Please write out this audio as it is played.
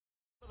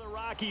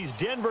Rockies,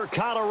 Denver,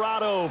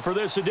 Colorado for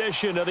this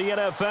edition of the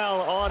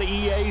NFL on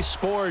EA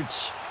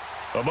Sports.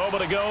 A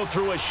moment ago,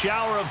 through a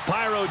shower of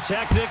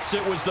pyrotechnics,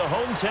 it was the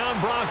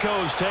hometown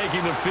Broncos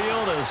taking the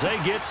field as they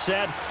get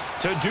set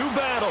to do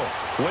battle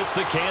with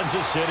the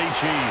Kansas City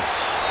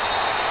Chiefs.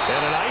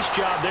 And a nice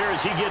job there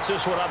as he gets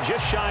this one up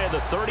just shy of the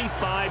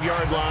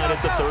 35-yard line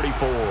at the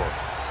 34.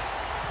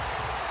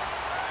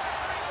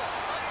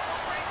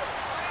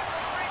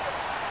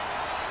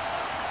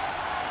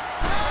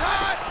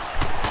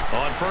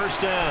 On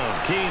first down,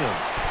 Keenum.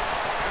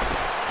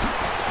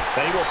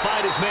 And he will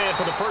find his man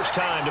for the first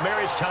time,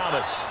 Demaryius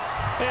Thomas.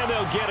 And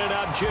they'll get it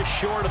up just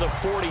short of the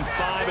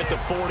 45 at the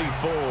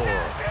 44.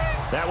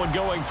 That one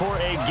going for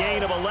a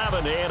gain of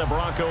 11 and a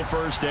Bronco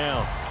first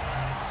down.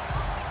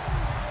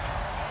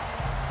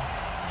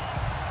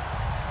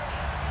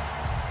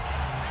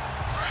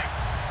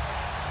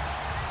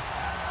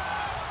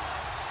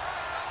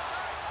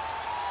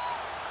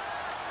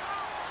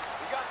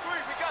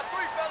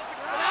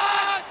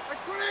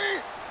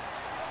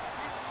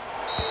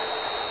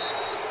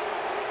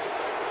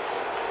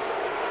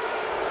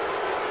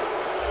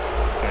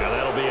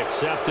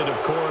 Accepted,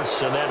 of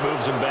course, and that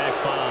moves him back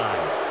 5.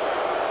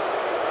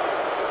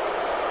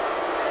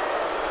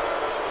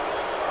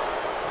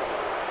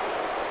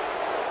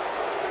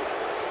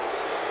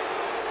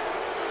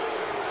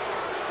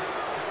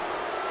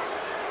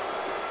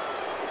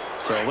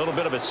 So a little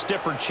bit of a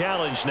stiffer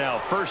challenge now.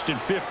 1st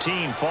and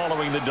 15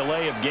 following the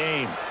delay of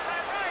game.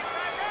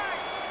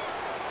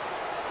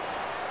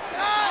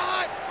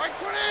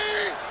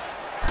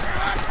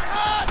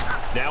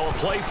 Now a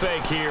play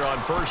fake here on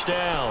first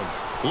down.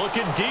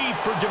 Looking deep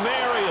for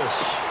Demaryius.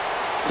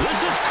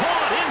 This is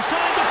caught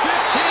inside the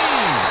 15.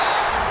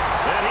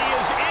 And he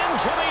is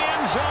into the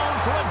end zone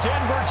for a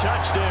Denver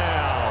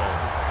touchdown.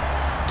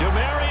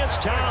 Demaryius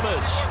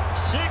Thomas,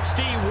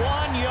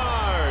 61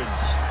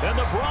 yards. And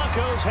the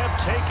Broncos have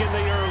taken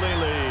the early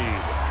lead.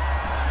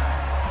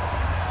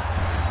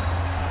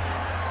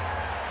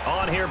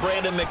 On here,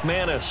 Brandon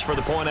McManus for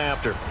the point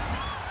after.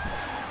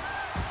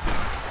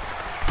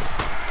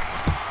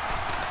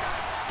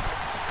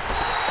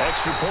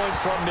 Extra point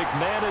from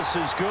McManus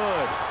is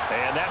good,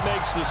 and that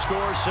makes the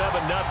score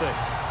 7-0.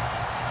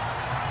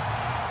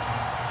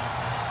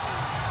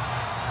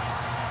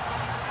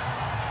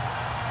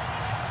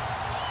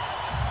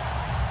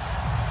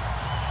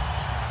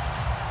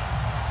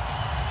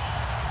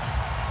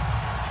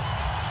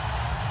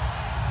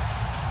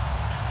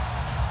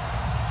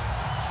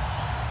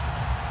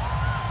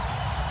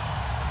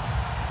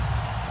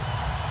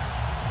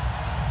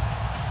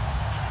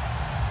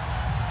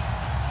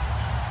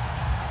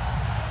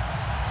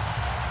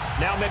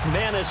 Now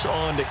McManus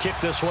on to kick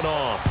this one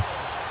off.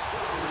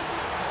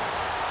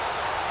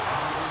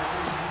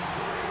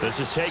 This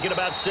is taken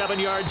about 7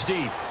 yards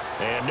deep.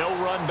 And no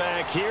run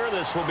back here.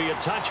 This will be a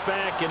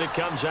touchback, and it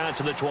comes out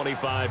to the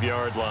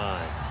 25-yard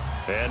line.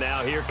 And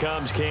now here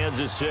comes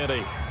Kansas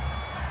City.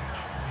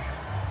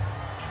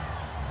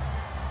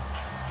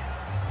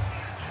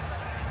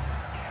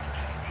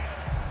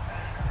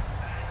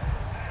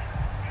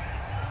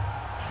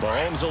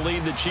 Mahomes will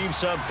lead the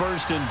Chiefs up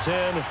 1st and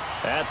 10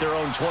 at their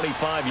own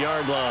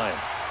 25-yard line.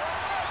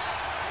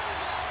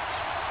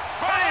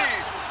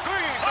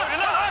 Green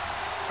 39.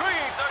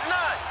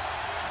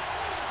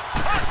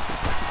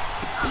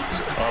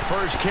 A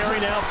first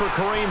carry now for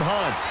Kareem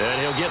Hunt. And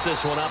he'll get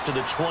this one up to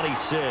the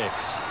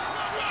 26.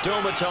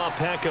 Domata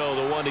Peko,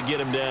 the one to get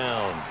him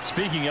down.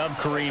 Speaking of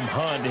Kareem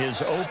Hunt,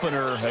 his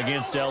opener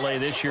against L.A.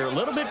 this year, a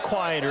little bit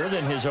quieter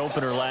than his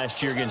opener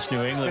last year against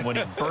New England when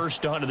he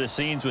burst onto the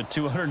scenes with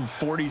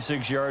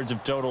 246 yards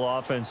of total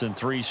offense and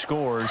 3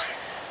 scores.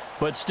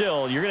 But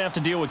still, you're going to have to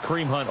deal with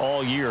Kareem Hunt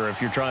all year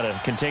if you're trying to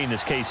contain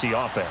this KC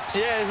offense.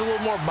 Yeah, it's a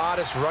little more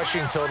modest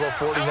rushing total,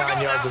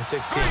 49 yards and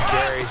 16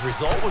 carries.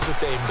 Result was the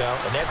same, though,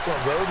 an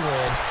excellent road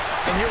win.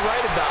 And you're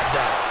right about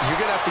that. You're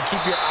going to have to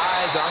keep your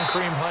eyes on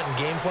Kareem Hunt and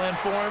game plan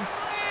for him,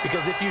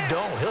 because if you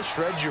don't, he'll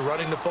shred you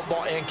running the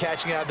football and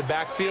catching out of the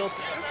backfield.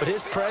 But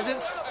his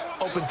presence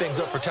opened things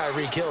up for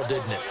Tyreek Hill,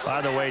 didn't it?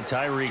 By the way,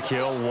 Tyreek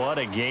Hill, what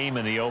a game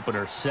in the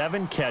opener.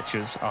 7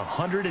 catches,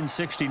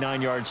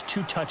 169 yards,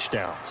 2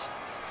 touchdowns.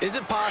 Is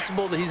it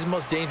possible that he's the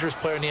most dangerous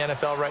player in the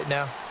NFL right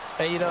now?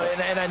 And, you know,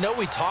 and I know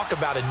we talk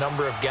about a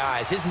number of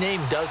guys. His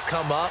name does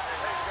come up,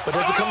 but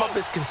does it come up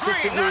as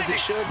consistently as it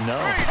should? No.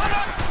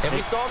 And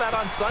we saw that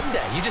on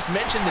Sunday. You just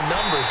mentioned the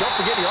numbers. Don't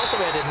forget, he also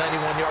had a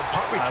 91-yard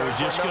punt return. I was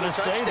just going to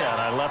say that.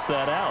 I left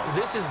that out.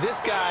 This is this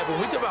guy. When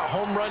we talk about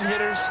home run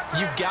hitters,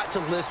 you've got to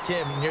list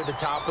him near the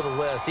top of the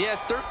list. He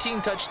has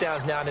 13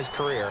 touchdowns now in his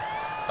career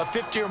of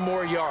 50 or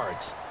more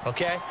yards,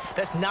 okay?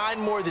 That's 9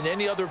 more than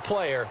any other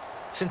player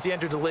since he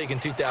entered the league in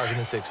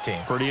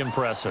 2016. Pretty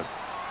impressive.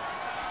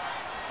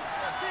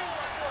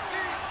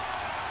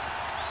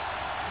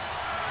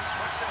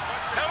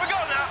 Here we go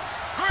now.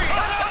 Green.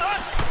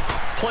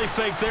 Play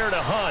fake there to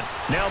Hunt.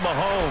 Now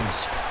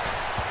Mahomes.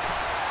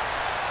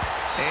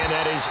 And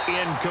that is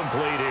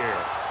incomplete here.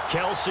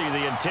 Kelsey,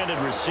 the intended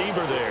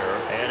receiver there,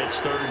 and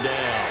it's 3rd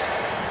down.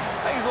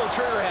 I think he's a little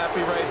trigger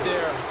happy right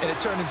there, and it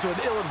turned into an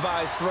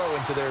ill-advised throw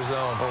into their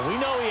zone. Well, we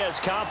know he has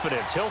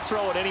confidence. He'll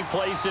throw it any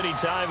place,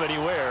 anytime,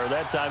 anywhere.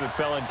 That time it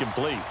fell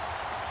incomplete.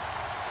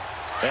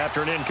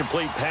 After an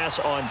incomplete pass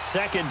on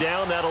second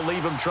down, that'll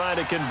leave him trying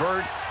to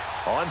convert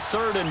on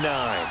 3rd and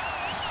 9.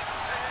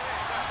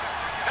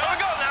 Here we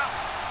go now.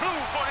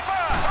 Blue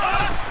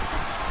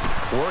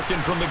 45.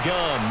 Working from the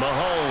gun,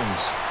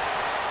 Mahomes.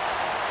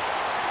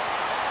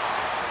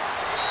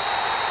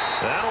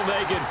 That'll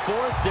make it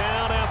 4th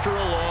down after a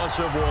loss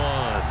of 1.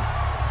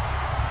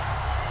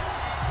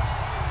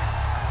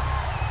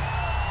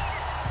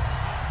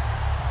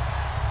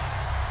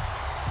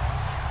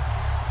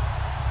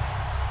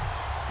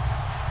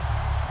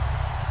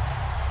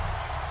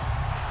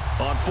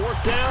 On 4th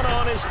down,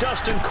 on is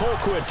Dustin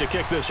Colquitt to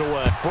kick this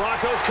away.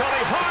 Broncos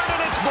coming hard,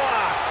 and it's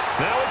blocked.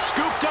 Now it's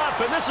scooped up,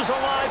 and this is a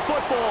live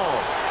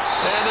football.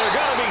 And they're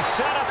going to be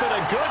set up in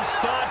a good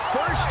spot.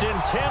 1st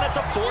and 10 at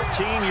the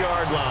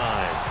 14-yard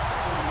line.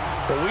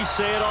 But we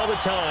say it all the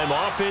time,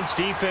 offense,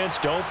 defense,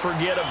 don't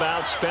forget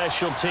about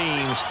special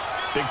teams.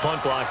 Big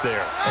punt block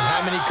there. And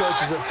how many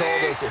coaches have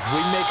told us if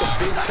we make a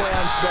big play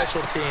on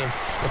special teams,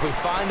 if we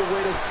find a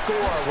way to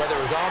score, whether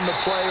it's on the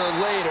play or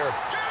later,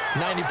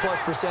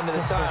 90+% of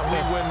the time, we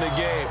win the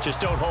game. Just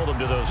don't hold them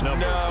to those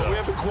numbers. No, we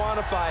haven't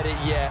quantified it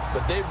yet,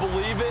 but they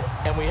believe it,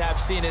 and we have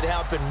seen it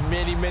happen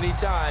many, many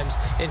times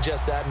in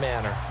just that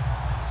manner.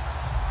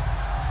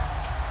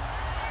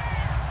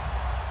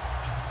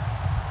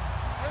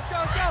 Let's go,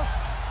 let's go.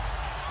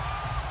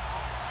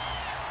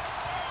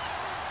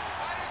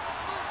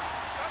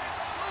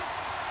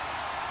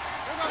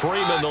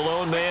 Freeman, the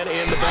lone man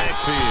in the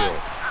backfield.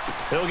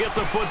 He'll get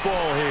the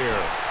football here.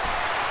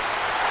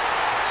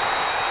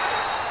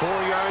 4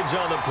 yards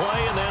on the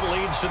play, and that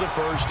leads to the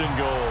 1st and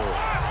goal.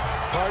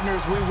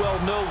 Partners, we well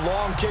know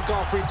long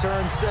kickoff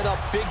returns set up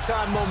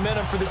big-time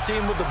momentum for the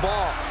team with the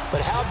ball.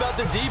 But how about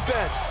the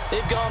defense?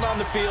 They've gone on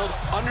the field,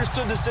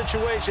 understood the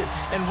situation,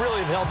 and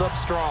really have held up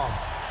strong.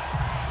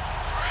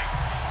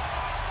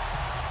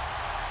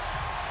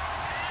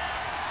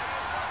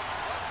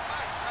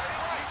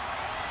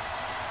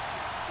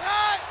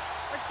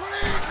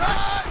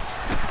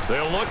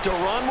 They'll look to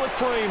run with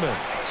Freeman.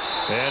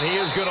 And he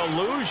is going to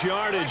lose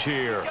yardage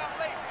here.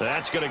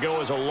 That's going to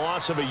go as a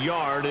loss of a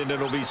yard, and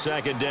it'll be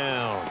 2nd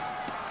down.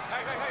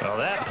 Well,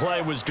 that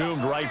play was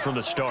doomed right from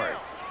the start.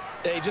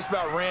 They just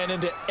about ran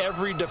into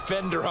every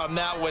defender on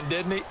that one,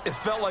 didn't he? It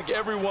felt like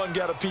everyone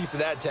got a piece of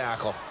that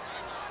tackle.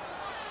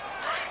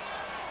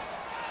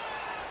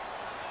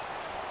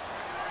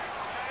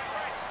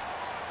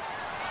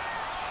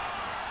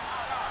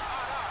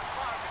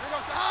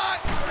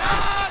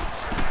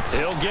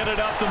 He'll get it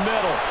up the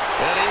middle,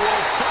 and he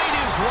will fight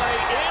his way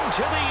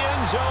into the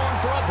end zone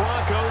for a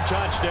Bronco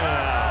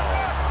touchdown.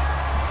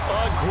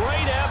 A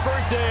great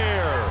effort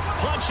there,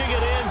 punching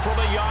it in from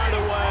a yard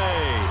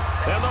away,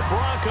 and the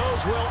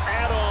Broncos will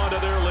add on to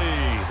their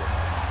lead.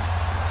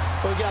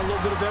 We got a little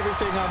bit of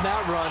everything on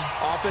that run.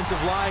 Offensive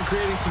line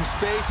creating some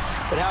space,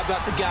 but how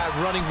about the guy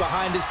running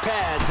behind his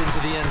pads into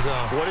the end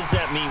zone? What does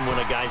that mean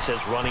when a guy says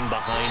running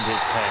behind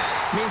his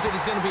pad? Means that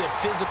he's going to be a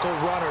physical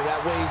runner.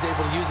 That way he's able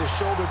to use his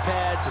shoulder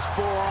pads, his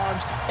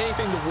forearms,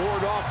 anything to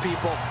ward off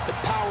people, to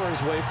power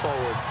his way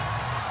forward.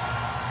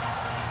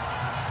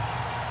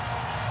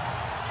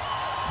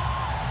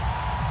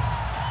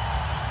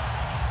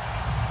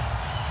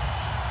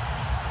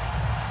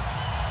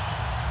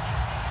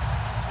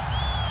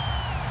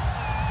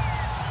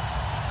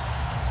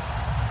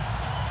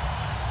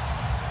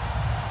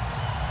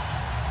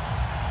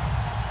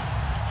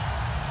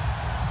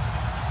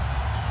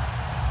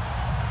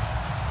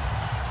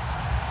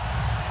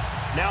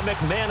 Now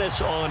McManus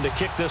on to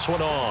kick this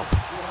one off.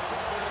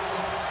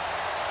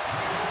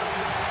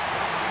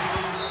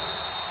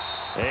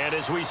 And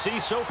as we see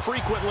so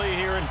frequently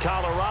here in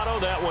Colorado,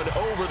 that one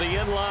over the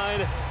end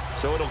line,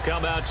 so it'll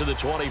come out to the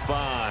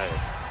 25.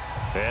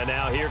 And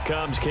now here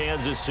comes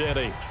Kansas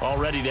City.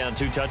 Already down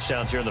 2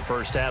 touchdowns here in the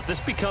first half.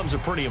 This becomes a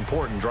pretty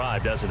important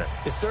drive, doesn't it?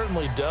 It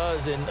certainly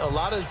does, and a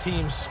lot of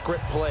teams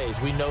script plays.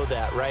 We know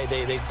that, right?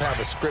 They have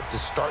a script to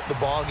start the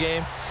ball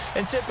game,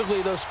 and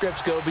typically those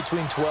scripts go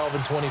between 12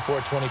 and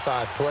 24,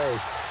 25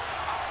 plays.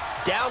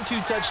 Down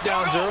 2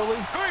 touchdowns early,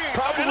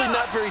 probably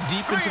not very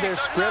deep into their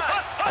script.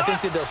 I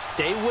think that they'll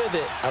stay with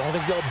it. I don't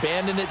think they'll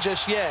abandon it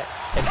just yet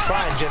and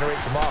try and generate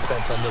some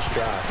offense on this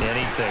drive.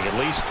 Anything, at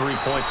least 3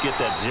 points, get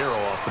that 0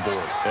 off the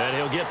board. And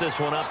he'll get this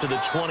one up to the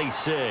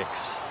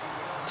 26.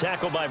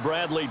 Tackled by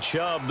Bradley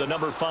Chubb, the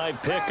number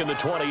 5 pick in the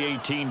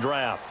 2018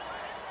 draft.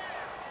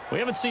 We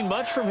haven't seen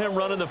much from him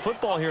running the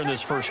football here in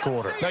this first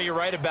quarter. No, you're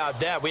right about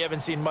that. We haven't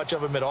seen much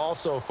of him at all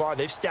so far.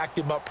 They've stacked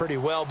him up pretty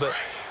well, but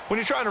when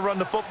you're trying to run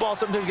the football,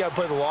 sometimes you got to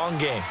play the long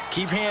game.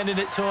 Keep handing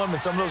it to him,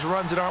 and some of those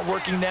runs that aren't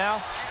working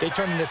now, they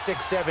turn into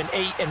 6, 7,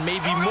 8, and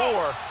maybe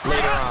more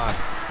later on.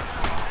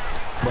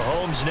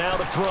 Mahomes now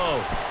to throw.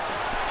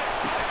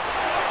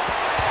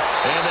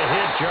 And the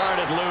hit jarred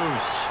it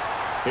loose.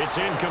 It's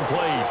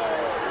incomplete.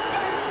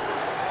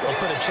 They'll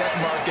put a check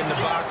mark in the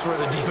box where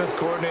the defense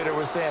coordinator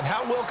was saying,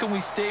 how well can we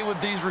stay with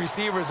these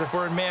receivers if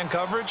we're in man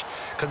coverage?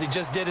 Because he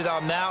just did it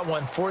on that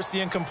one, forced the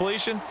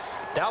incompletion.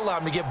 That allowed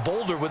him to get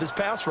bolder with his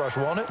pass rush,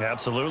 won't it?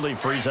 Absolutely.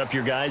 Frees up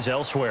your guys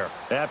elsewhere.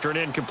 After an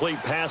incomplete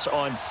pass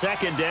on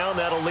second down,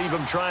 that'll leave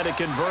him trying to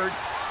convert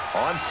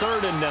on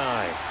 3rd and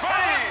 9.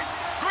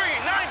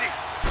 Green, 90.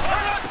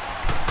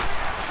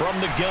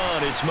 From the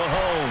gun, it's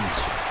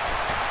Mahomes.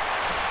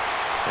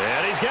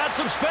 And he's got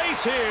some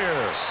space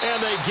here.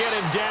 And they get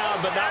him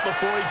down, but not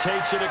before he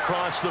takes it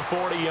across the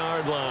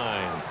 40-yard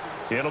line.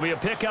 It'll be a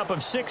pickup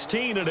of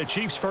 16 and a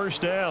Chiefs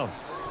first down.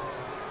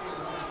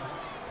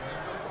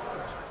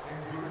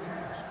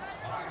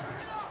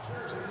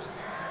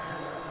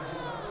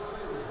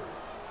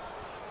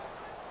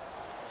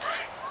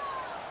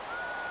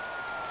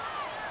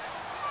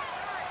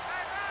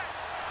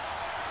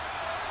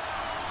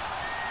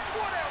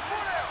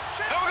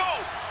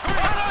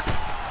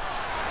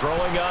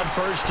 Throwing on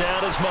first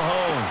down is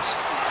Mahomes.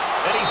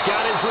 And he's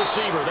got his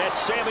receiver. That's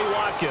Sammy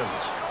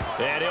Watkins.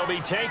 And he'll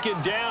be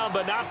taken down,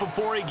 but not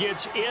before he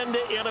gets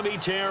into enemy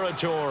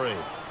territory.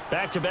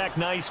 Back-to-back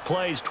nice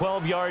plays,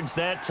 12 yards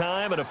that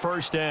time and a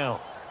first down.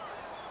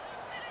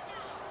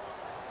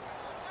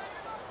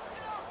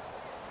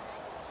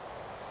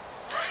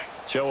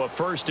 So a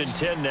 1st and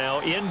 10 now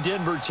in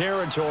Denver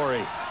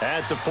territory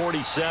at the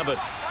 47.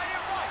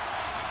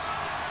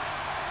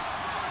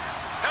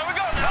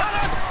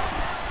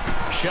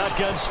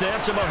 Shotgun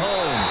snap to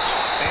Mahomes.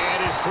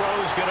 And his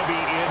throw's going to be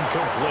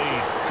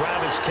incomplete.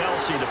 Travis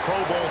Kelce, the Pro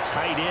Bowl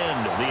tight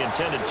end, the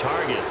intended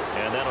target.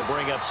 And that'll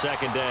bring up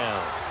 2nd down.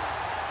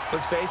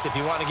 Let's face it, if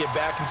you want to get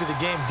back into the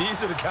game,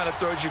 these are the kind of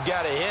throws you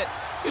got to hit.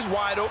 He's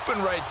wide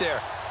open right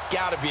there.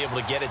 Got to be able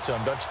to get it to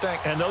him, don't you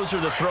think? And those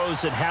are the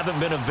throws that haven't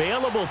been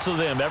available to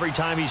them every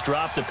time he's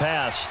dropped a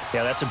pass.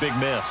 Yeah, that's a big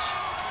miss.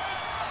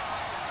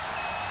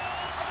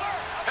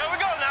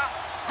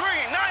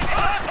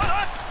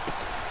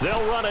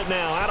 They'll run it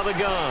now out of the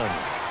gun.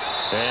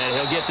 And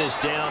he'll get this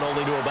down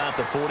only to about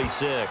the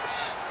 46.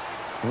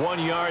 1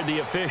 yard, the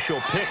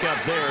official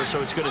pickup there, so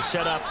it's going to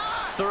set up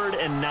 3rd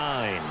and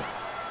 9.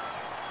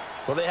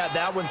 Well, they had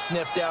that one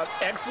sniffed out.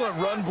 Excellent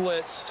run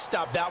blitz.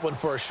 Stopped that one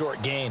for a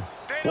short gain.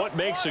 What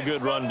makes a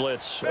good run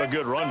blitz a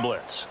good run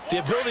blitz? The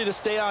ability to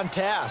stay on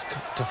task,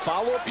 to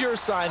follow up your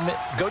assignment,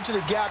 go to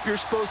the gap you're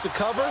supposed to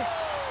cover,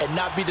 and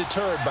not be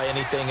deterred by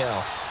anything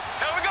else.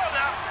 Here we go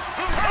now.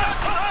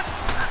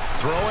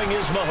 Throwing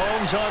is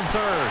Mahomes on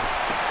 3rd.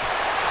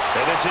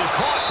 And this is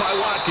caught by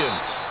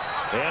Watkins.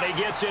 And he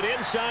gets it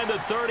inside the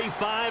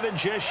 35 and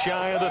just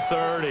shy of the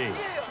 30.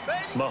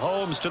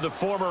 Mahomes to the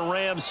former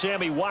Rams,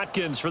 Sammy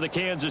Watkins for the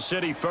Kansas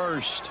City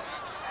first.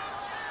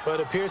 But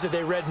it appears that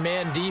they read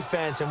man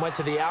defense and went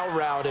to the out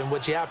route. And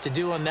what you have to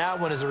do on that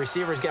one is the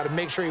receiver's got to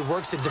make sure he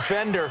works the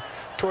defender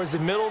towards the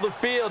middle of the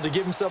field to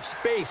give himself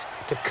space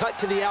to cut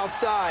to the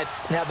outside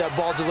and have that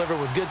ball delivered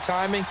with good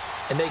timing,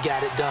 and they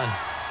got it done.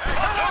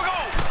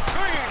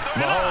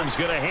 Mahomes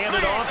going to hand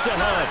it off to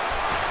Hunt.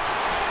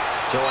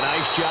 So a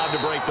nice job to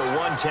break the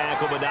 1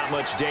 tackle, but not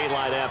much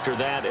daylight after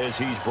that as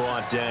he's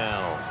brought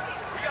down.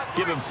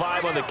 Give him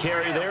 5 on the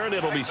carry there, and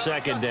it'll be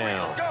 2nd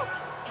down.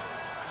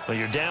 Well,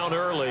 you're down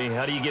early.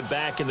 How do you get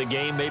back in the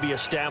game, maybe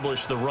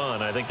establish the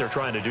run? I think they're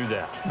trying to do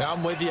that. Now,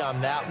 I'm with you on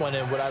that one,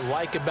 and what I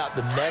like about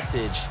the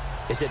message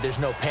is that there's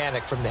no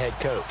panic from the head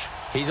coach.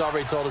 He's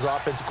already told his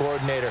offensive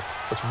coordinator,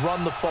 let's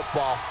run the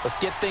football, let's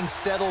get things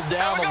settled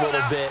down a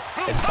little bit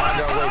and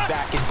find our way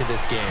back into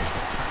this game.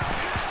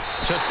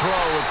 To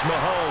throw, it's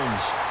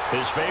Mahomes.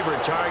 His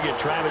favorite target,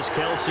 Travis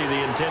Kelce,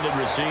 the intended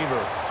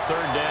receiver.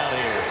 3rd down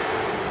here.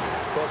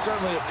 Well, it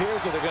certainly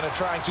appears that they're going to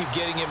try and keep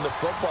getting him the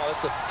football.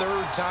 It's the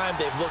 3rd time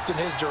they've looked in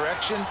his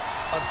direction.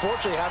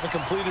 Unfortunately, haven't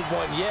completed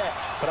one yet,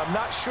 but I'm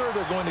not sure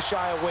they're going to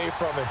shy away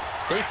from him.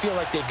 They feel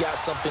like they've got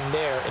something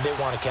there, and they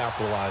want to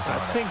capitalize on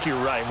it. I think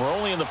you're right. We're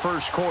only in the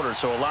 1st quarter,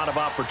 so a lot of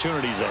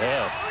opportunities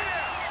ahead.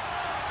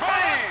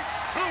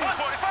 Blue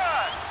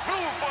 45.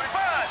 Blue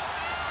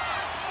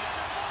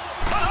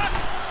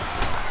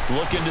 45.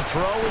 Looking to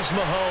throw is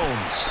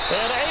Mahomes.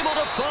 And able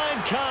to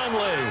find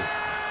Conley.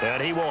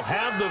 And he will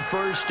have the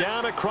first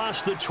down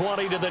across the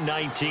 20 to the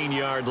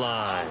 19-yard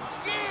line.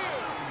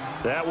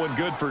 That one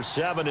good for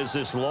 7 as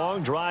this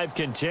long drive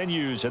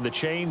continues and the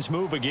chains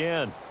move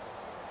again.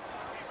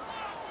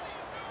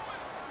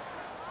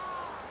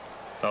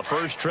 A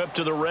first trip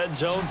to the red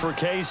zone for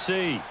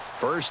KC.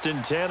 1st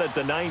and 10 at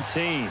the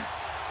 19.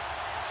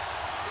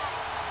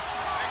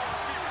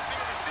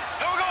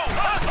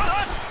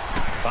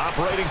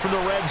 Operating from the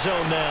red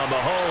zone now,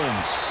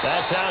 Mahomes.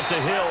 That's out to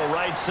Hill,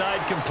 right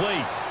side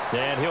complete.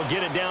 And he'll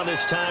get it down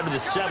this time to the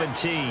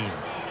 17.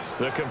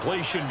 The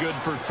completion good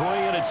for 3,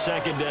 and it's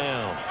 2nd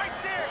down.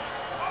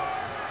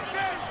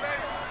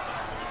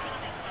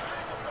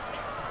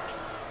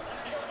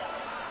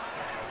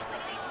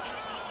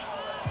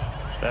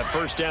 That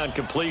first down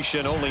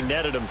completion only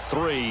netted him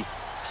 3.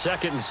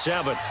 2nd and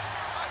 7.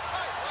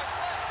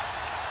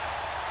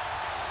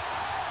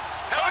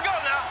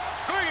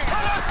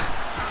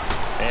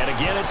 And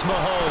again, it's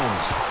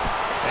Mahomes.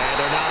 And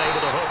they're not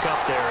able to hook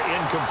up there.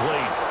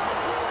 Incomplete.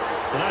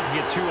 Well, not to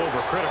get too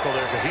overcritical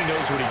there because he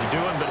knows what he's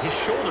doing, but his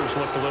shoulders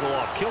looked a little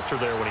off kilter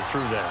there when he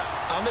threw that.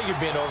 I don't think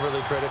you're being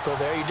overly critical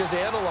there. You're just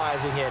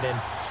analyzing it,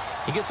 and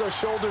he gets those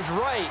shoulders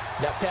right.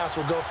 That pass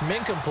will go from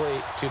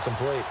incomplete to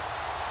complete.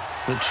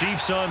 The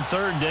Chiefs on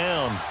third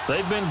down.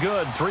 They've been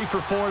good, 3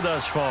 for 4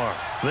 thus far.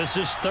 This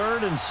is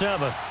 3rd and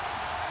 7.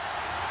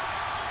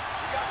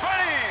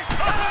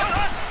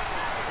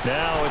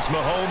 Now it's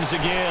Mahomes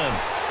again.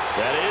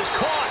 That is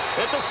caught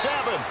at the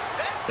 7.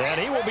 And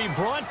he will be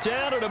brought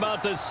down at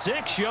about the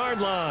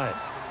 6-yard line.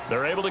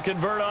 They're able to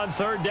convert on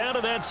third down,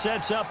 and that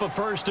sets up a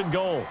 1st and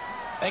goal.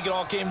 I think it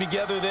all came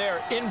together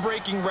there.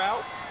 In-breaking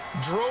route,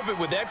 drove it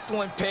with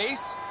excellent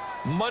pace.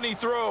 Money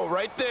throw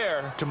right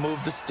there to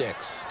move the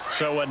sticks.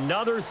 So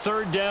another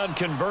third down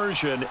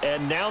conversion,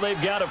 and now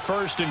they've got a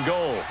 1st and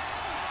goal.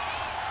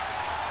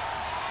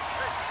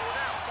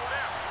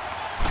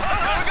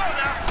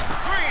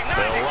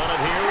 They'll run it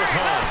here with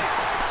Hunt.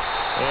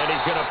 And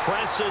he's going to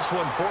press this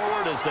one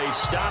forward as they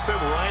stop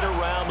him right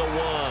around the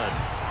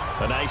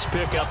 1. A nice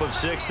pickup of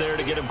 6 there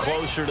to get him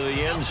closer to the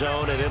end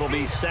zone, and it'll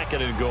be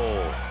 2nd and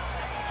goal.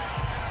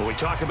 When we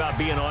talk about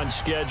being on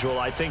schedule,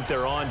 I think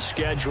they're on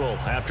schedule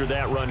after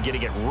that run,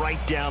 getting it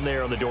right down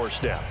there on the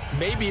doorstep.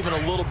 Maybe even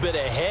a little bit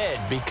ahead,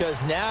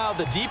 because now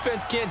the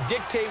defense can't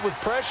dictate with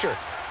pressure.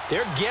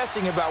 They're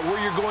guessing about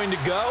where you're going to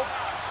go.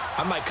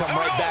 I might come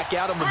right back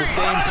at him with the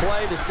same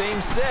play, the same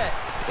set.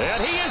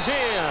 And he is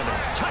in.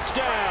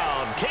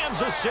 Touchdown,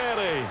 Kansas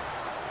City.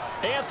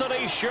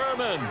 Anthony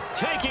Sherman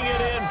taking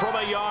it in from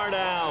a yard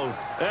out.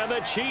 And the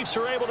Chiefs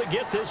are able to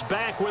get this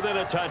back within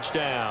a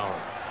touchdown.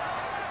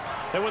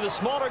 And when the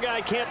smaller guy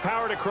can't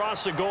power it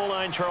across the goal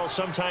line, Charles,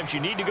 sometimes you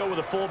need to go with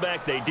a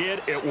fullback. They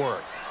did. It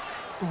worked.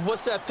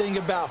 What's that thing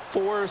about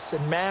force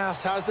and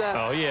mass? How's that?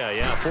 Oh,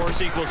 yeah.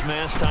 Force equals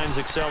mass times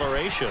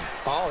acceleration.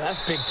 Oh, that's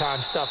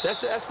big-time stuff.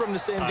 That's from the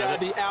same guy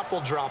the apple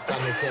dropped on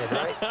his head,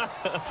 right?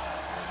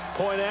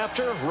 Point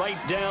after, right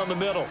down the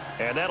middle.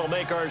 And that'll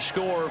make our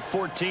score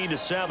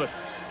 14-7.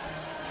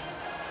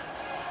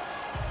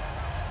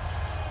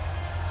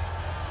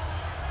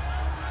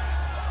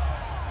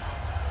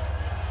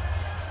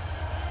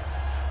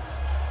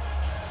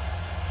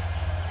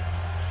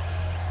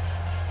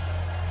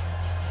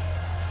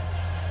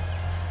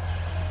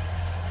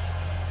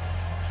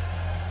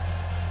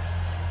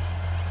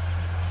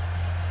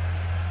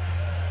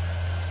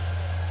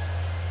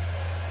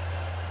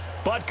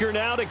 Butker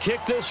now to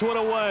kick this one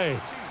away.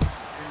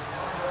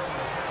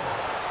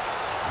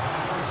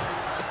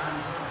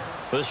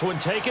 This one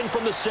taken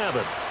from the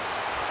 7.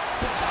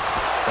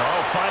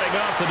 Oh, fighting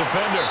off the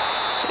defender.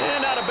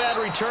 And not a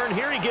bad return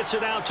here. He gets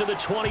it out to the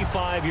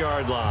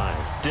 25-yard line.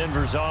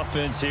 Denver's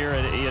offense here,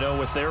 and, you know,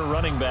 with their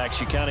running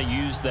backs, you kind of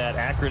use that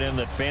acronym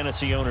that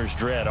fantasy owners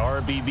dread,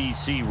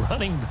 RBBC,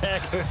 running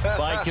back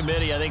by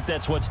committee. I think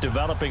that's what's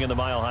developing in the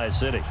Mile High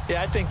City.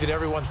 Yeah, I think that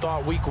everyone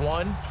thought week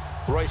 1,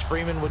 Royce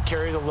Freeman would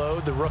carry the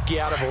load, the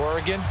rookie out of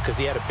Oregon, because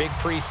he had a big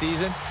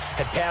preseason,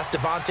 had passed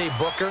Devontae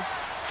Booker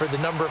for the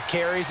number of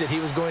carries that he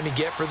was going to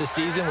get for the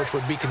season, which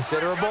would be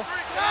considerable.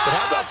 But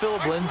how about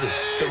Phillip Lindsay,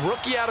 the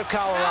rookie out of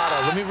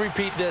Colorado? Let me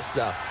repeat this,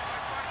 though.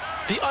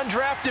 The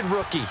undrafted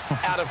rookie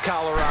out of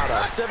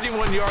Colorado,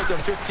 71 yards on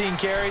 15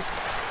 carries,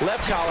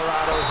 left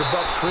Colorado as the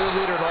Bucs' career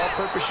leader in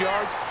all-purpose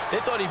yards.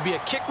 They thought he'd be a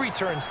kick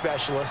return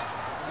specialist.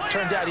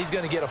 Turns out he's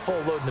going to get a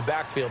full load in the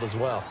backfield as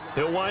well.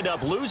 He'll wind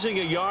up losing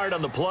a yard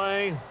on the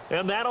play,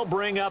 and that'll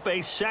bring up a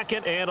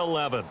 2nd and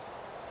 11.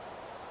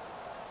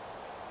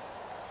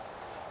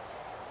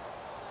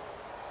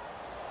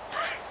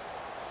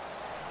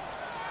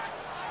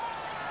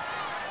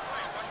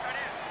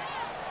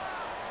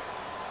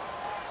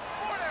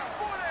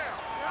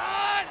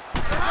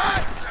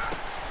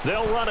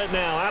 They'll run it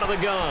now out of the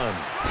gun.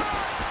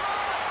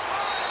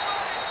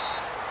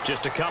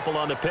 Just a couple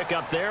on the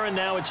pickup there, and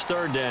now it's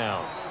 3rd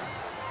down.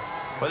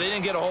 Well, they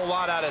didn't get a whole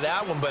lot out of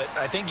that one, but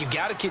I think you've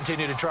got to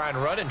continue to try and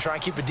run it and try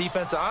and keep the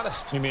defense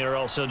honest. You mean, or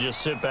else they'll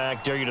just sit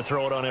back, dare you to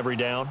throw it on every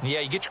down?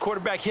 Yeah, you get your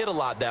quarterback hit a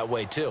lot that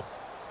way, too.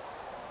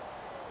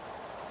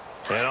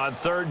 And on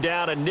 3rd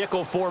down, a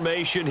nickel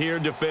formation here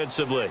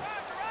defensively.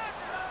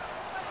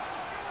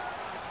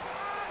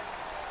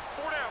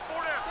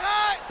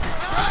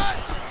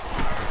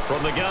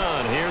 From the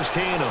gun, here's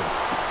Keenum.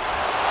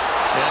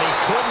 And he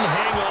couldn't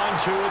hang on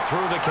to it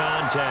through the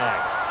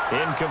contact.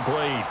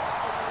 Incomplete.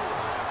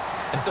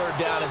 And 3rd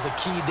down is a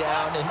key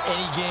down in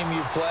any game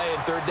you play.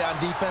 And 3rd down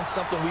defense,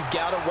 something we've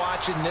got to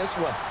watch in this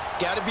one.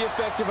 Got to be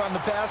effective on the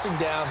passing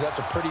downs. That's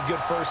a pretty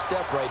good first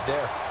step right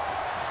there.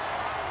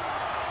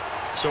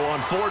 So on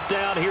 4th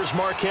down, here's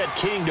Marquette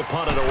King to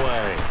punt it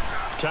away.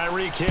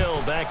 Tyreek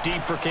Hill back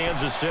deep for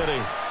Kansas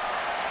City.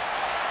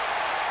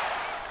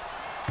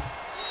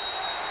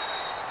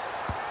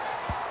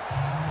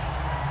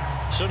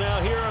 So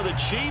now here are the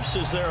Chiefs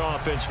as their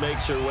offense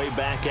makes their way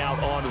back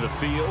out onto the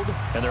field.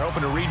 And they're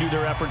hoping to redo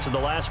their efforts in the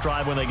last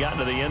drive when they got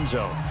into the end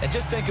zone. And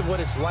just think of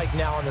what it's like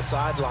now on the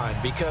sideline,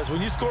 because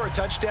when you score a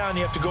touchdown,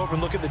 you have to go over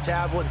and look at the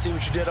tablet and see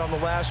what you did on the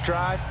last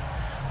drive.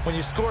 When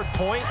you scored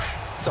points,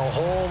 It's a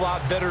whole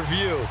lot better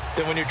view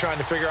than when you're trying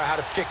to figure out how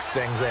to fix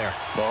things there.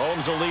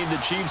 Mahomes will lead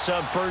the Chiefs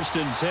up 1st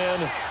and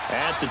 10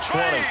 at the 20.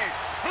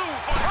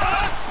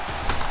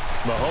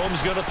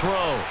 Mahomes going to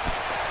throw.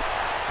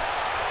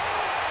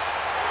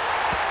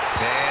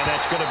 And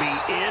that's going to be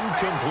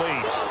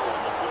incomplete.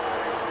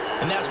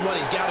 And that's one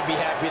he's got to be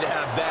happy to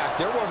have back.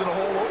 There wasn't a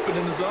hole open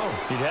in the zone.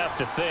 You'd have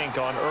to think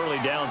on early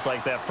downs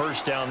like that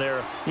first down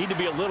there, need to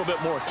be a little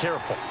bit more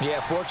careful.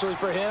 Yeah, fortunately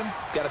for him,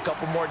 got a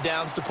couple more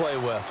downs to play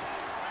with.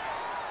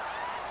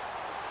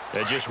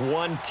 And just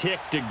 1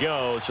 tick to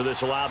go, so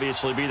this will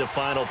obviously be the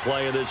final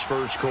play of this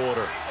first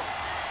quarter.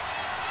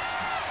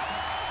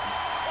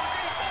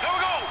 There we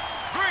go.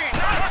 Green.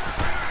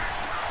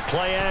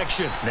 Play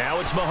action. Now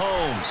it's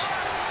Mahomes.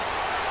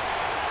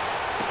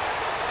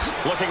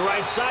 Looking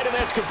right side, and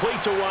that's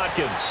complete to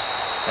Watkins.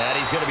 And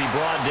he's going to be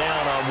brought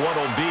down on what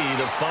will be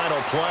the final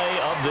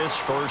play of this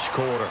first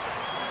quarter.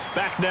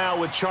 Back now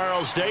with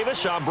Charles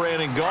Davis. I'm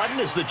Brandon Gaudin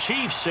as the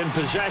Chiefs in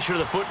possession of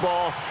the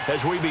football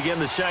as we begin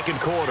the second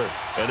quarter.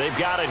 And they've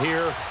got it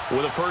here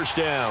with a first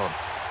down.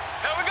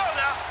 Here we go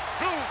now.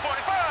 Blue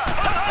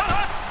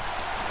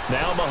 45.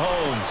 Now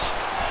Mahomes.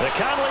 The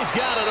Conley's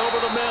got it over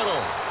the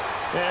middle.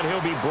 And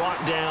he'll be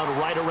brought down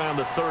right around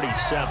the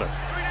 37.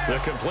 The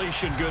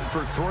completion good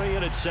for 3,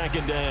 and it's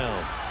second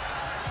down.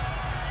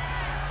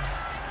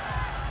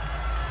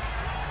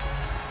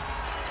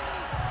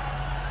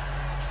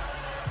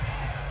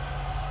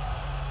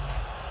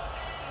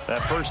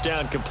 That first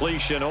down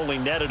completion only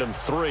netted him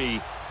 3.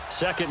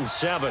 2nd and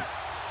 7. Here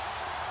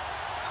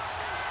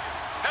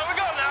we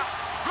go now.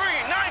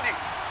 Green 90.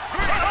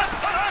 Green.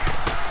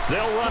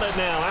 They'll run it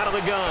now out of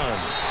the gun.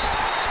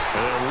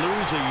 They'll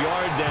lose a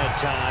yard that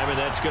time, and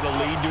that's going to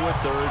lead to a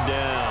 3rd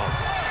down.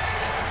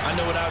 I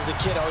know when I was a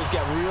kid, I always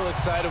got real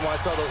excited when I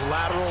saw those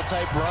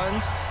lateral-type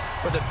runs.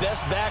 But the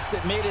best backs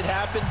that made it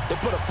happen, they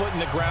put a foot in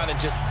the ground and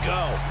just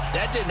go.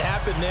 That didn't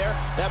happen there.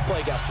 That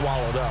play got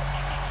swallowed up.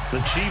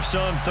 The Chiefs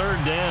on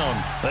 3rd down.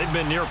 They've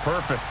been near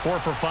perfect,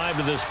 4 for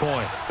 5 to this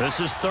point. This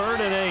is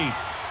 3rd and 8.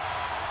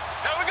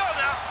 Here we go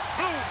now.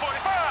 Blue 45.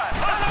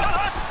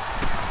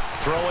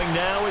 Throwing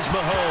now is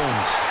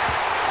Mahomes.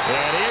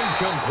 And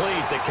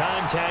incomplete. The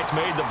contact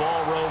made the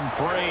ball roam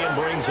free and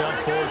brings up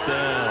 4th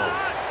down.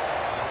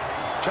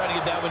 Trying to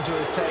get that one to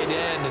his tight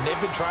end, and they've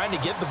been trying to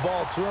get the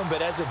ball to him,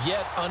 but as of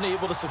yet,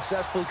 unable to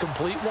successfully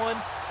complete one.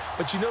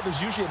 But you know,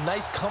 there's usually a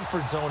nice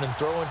comfort zone in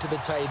throwing to the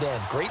tight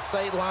end. Great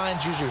sight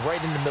lines, usually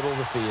right in the middle of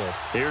the field.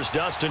 Here's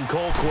Dustin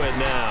Colquitt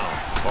now.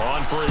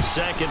 On for his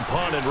second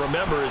punt, and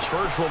remember, his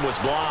first one was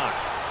blocked.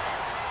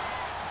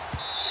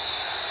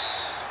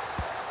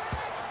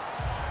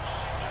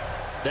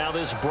 Now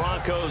this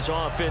Broncos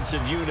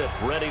offensive unit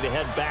ready to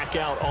head back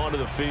out onto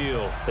the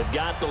field. They've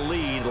got the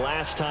lead.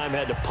 Last time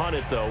had to punt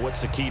it, though. What's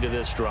the key to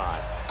this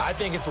drive? I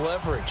think it's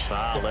leverage.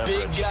 The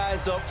big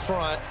guys up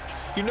front.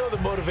 You know the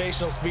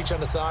motivational speech on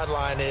the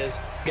sideline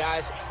is,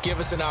 guys, give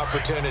us an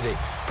opportunity.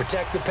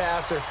 Protect the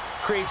passer,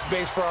 create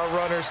space for our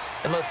runners,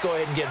 and let's go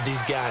ahead and get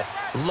these guys.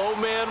 Low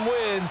man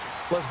wins.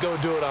 Let's go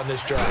do it on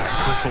this drive.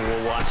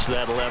 We'll watch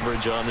that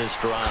leverage on this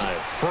drive.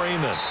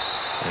 Freeman.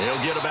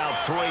 He'll get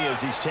about 3 as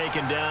he's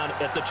taken down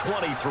at the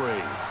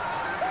 23.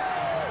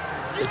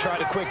 They tried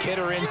a quick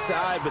hitter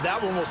inside, but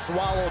that one was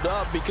swallowed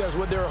up because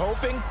what they're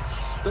hoping,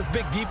 this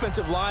big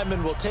defensive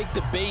lineman will take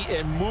the bait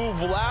and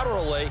move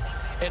laterally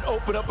and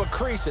open up a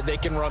crease that they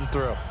can run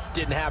through.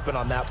 Didn't happen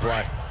on that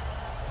play.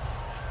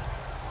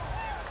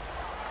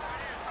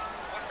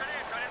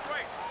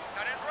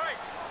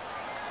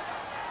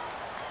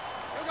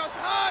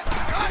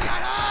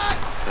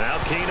 Now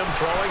Keenum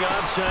throwing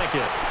on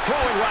second.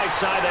 Throwing right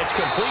side, that's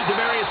complete to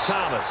Demarius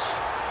Thomas.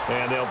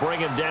 And they'll bring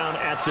him down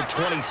at the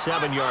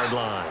 27-yard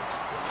line.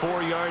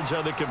 4 yards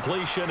on the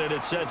completion, and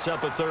it sets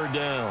up a 3rd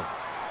down.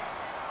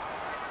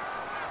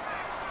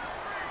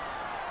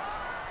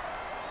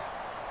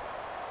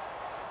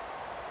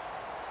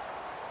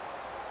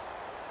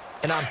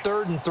 And on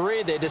 3rd and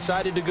 3, they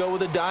decided to go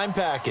with a dime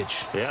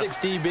package. Yep. 6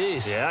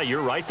 DBs. Yeah,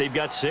 you're right. They've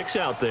got 6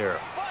 out there.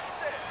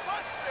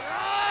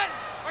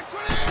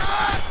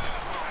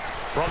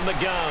 From the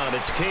gun,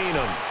 it's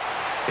Keenum.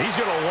 He's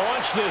going to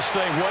launch this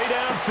thing way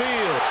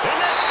downfield. And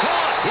that's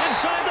caught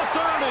inside the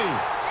 30.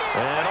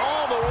 And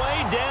all the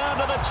way down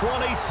to the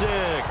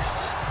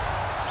 26.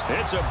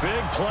 It's a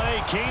big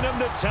play. Keenum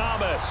to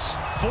Thomas.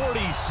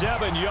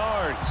 47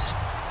 yards.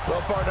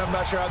 Well, partner, I'm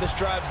not sure how this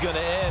drive's going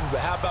to end,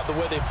 but how about the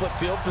way they flip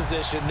field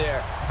position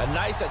there? A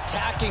nice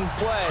attacking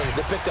play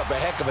that picked up a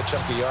heck of a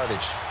chunk of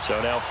yardage.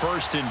 So now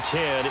 1st and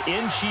 10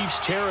 in Chiefs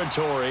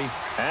territory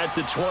at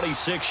the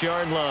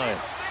 26-yard line.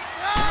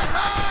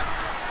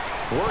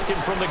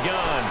 Working from the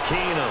gun,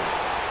 Keenum.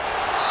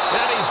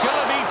 And he's going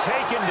to be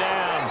taken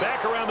down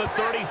back around the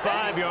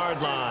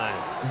 35-yard line.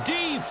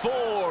 D.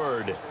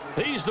 Ford.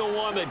 He's the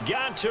one that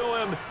got to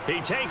him. He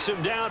takes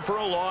him down for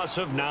a loss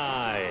of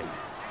 9.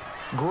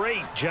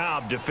 Great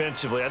job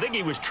defensively. I think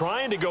he was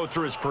trying to go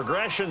through his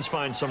progressions,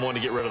 find someone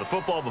to get rid of the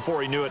football.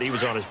 Before he knew it, he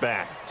was on his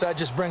back. So that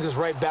just brings us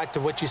right back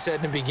to what you said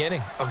in the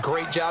beginning. A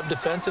great job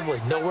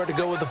defensively. Nowhere to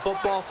go with the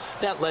football.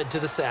 That led to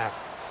the sack.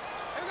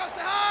 Here we go,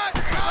 say hi.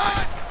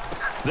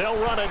 They'll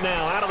run it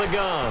now out of the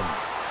gun.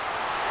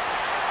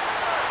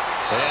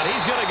 And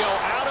he's going to go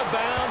out of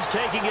bounds,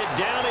 taking it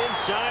down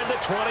inside the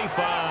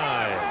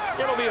 25.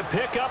 It'll be a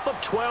pickup of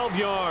 12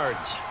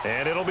 yards,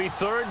 and it'll be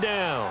 3rd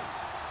down.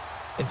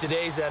 In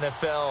today's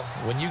NFL,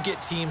 when you get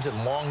teams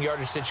in long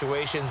yardage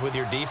situations with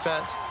your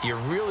defense, you're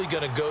really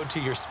going to go to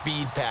your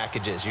speed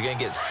packages. You're going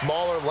to get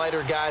smaller,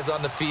 lighter guys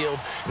on the field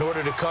in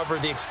order to cover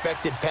the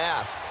expected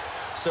pass.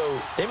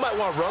 So they might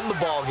want to run the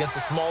ball against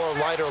a smaller,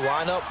 lighter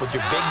lineup with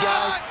your big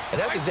guys,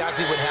 and that's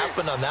exactly what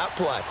happened on that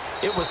play.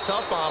 It was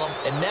tough on them,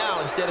 and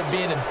now instead of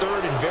being in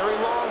 3rd and very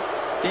long,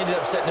 they ended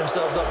up setting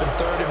themselves up in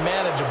 3rd and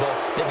manageable.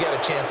 They've got a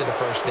chance at a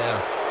 1st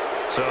down.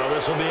 So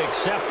this will be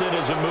accepted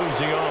as it moves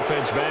the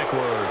offense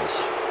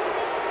backwards.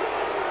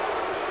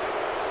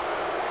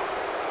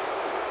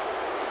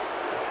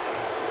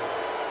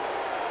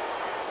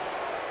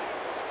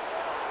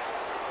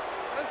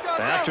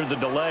 After the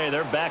delay,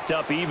 they're backed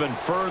up even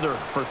further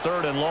for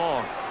 3rd and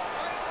long.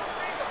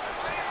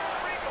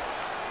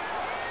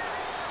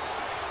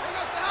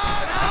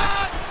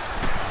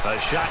 A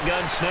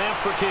shotgun snap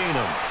for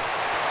Keenum.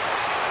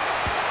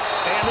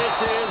 And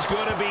this is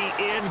going to be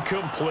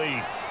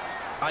incomplete.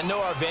 I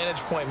know our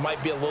vantage point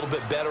might be a little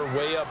bit better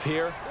way up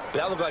here, but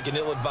that looked like an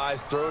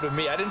ill-advised throw to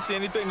me. I didn't see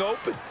anything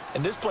open,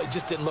 and this play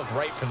just didn't look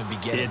right from the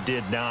beginning. It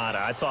did not.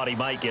 I thought he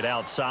might get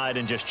outside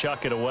and just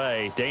chuck it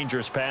away.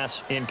 Dangerous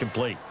pass,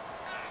 incomplete.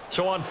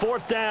 So on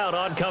 4th down,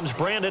 on comes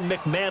Brandon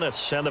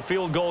McManus and the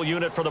field goal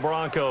unit for the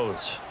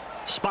Broncos.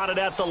 Spotted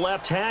at the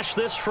left hash,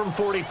 this from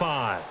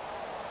 45.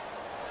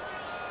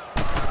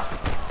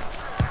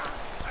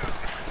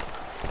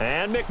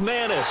 And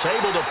McManus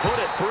able to put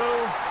it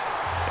through.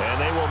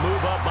 And they will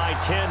move up by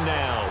 10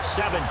 now,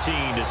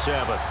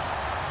 17-7.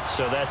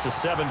 So that's a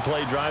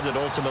 7-play drive that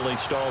ultimately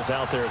stalls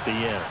out there at the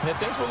end. And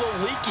things were a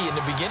little leaky in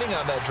the beginning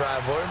on that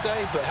drive, weren't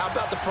they? But how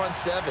about the front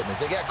 7? As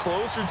they got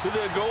closer to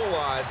the goal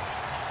line,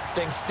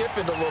 things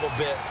stiffened a little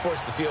bit,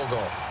 forced the field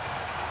goal.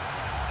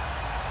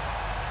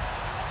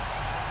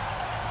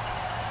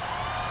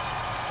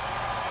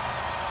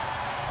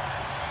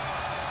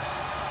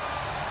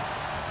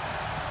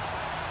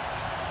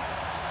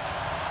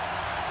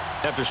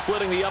 After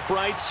splitting the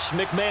uprights,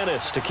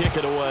 McManus to kick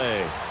it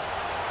away.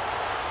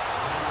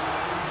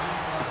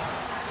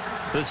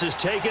 This is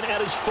taken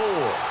at his 4.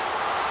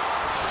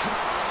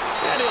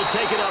 And he'll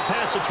take it up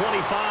past the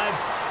 25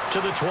 to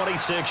the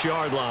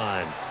 26-yard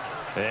line.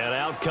 And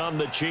out come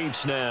the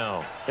Chiefs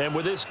now. And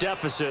with this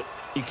deficit,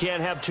 you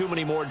can't have too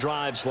many more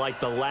drives like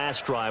the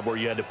last drive where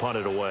you had to punt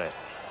it away.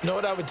 You know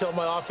what I would tell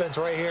my offense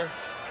right here?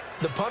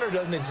 The punter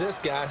doesn't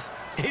exist, guys.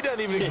 He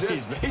doesn't even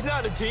exist. He's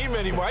not a team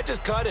anymore. I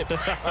just cut him,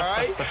 all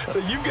right?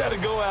 So you've got to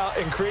go out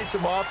and create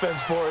some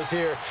offense for us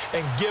here and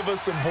give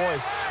us some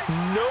points.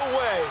 No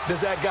way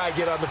does that guy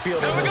get on the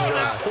field in this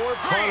drive. Poor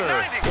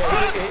punter.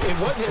 Yeah, it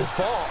wasn't his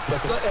fault.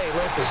 But, hey,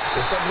 listen,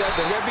 there's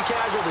going to be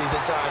casualties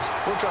at times.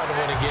 We're trying to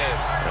win again.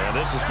 And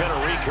this has been a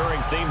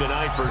recurring theme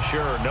tonight for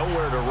sure.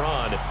 Nowhere to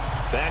run.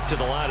 Back to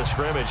the line of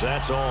scrimmage,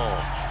 that's all.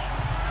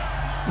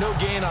 No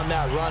gain on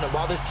that run, and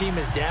while this team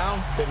is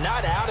down, they're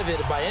not out of it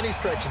by any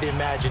stretch of the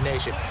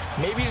imagination.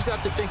 Maybe you just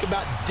have to think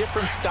about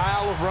different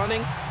style of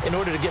running in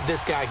order to get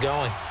this guy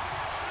going.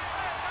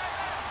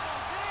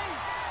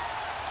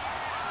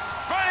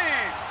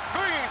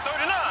 Green,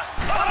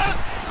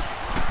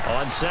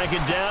 39. On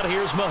 2nd down,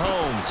 here's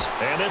Mahomes.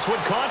 And this one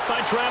caught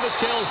by Travis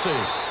Kelce.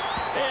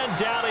 And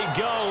down he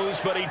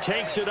goes, but he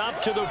takes it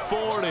up to the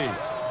 40.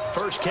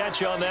 First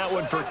catch on that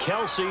one for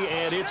Kelce,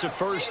 and it's a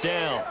 1st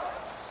down.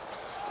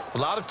 A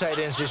lot of tight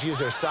ends just use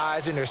their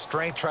size and their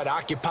strength, try to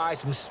occupy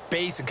some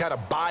space and kind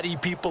of body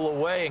people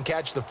away and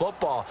catch the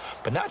football.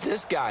 But not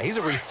this guy. He's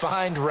a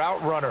refined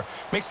route runner.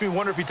 Makes me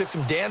wonder if he took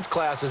some dance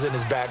classes in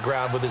his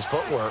background with his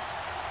footwork.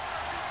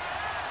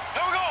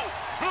 Here we go.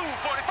 Blue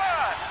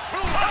 45.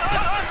 Blue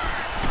Hunt.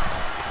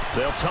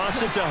 They'll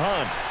toss it to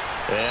Hunt.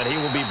 And he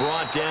will be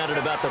brought down at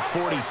about the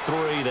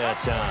 43 that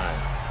time.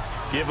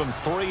 Give him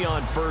 3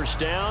 on 1st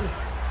down.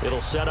 It'll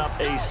set up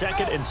a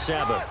 2nd and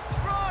 7.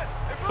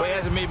 Well, he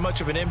hasn't made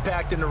much of an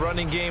impact in the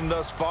running game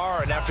thus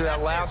far, and after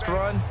that last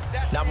run,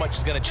 not much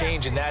is going to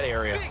change in that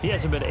area. He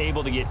hasn't been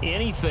able to get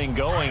anything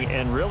going,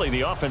 and really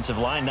the offensive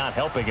line not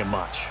helping him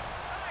much.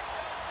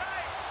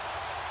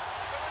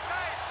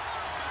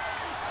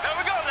 There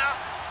we go now.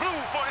 Blue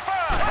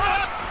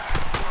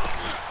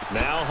 45.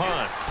 Now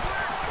Hunt.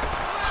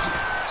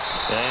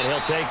 And he'll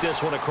take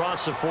this one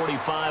across the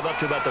 45 up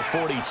to about the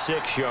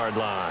 46-yard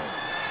line.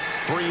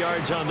 3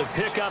 yards on the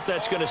pickup.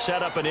 That's going to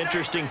set up an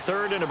interesting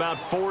 3rd and about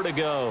 4 to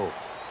go.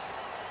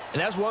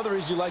 And that's one of the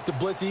reasons you like to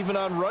blitz even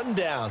on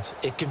rundowns.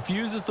 It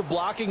confuses the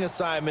blocking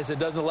assignments. It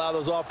doesn't allow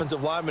those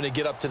offensive linemen to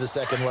get up to the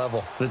 2nd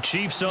level. The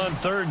Chiefs on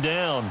 3rd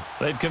down.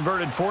 They've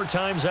converted 4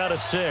 times out of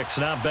 6.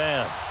 Not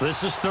bad.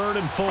 This is 3rd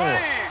and 4. Green 39.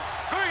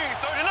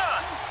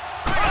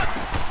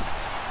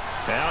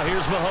 Now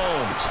here's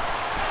Mahomes.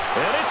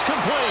 And it's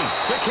complete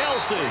to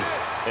Kelce.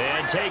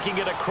 And taking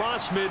it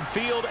across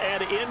midfield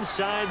and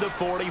inside the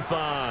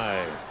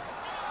 45.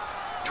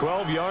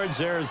 12 yards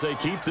there as they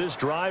keep this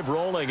drive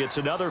rolling. It's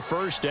another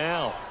 1st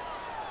down.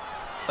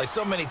 Like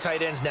so many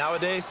tight ends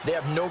nowadays, they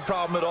have no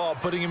problem at all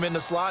putting him in the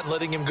slot and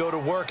letting him go to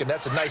work, and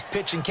that's a nice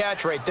pitch and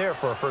catch right there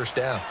for a first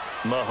down.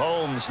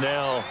 Mahomes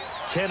now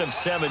 10 of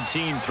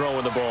 17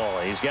 throwing the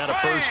ball. He's got a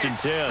 1st and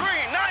 10.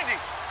 Green, 90.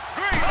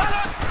 Green,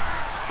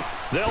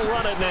 They'll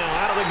run it now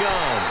out of the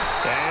gun.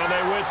 And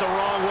they went the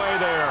wrong way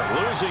there.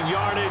 Losing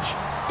yardage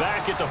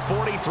back at the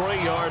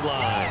 43-yard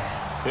line.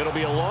 It'll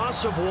be a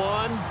loss of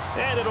 1,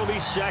 and it'll be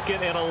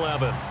 2nd and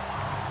 11.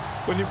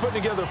 When you're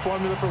putting together a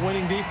formula for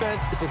winning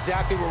defense, it's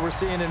exactly what we're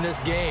seeing in this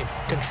game.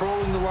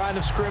 Controlling the line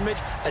of scrimmage,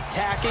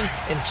 attacking,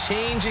 and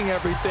changing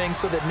everything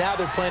so that now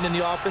they're playing in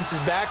the offense's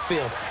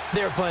backfield.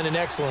 They're playing an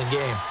excellent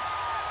game.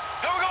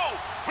 Here we go.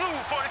 Blue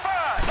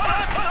 45.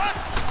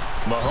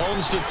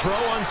 Mahomes to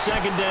throw on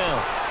 2nd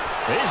down.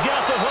 He's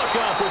got the hook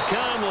up with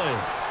Conley.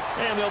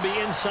 And they'll be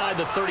inside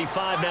the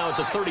 35 now at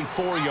the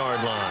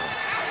 34-yard line.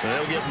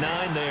 They'll get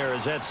 9 there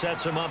as that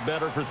sets them up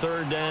better for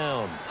 3rd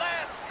down.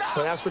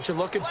 Well, that's what you're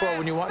looking for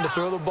when you want to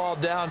throw the ball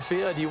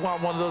downfield. You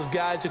want one of those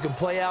guys who can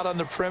play out on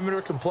the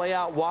perimeter, can play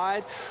out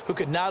wide, who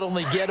can not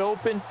only get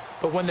open,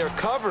 but when they're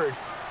covered,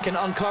 can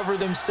uncover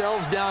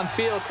themselves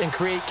downfield and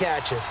create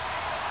catches.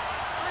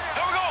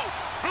 Here we go.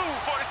 Blue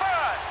 45.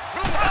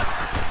 Blue.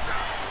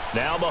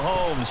 Now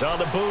Mahomes on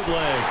the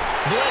bootleg.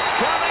 Blitz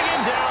coming,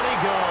 and down he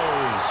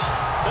goes.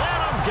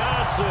 Adam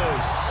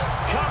Gotsis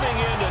coming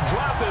in to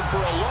drop him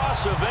for a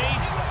loss of 8,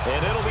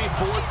 and it'll be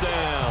 4th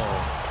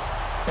down.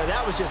 Now,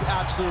 that was just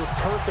absolute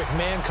perfect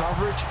man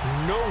coverage.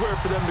 Nowhere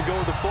for them to go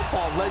with the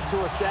football. Led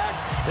to a sack.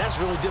 And that's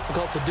really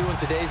difficult to do in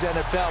today's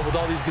NFL with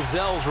all these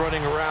gazelles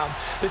running around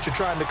that you're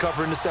trying to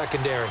cover in the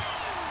secondary.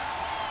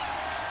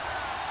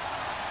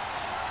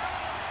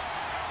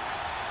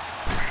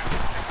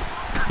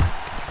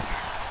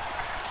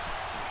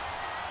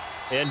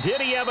 And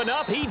did he have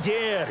enough? He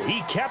did.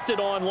 He kept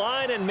it on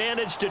line and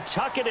managed to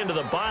tuck it into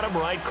the bottom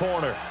right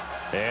corner.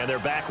 And they're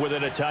back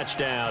within a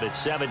touchdown.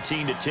 It's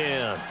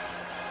 17-10.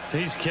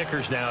 These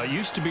kickers now, it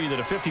used to be that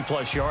a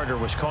 50-plus yarder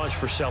was cause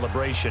for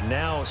celebration.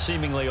 Now,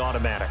 seemingly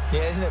automatic.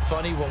 Yeah, isn't it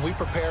funny when we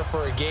prepare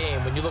for a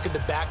game, when you look at the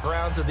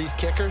backgrounds of these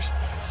kickers,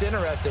 it's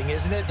interesting,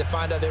 isn't it, to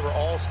find out they were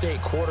all-state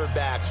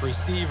quarterbacks,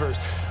 receivers,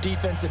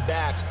 defensive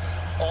backs,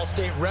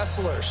 all-state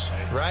wrestlers,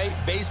 right?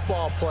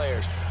 Baseball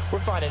players. We're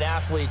finding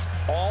athletes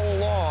all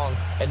along,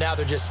 and now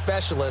they're just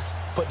specialists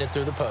putting it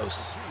through the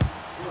posts.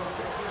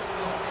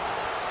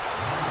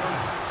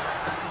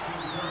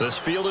 This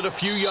fielded a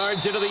few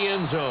yards into the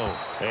end zone.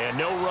 And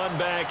no run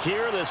back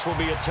here. This will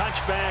be a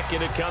touchback,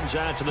 and it comes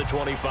out to the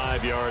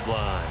 25-yard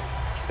line.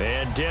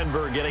 And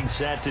Denver getting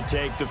set to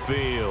take the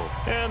field.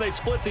 And they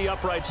split the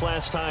uprights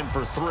last time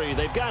for 3.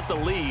 They've got the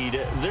lead.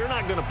 They're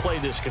not going to play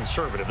this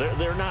conservative.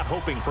 They're not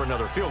hoping for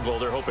another field goal.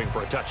 They're hoping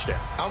for a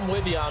touchdown. I'm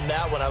with you on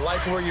that one. I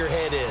like where your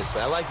head is.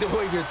 I like the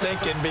way you're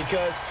thinking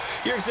because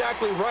you're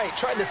exactly right.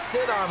 Trying to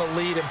sit on a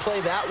lead and play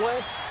that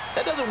way,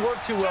 that doesn't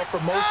work too well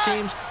for most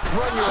teams.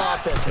 Run your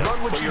offense.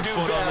 Run what you do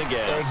best.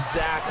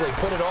 Exactly.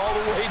 Put it all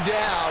the way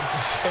down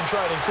and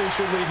try to increase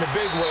your lead in a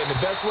big way. And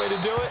the best way to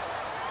do it,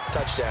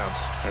 touchdowns.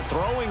 They're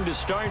throwing to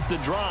start the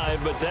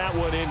drive, but that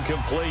one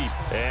incomplete.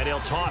 And he'll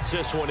toss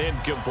this one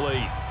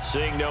incomplete.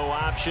 Seeing no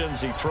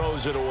options, he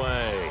throws it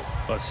away.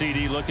 Well,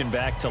 CD, looking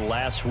back to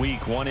last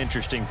week, one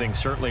interesting thing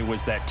certainly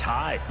was that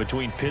tie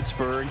between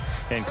Pittsburgh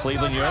and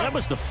Cleveland. That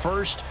was the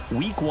first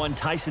Week 1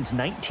 tie since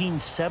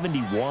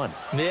 1971.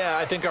 Yeah,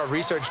 I think our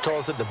research told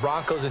us that the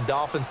Broncos and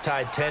Dolphins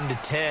tied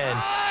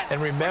 10-10.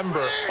 And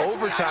remember,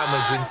 overtime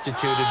was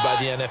instituted by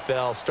the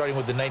NFL starting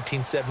with the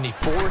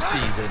 1974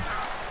 season.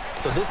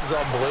 So this is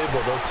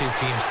unbelievable, those two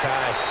teams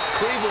tied.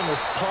 Cleveland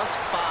was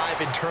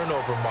 +5 in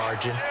turnover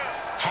margin,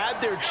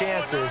 had their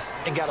chances,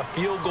 and got a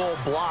field goal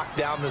block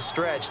down the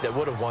stretch that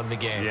would have won the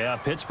game. Yeah,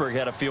 Pittsburgh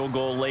had a field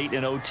goal late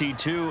in OT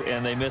too,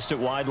 and they missed it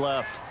wide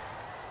left.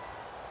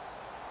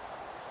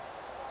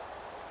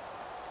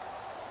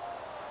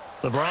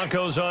 The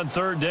Broncos on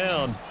 3rd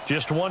down,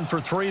 just 1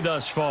 for 3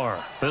 thus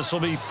far. This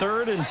will be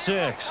 3rd and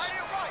 6.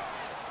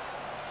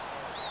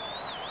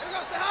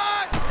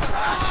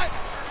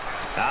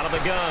 Out of the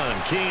gun,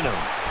 Keenum.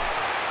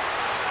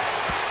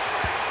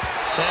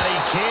 And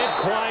he can't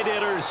quite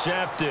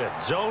intercept it.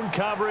 Zone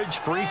coverage,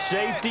 free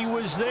safety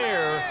was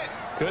there.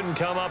 Couldn't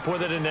come up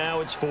with it, and now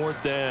it's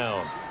 4th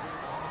down.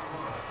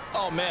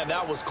 Oh, man,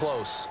 that was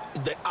close.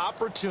 The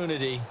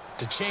opportunity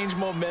to change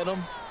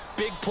momentum,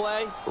 big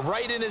play,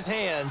 right in his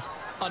hands,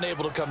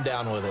 unable to come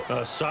down with it.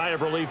 A sigh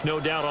of relief, no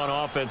doubt, on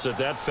offense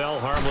that fell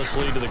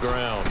harmlessly to the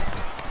ground.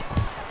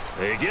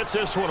 He gets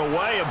this one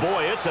away, and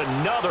boy, it's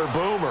another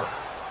boomer.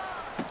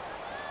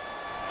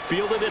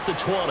 Fielded at the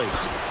 20.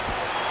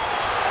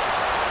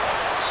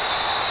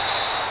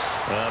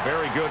 A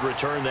very good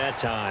return that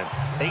time.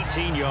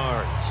 18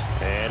 yards.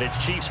 And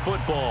it's Chiefs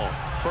football.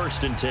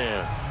 1st and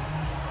 10.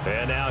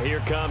 And now here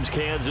comes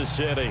Kansas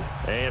City.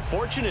 And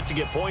fortunate to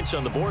get points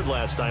on the board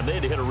last time. They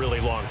had to hit a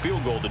really long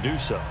field goal to do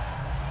so.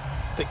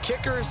 The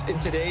kickers in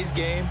today's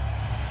game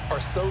are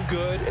so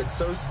good and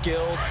so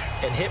skilled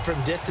and hit from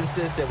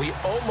distances that we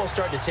almost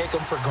start to take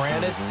them for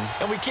granted,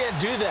 and we can't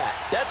do that.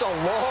 That's a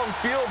long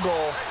field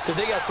goal that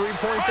they got 3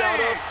 points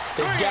out of.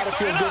 They've got to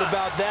feel good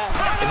about that,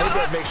 and they've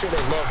got to make sure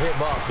they love him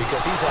up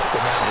because he's helped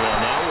them out. Well,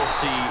 now we'll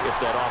see if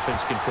that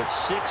offense can put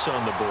 6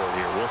 on the board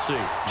here. We'll see.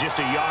 Just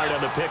a yard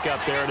on the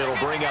pickup there, and it'll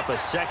bring up a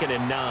 2nd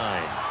and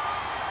 9.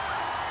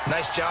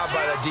 Nice job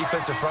by that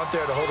defensive front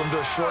there to hold them to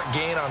a short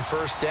gain on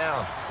 1st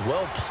down.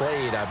 Well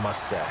played, I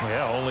must say.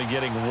 Yeah, only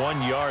getting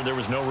 1 yard. There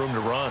was no room to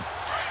run.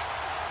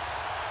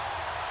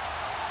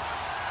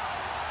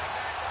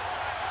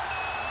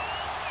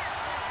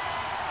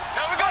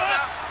 Here we go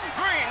now.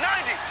 Green,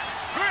 90.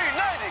 Green,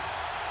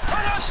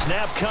 90.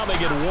 Snap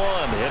coming at 1,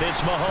 and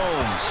it's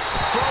Mahomes.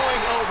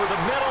 Throwing over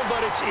the middle,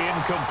 but it's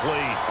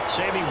incomplete.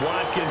 Sammy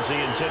Watkins,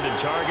 the intended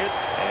target,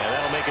 and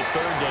that'll make it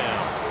 3rd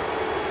down.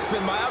 It's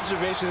been my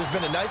observation there's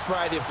been a nice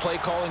variety of play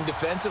calling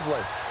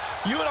defensively.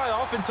 You and I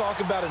often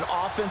talk about an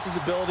offense's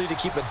ability to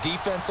keep a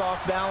defense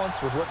off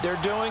balance with what they're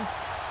doing.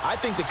 I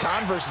think the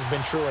converse has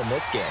been true in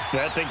this game.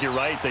 I think you're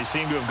right. They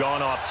seem to have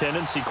gone off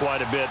tendency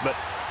quite a bit, but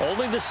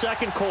only the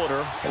 2nd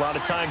quarter, a lot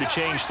of time to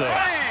change things.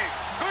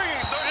 Green,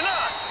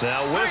 39.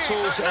 Now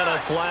whistles and a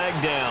flag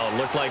down.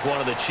 Looked like one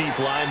of the chief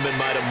linemen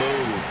might have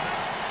moved.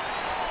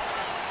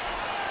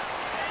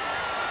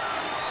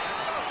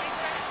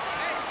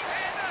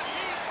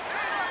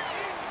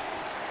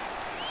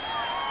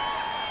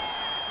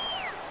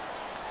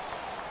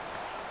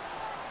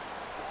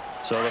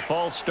 So the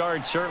false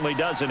start certainly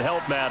doesn't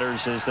help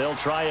matters as they'll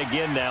try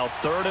again now.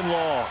 3rd and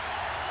long.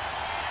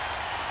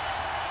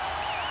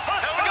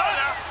 Here we go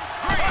now.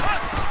 Green.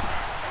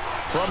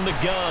 From the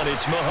gun,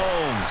 it's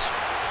Mahomes.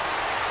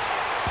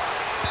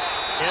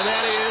 And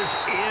that is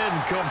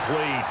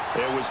incomplete.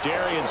 It was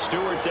Darian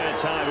Stewart that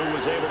time who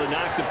was able to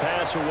knock the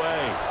pass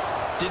away.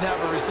 Didn't have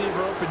a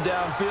receiver open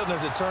downfield, and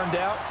as it turned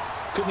out,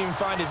 couldn't even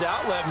find his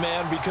outlet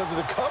man because of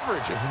the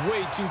coverage. It was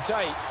way too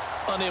tight,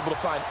 unable to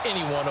find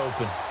anyone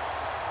open.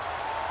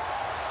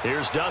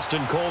 Here's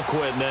Dustin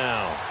Colquitt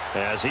now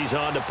as he's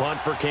on to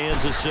punt for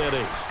Kansas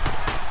City.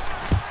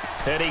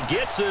 And he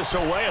gets this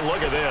away, and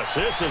look at this.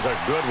 This is a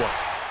good one.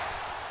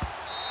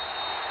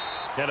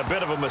 And a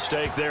bit of a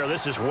mistake there.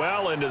 This is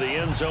well into the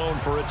end zone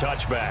for a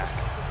touchback.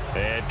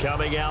 And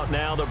coming out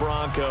now, the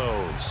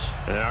Broncos.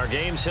 And our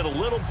game's hit a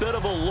little bit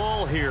of a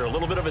lull here, a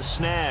little bit of a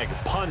snag.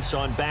 Punts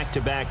on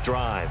back-to-back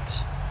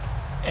drives.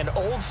 And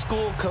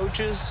old-school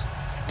coaches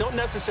don't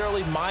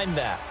necessarily mind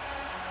that.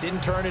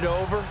 Didn't turn it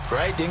over,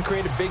 right? Didn't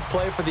create a big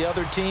play for the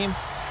other team.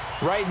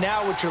 Right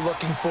now, what you're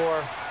looking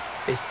for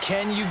is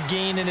can you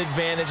gain an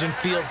advantage in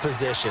field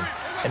position?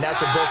 And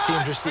that's what both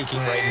teams are seeking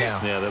right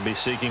now. Yeah, they'll be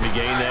seeking to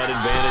gain that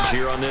advantage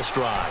here on this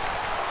drive.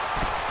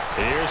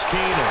 Here's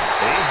Keenum.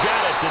 He's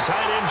got it. The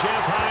tight end,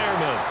 Jeff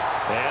Hireman.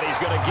 And he's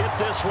going to get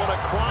this one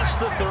across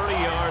the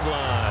 30-yard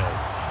line.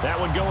 That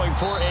one going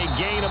for a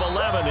gain of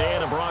 11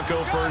 and a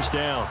Bronco 1st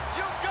down.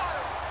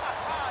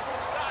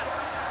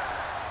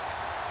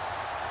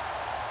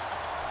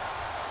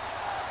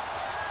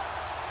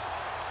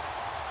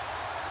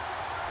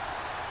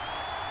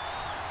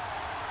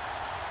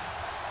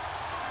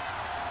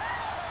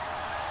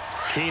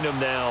 Keenum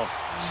now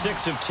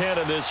 6 of 10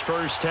 in this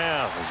 1st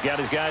half. He's got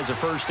his guys a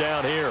 1st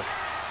down here.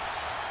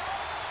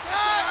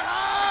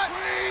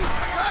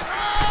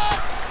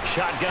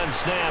 Shotgun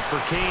snap for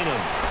Keenum.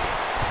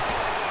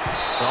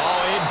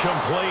 Oh,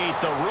 incomplete.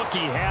 The rookie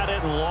had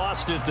it and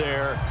lost it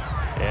there.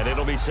 And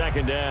it'll be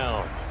 2nd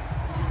down.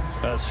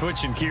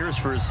 Switching gears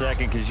for a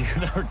second because you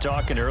and I were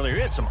talking earlier.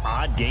 We had some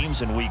odd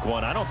games in week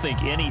 1. I don't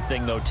think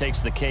anything, though, takes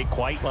the cake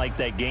quite like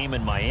that game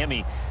in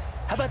Miami.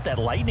 How about that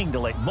lightning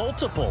delay?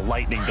 Multiple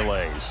lightning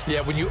delays. Yeah,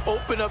 when you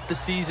open up the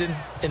season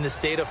in the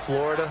state of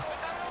Florida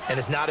and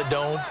it's not a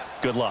dome,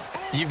 good luck.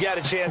 You've got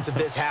a chance of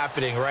this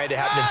happening, right? It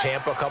happened in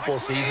Tampa a couple of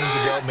seasons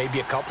ago,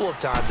 maybe a couple of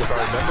times if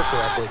I remember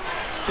correctly.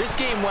 This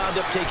game wound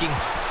up taking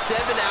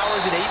 7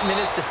 hours and 8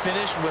 minutes to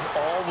finish when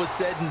all was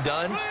said and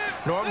done.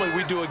 Normally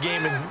we do a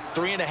game in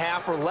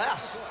 3.5 or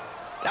less.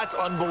 That's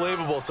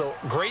unbelievable. So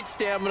great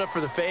stamina for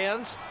the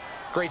fans,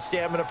 great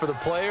stamina for the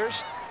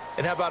players.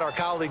 And how about our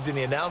colleagues in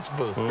the announce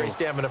booth? Ooh. Great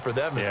stamina for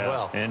them as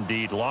well.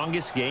 Indeed.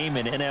 Longest game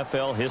in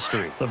NFL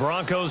history. The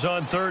Broncos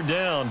on 3rd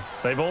down.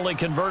 They've only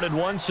converted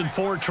once in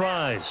 4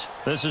 tries.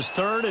 This is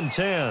 3rd and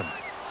 10.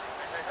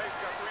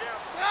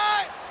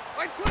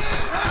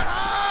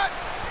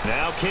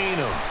 Now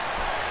Keenum.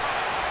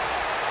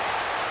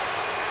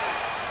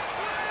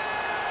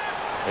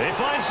 They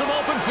find some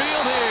open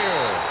field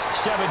here.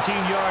 17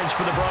 yards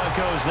for the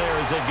Broncos there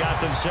as they've got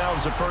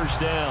themselves a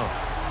 1st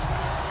down.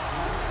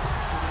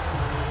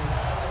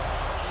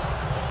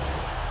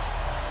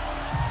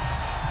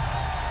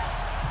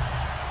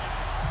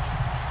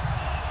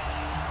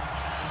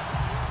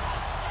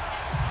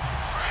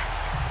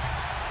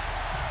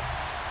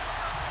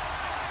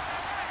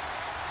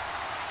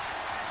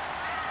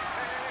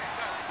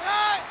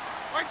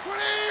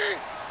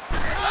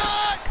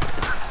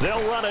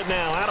 They'll run it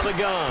now out of the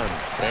gun.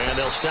 And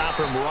they'll stop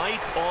him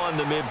right on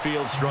the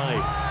midfield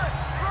stripe.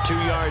 2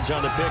 yards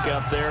on the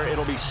pickup there.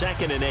 It'll be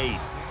 2nd and 8.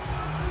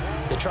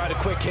 They tried a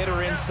quick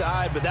hitter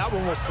inside, but that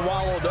one was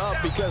swallowed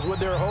up because what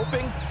they're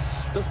hoping,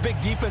 those big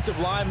defensive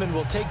linemen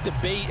will take the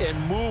bait and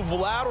move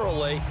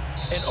laterally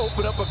and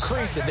open up a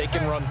crease that they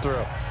can run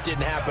through.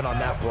 Didn't happen on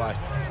that play.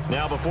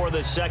 Now before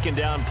this second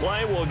down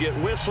play, we'll get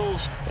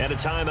whistles and a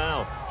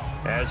timeout,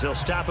 as they'll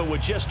stop it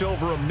with just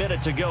over a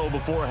minute to go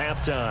before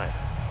halftime.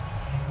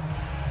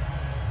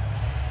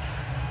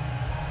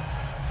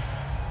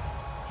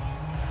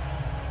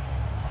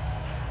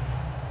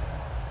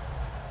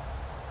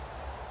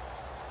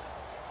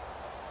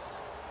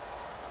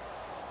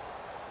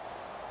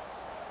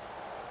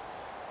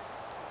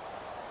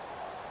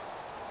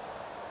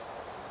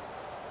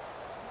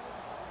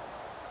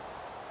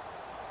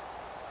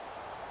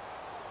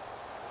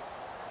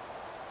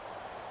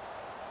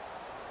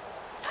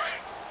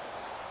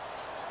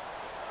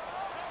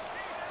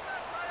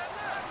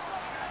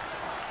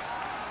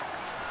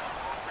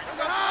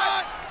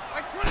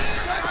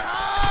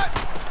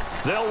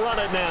 They'll run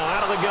it now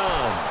out of the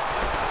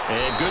gun.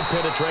 And good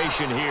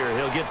penetration here.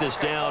 He'll get this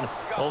down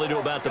only to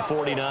about the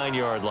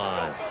 49-yard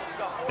line.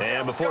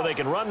 And before they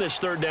can run this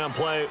third down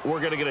play, we're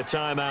going to get a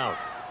timeout,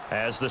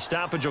 as the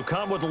stoppage will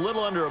come with a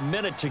little under a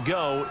minute to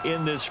go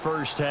in this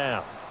first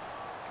half.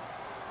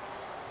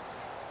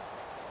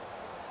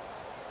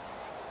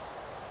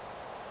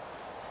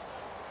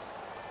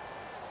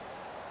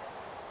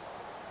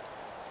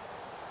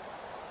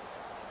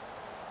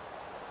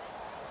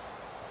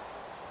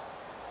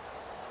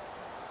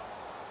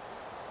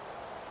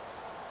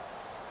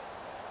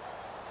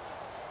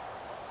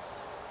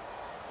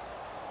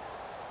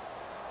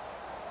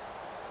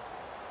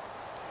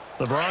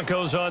 The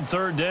Broncos on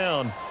third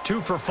down,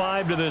 2 for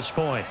 5 to this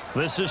point.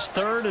 This is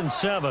 3rd and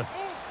 7.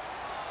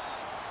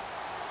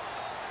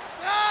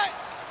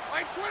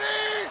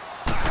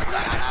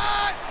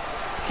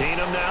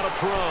 Keenum now to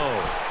throw.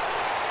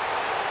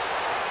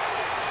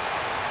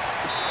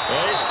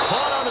 And he's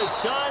caught on the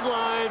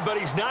sideline, but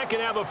he's not going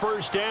to have a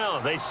first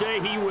down. They say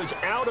he was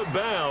out of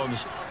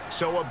bounds,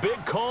 so a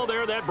big call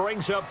there. That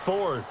brings up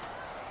 4th.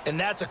 And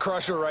that's a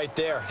crusher right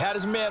there. Had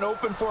his man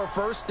open for a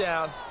first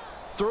down.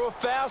 Threw a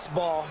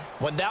fastball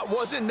when that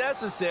wasn't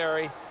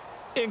necessary.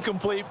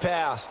 Incomplete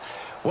pass.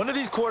 One of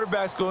these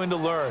quarterbacks going to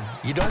learn,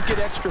 you don't get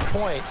extra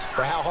points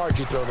for how hard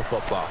you throw the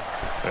football.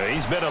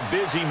 He's been a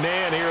busy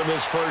man here in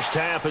this first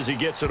half as he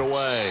gets it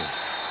away.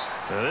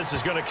 Now this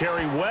is going to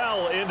carry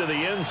well into the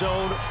end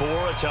zone for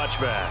a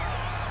touchback.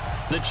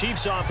 The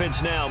Chiefs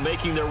offense now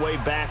making their way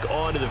back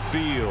onto the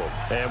field.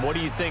 And what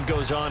do you think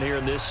goes on here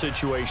in this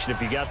situation?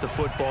 If you got the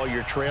football,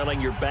 you're trailing,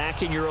 you're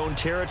back in your own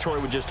territory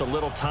with just a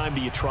little time.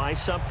 Do you try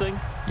something?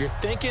 You're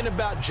thinking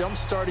about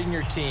jump-starting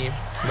your team,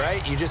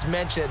 right? You just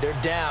mentioned it.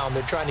 They're down.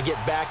 They're trying to get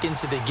back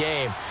into the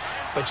game.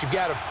 But you've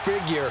got to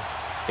figure,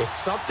 if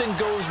something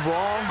goes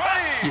wrong,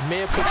 you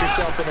may have put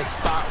yourself in a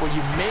spot where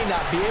you may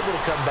not be able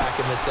to come back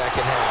in the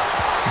second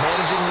half.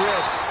 Managing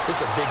risk, this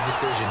is a big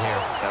decision here.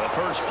 Now the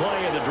first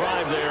play of the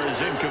drive there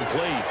is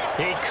incomplete.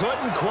 He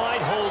couldn't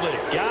quite hold it.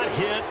 Got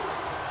hit.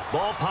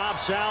 Ball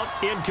pops out,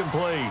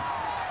 incomplete.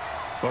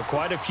 Well,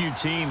 quite a few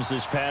teams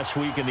this past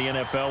week in the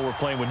NFL were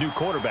playing with new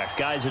quarterbacks,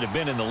 guys that have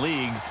been in the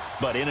league,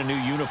 but in a new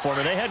uniform.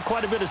 And they had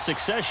quite a bit of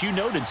success. You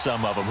noted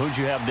some of them. Who'd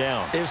you have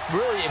down? It was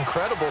really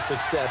incredible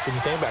success when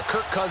you think about it.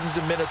 Kirk Cousins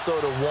in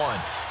Minnesota won.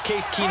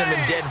 Case Keenum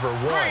in Denver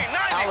won.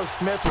 Alex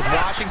Smith with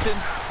Washington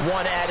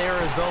won at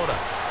Arizona.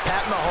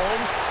 Pat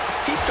Mahomes,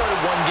 he started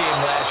one game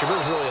last year, but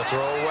it was really a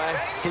throwaway.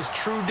 His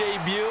true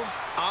debut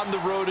on the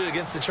road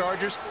against the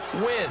Chargers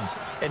wins.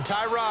 And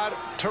Tyrod,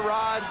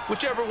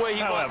 whichever way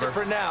he wants it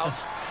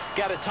pronounced,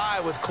 got a tie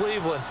with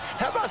Cleveland.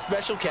 How about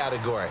special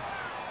category?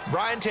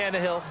 Ryan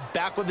Tannehill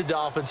back with the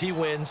Dolphins. He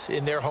wins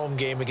in their home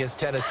game against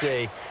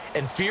Tennessee.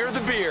 And fear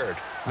the beard,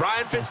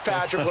 Ryan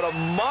Fitzpatrick with a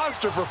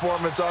monster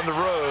performance on the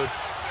road,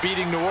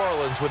 beating New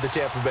Orleans with the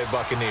Tampa Bay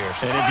Buccaneers.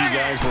 And if you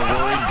guys were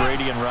worried,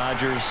 Brady and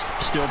Rodgers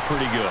still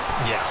pretty good.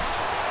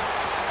 Yes.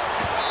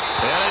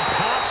 And it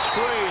pops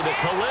free. The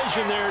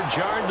collision there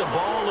jarred the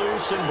ball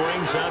loose and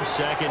brings up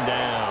second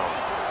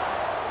down.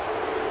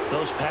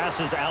 Those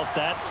passes out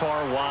that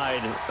far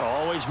wide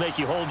always make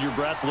you hold your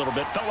breath a little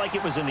bit. Felt like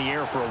it was in the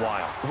air for a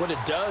while. What it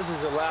does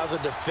is allows a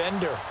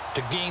defender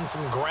to gain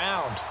some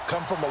ground,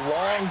 come from a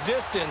long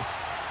distance,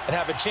 and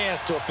have a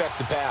chance to affect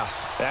the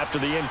pass. After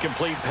the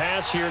incomplete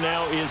pass, here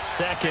now is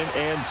 2nd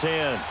and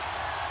 10.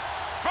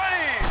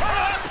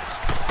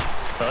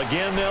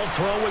 Again, they'll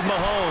throw with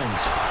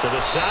Mahomes to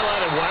the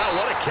sideline, and wow,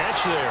 what a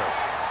catch there.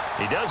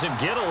 He doesn't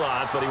get a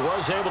lot, but he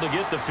was able to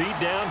get the feet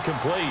down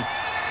complete.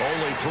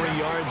 Only 3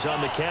 yards on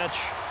the catch.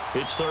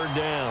 It's 3rd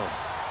down.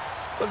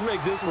 Let's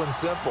make this one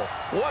simple.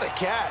 What a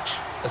catch,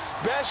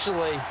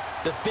 especially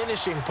the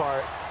finishing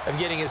part of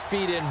getting his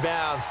feet in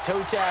bounds,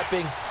 toe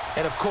tapping,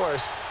 and of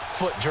course,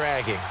 foot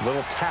dragging.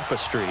 Little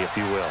tapestry, if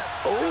you will.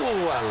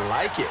 Oh, I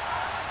like it.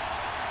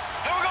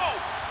 Here we go.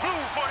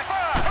 Blue 45.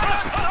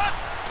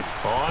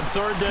 On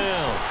 3rd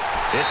down,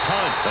 it's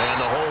Hunt,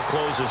 and the hole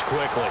closes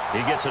quickly. He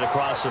gets it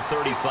across the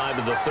 35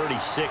 to the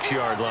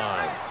 36-yard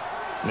line.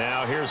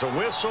 Now here's a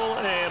whistle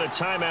and a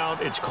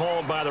timeout. It's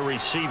called by the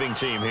receiving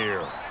team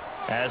here.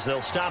 as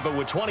they'll stop it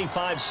with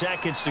 25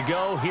 seconds to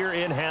go here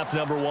in half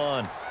number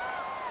 1.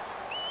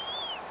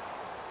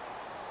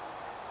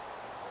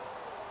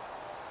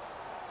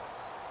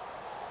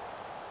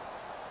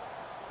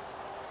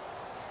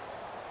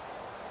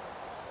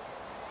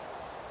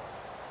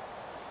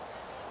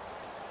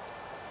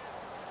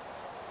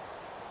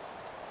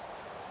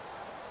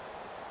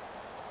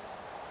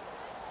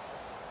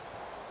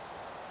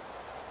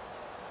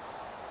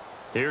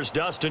 Here's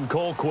Dustin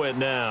Colquitt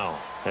now,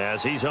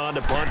 as he's on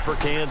to punt for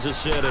Kansas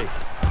City.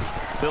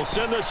 They'll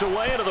send this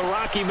away into the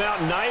Rocky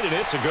Mountain night, and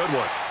it's a good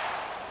one.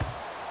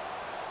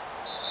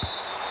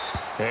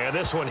 And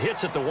this one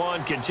hits at the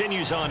 1,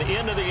 continues on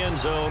into the end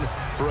zone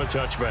for a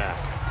touchback.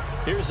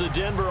 Here's the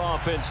Denver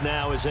offense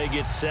now as they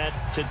get set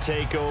to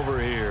take over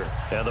here.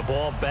 And the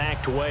ball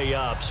backed way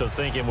up, so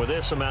thinking with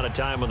this amount of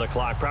time on the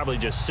clock, probably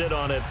just sit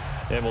on it,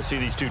 and we'll see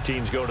these two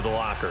teams go to the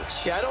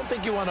lockers. Yeah, I don't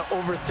think you want to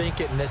overthink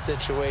it in this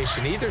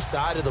situation. Either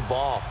side of the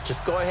ball.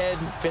 Just go ahead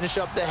and finish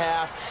up the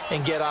half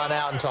and get on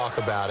out and talk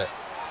about it.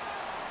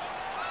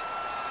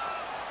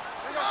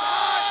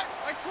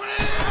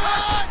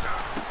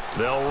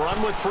 They'll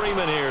run with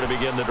Freeman here to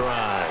begin the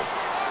drive.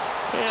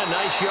 And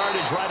nice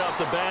yardage right off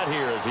the bat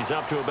here as he's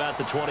up to about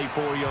the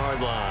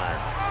 24-yard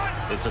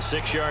line. It's a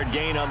 6-yard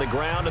gain on the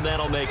ground, and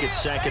that'll make it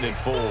 2nd and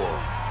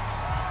 4.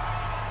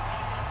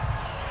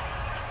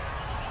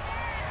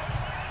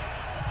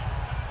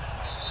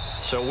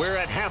 So we're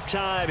at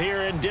halftime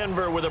here in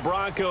Denver with the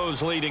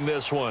Broncos leading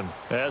this one.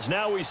 As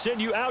now we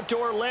send you out to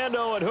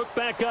Orlando and hook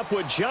back up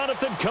with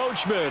Jonathan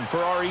Coachman for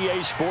our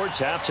EA Sports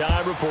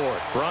Halftime Report.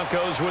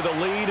 Broncos with a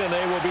lead, and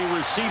they will be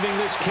receiving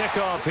this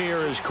kickoff here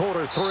as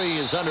quarter 3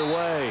 is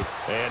underway.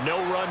 And no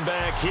run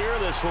back here.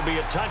 This will be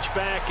a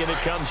touchback, and it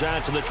comes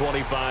out to the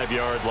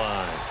 25-yard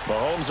line.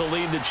 Mahomes will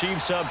lead the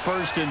Chiefs up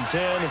 1st and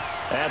 10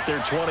 at their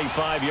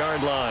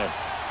 25-yard line.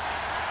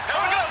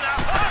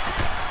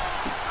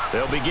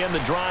 They'll begin the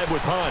drive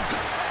with Hunt.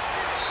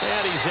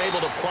 And he's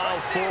able to plow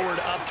forward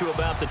up to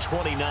about the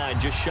 29,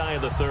 just shy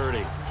of the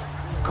 30.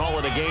 Call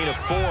it a gain of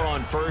 4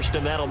 on 1st,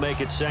 and that'll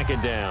make it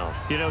 2nd down.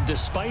 You know,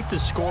 despite the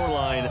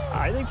scoreline,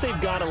 I think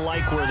they've got to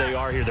like where they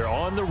are here. They're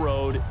on the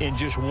road and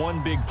just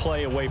one big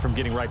play away from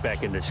getting right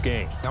back in this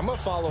game. I'm going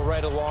to follow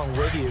right along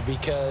with you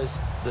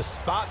because the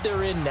spot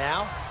they're in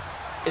now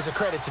is a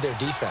credit to their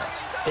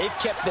defense. They've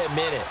kept them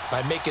in it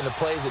by making the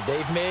plays that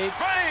they've made,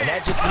 and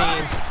that just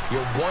means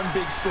you're one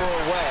big score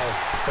away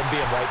from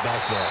being right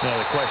back there.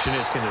 Now, the question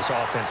is, can this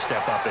offense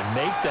step up and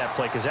make that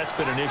play? Because that's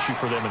been an issue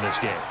for them in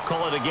this game.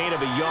 Call it a gain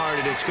of a yard,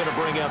 and it's going to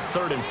bring up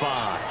 3rd and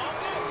 5.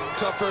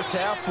 Tough first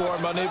half for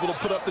him, unable to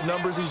put up the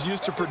numbers he's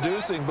used to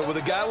producing. But with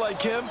a guy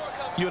like him,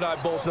 you and I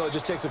both know it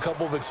just takes a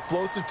couple of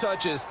explosive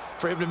touches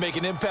for him to make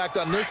an impact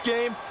on this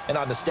game and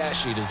on the stat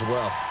sheet as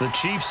well. The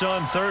Chiefs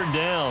on 3rd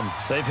down.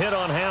 They've hit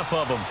on half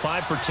of them,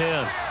 5 for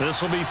 10.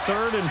 This will be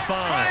 3rd and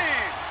 5.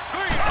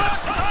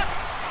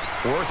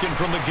 Working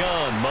from the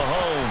gun,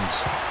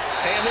 Mahomes.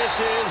 And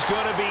this is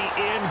going to be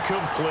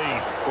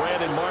incomplete.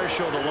 Brandon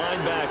Marshall, the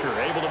linebacker,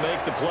 able to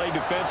make the play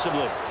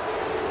defensively.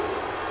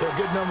 There are a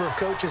good number of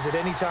coaches that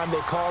any time they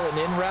call an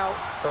in route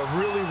are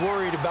really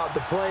worried about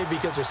the play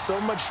because there's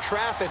so much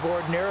traffic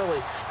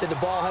ordinarily that the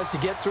ball has to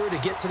get through to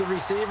get to the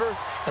receiver.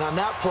 And on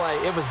that play,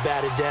 it was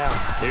batted down.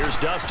 Here's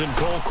Dustin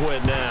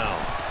Colquitt now.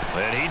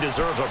 And he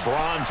deserves a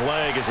bronze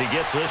leg as he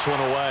gets this one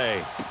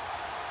away.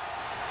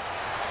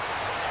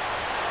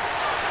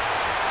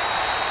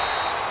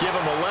 Give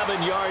him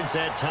 11 yards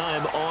that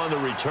time on the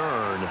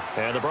return.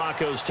 And the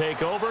Broncos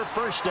take over,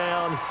 1st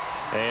down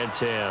and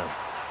 10.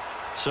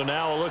 So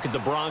now a look at the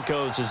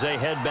Broncos as they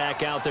head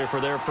back out there for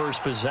their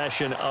first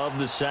possession of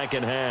the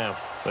 2nd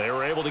half. They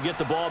were able to get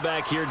the ball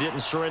back here,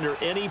 didn't surrender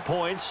any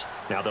points.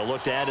 Now they'll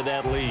look to add to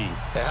that lead.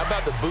 Now, how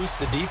about the boost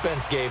the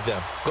defense gave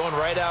them? Going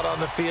right out on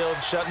the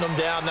field, shutting them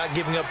down, not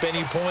giving up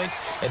any points,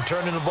 and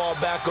turning the ball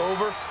back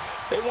over.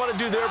 They want to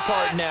do their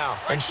part now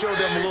and show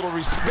them a little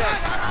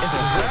respect and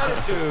some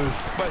gratitude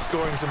by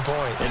scoring some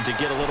points. And to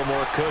get a little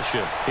more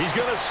cushion. He's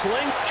going to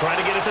sling,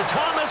 trying to get it to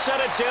Thomas, and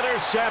it's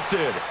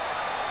intercepted.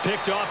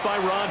 Picked off by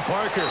Ron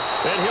Parker.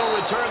 And he'll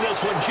return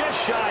this one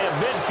just shy of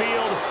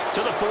midfield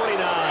to the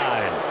 49.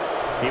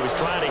 He was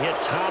trying to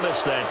hit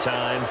Thomas that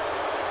time.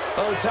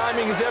 Oh,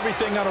 timing is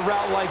everything on a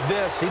route like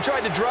this. He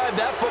tried to drive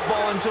that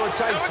football into a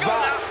tight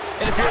spot.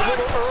 And if you're a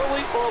little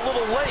early or a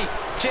little late,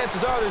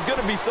 chances are there's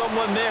going to be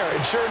someone there.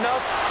 And sure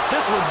enough,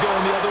 this one's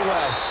going the other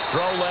way.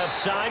 Throw left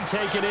side,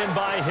 taken in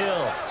by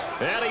Hill.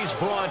 And he's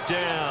brought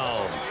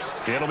down.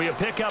 It'll be a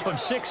pickup of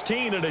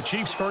 16 and a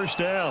Chiefs 1st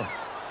down.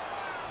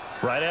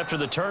 Right after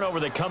the turnover,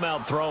 they come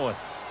out throwing.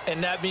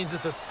 And that means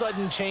it's a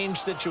sudden change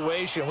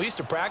situation. We used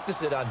to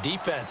practice it on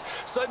defense.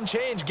 Sudden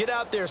change, get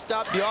out there,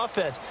 stop the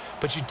offense.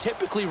 But you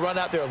typically run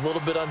out there a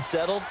little bit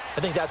unsettled.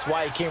 I think that's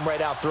why he came right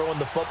out throwing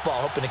the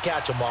football, hoping to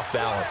catch him off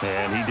balance.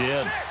 And he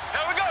did.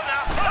 Here we go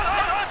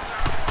now.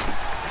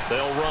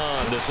 They'll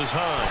run. This is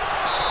Hunt.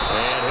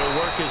 And he'll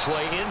work his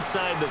way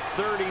inside the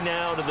 30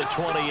 now to the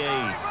 28.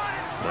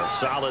 A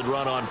solid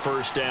run on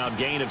 1st down.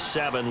 Gain of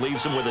 7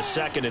 leaves him with a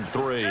 2nd and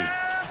 3.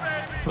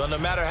 Well, no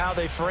matter how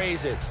they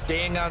phrase it,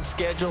 staying on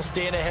schedule,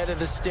 staying ahead of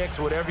the sticks,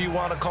 whatever you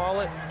want to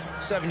call it,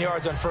 7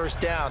 yards on first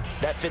down,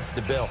 that fits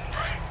the bill.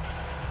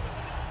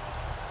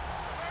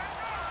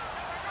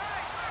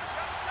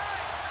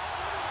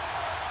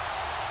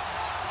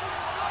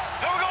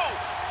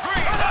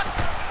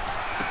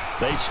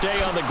 They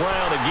stay on the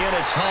ground. Again,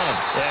 it's Hunt.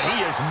 And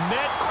he is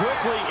met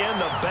quickly in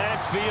the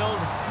backfield.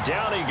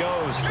 Down he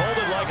goes,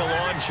 folded like a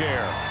lawn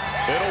chair.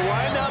 It'll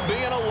wind up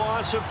being a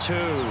loss of 2.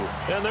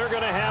 And they're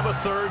going to have a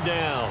third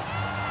down.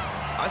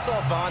 I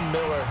saw Von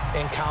Miller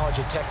in college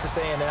at Texas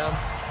A&M,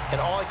 and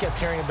all I kept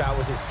hearing about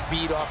was his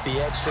speed off the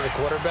edge to the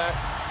quarterback.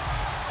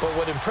 But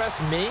what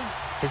impressed me,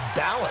 his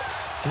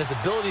balance and his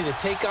ability to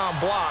take on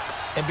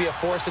blocks and be a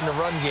force in the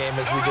run game,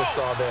 as we just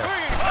saw there.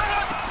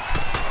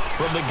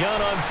 From the gun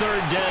on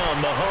third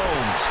down,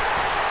 Mahomes.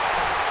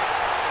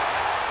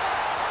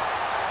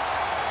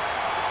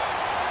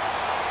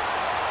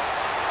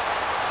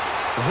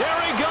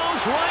 There he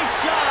goes, right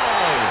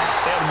side.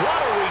 And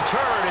what a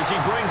return as he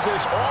brings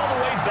this all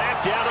the way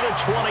back down to the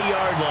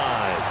 20-yard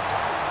line.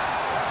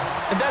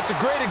 And that's a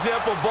great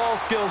example of ball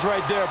skills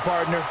right there,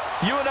 partner.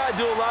 You and I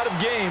do a lot of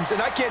games,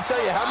 and I can't tell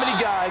you how many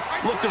guys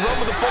look to run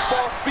with the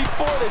football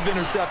before they've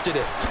intercepted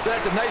it. So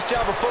that's a nice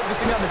job of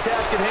focusing on the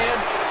task at hand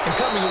and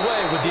coming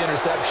away with the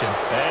interception.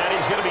 And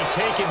he's going to be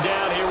taken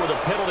down here with a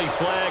penalty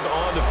flag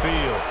on the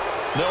field.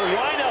 They'll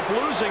wind up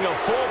losing a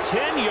full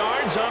 10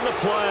 yards on the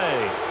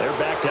play. They're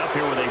backed up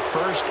here with a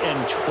 1st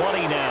and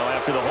 20 now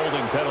after the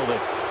holding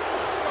penalty.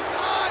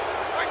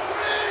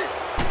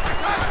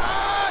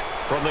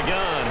 From the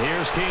gun,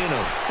 here's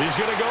Keenum. He's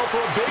going to go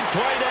for a big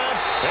play down,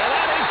 and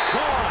that is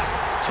caught.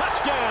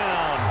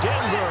 Touchdown,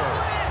 Denver.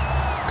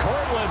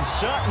 Cortland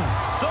Sutton,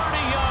 30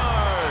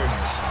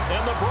 yards.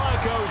 And the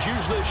Broncos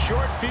use the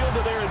short field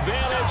to their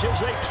advantage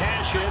as they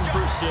cash in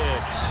for 6.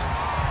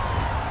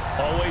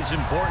 Always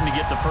important to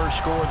get the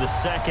first score of the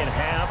second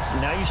half.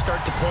 Now you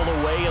start to pull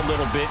away a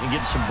little bit and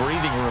get some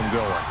breathing room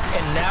going.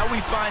 And now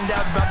we find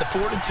out about the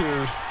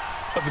fortitude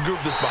of the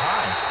group that's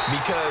behind,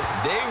 because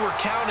they were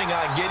counting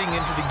on getting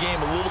into the game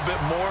a little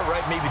bit more, right?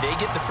 Maybe they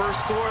get the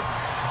first score.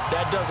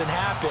 That doesn't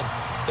happen.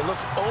 It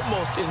looks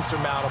almost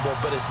insurmountable,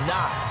 but it's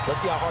not.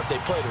 Let's see how hard they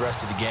play the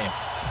rest of the game.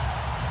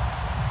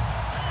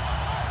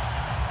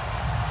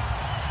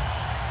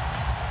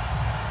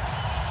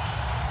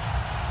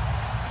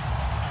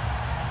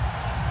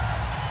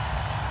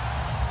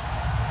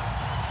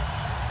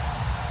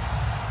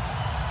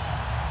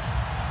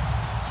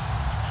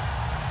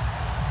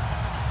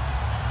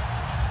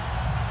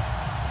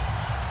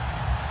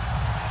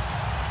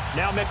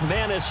 Now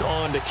McManus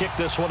on to kick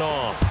this one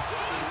off.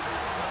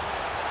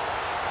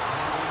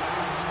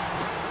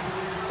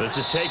 This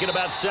is taken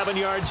about 7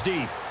 yards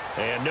deep.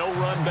 And no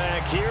run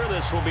back here.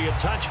 This will be a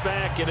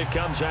touchback, and it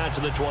comes out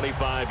to the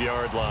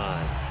 25-yard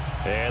line.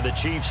 And the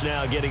Chiefs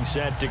now getting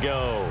set to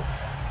go.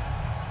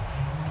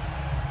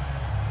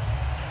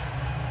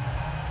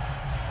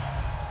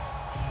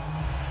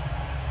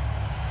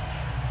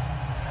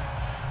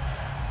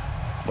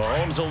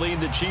 Mahomes will lead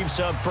the Chiefs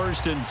up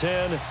 1st and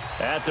 10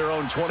 at their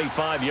own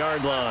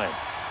 25-yard line.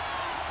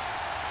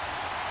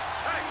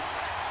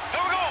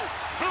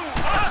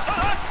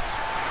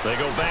 They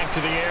go back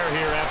to the air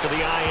here after the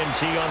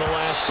INT on the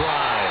last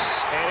drive.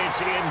 And it's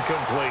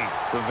incomplete.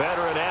 The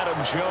veteran Adam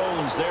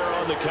Jones there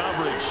on the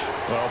coverage.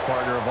 Well,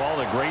 partner, of all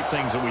the great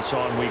things that we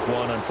saw in Week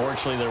 1,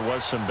 unfortunately there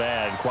was some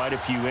bad. Quite a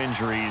few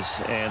injuries.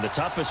 And the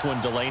toughest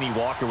one, Delaney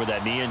Walker with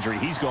that knee injury.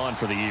 He's gone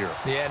for the year.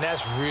 Yeah, and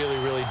that's really,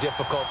 really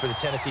difficult for the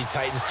Tennessee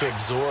Titans to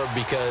absorb,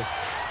 because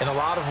in a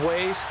lot of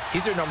ways,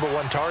 he's their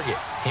 #1 target.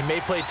 He may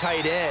play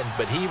tight end,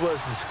 but he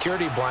was the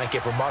security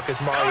blanket for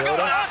Marcus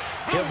Mariota.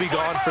 He'll be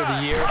gone for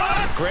the year.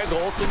 Greg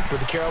Olsen with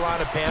the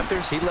Carolina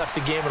Panthers, he left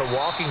the game in a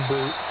walking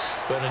boot,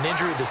 but an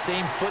injury to the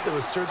same foot that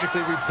was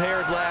surgically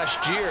repaired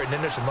last year. And then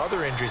there's some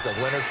other injuries like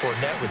Leonard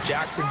Fournette with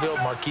Jacksonville,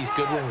 Marquise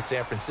Goodwin with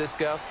San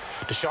Francisco,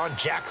 Deshaun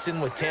Jackson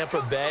with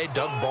Tampa Bay,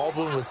 Doug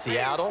Baldwin with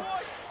Seattle,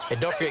 and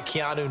don't forget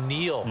Keanu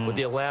Neal with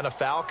the Atlanta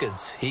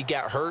Falcons. He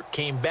got hurt,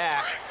 came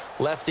back,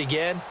 left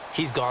again.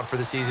 He's gone for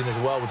the season as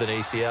well with an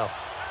ACL.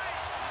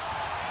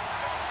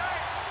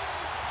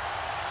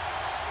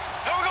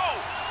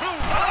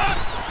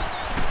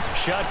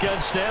 Shotgun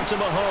snap to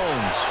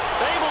Mahomes.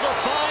 Able to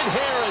find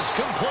Harris,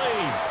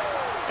 complete.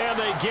 And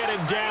they get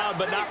him down,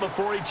 but not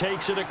before he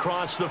takes it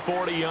across the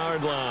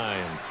 40-yard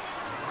line.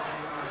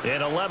 An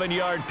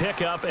 11-yard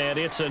pickup, and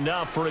it's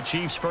enough for a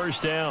Chiefs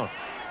first down.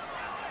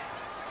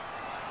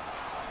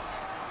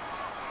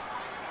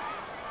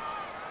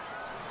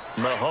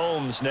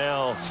 Mahomes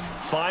now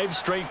 5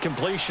 straight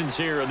completions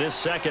here in this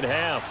second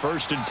half.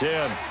 1st and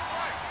 10.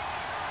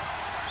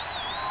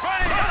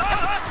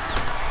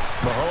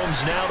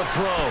 Mahomes now to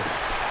throw.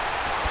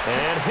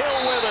 And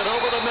Hill with it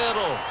over the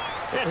middle.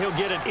 And he'll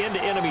get it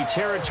into enemy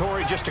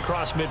territory just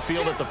across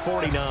midfield at the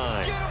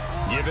 49.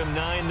 Give him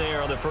 9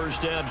 there on the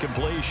first down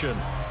completion.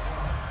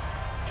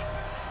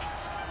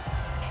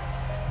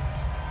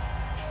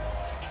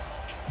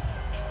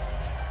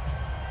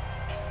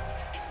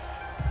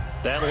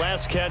 That last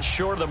pass catch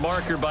short of the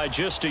marker by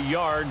just a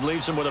yard.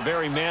 Leaves him with a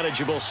very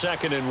manageable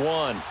 2nd and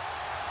 1. Here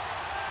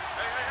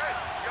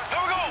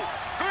we go.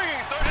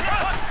 Green,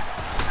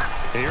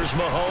 39. Here's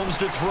Mahomes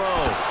to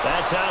throw.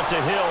 That's out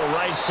to Hill.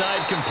 Right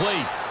side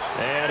complete.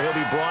 And he'll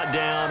be brought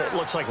down, it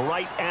looks like,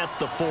 right at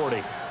the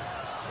 40.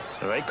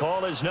 So they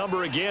call his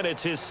number again.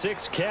 It's his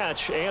 6th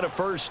catch and a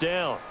 1st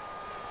down.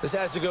 This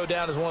has to go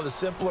down as one of the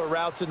simpler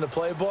routes in the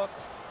playbook,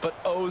 but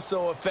oh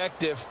so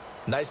effective.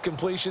 Nice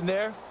completion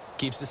there.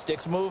 Keeps the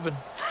sticks moving.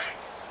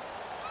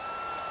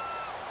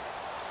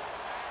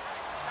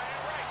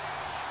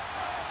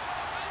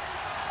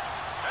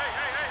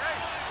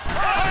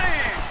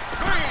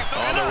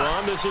 On the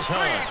run, this is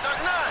Hunt.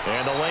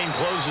 And the lane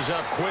closes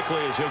up quickly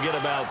as he'll get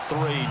about 3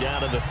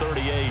 down to the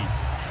 38.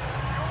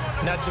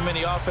 Not too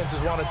many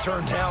offenses want to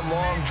turn down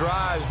long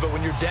drives, but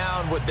when you're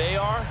down what they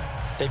are,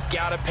 they've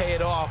got to pay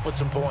it off with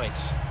some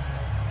points.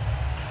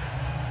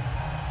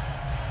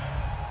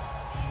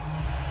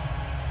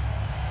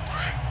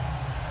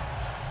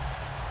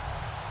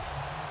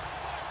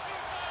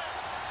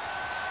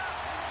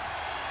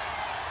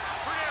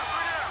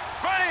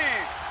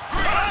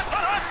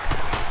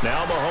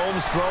 Now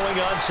Mahomes throwing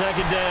on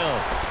 2nd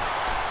down.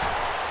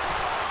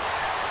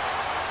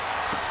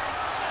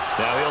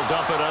 Now he'll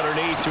dump it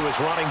underneath to his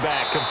running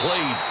back,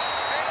 complete.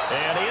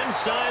 And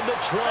inside the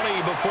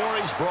 20 before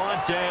he's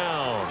brought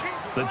down.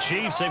 The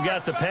Chiefs have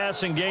got the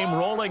passing game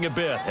rolling a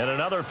bit, and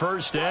another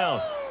 1st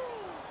down.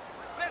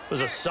 It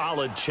was a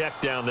solid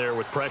check down there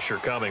with pressure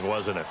coming,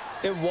 wasn't it?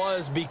 It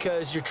was,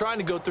 because you're trying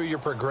to go through your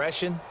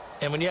progression,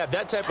 and when you have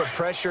that type of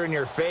pressure in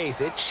your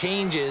face, it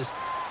changes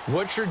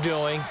what you're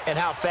doing and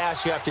how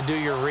fast you have to do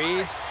your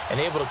reads, and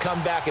able to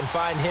come back and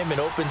find him in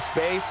open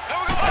space.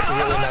 That's a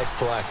really nice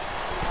play.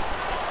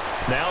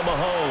 Now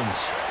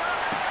Mahomes.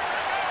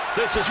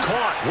 This is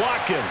caught.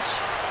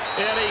 Watkins.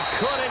 And he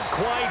couldn't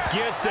quite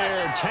get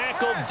there.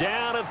 Tackled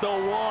down at the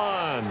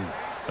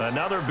 1.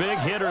 Another big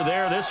hitter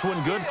there. This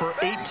one good for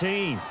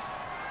 18.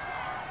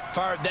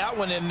 Fired that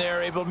one in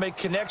there, able to make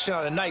connection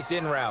on a nice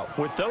in route.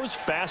 With those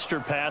faster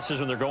passes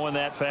when they're going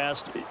that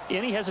fast,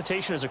 any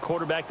hesitation as a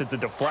quarterback that the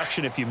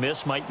deflection, if you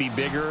miss, might be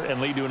bigger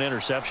and lead to an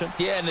interception?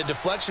 Yeah, and the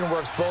deflection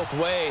works both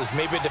ways.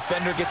 Maybe a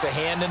defender gets a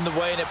hand in the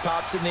way and it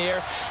pops in the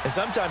air. And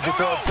sometimes you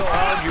throw it so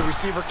hard your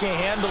receiver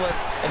can't handle it,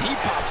 and he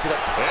pops it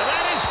up. And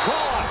that is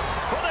caught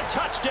for the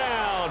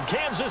touchdown,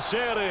 Kansas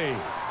City.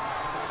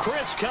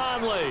 Chris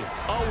Conley,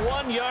 a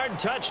 1-yard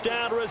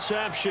touchdown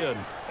reception.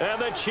 And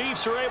the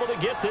Chiefs are able to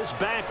get this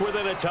back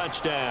within a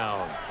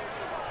touchdown.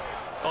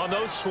 On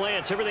those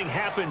slants, everything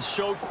happens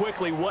so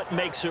quickly. What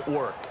makes it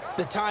work?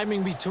 The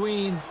timing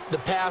between the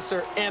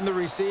passer and the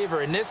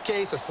receiver. In this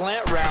case, a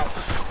slant route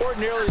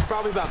ordinarily is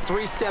probably about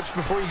 3 steps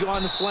before you go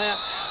on the slant.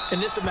 In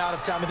this amount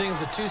of time, I think it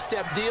was a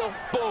 2-step deal.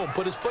 Boom,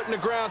 put his foot in the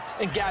ground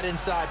and got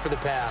inside for the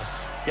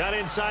pass. Got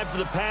inside for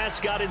the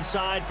pass, got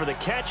inside for the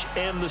catch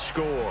and the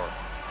score.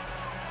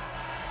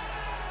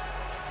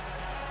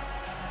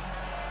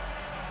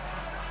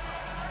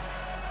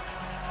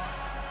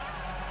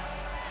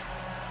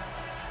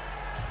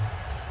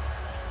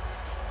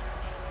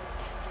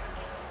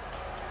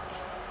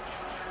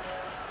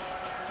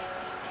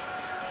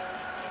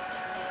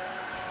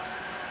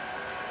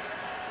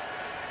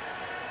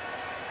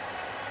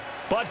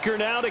 Butker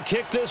now to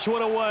kick this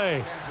one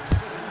away.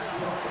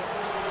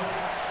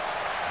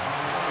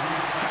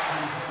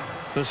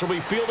 This will be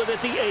fielded at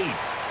the 8.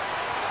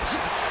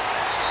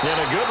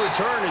 And a good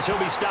return as he'll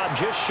be stopped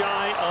just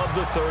shy of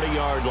the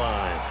 30-yard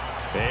line.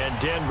 And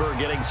Denver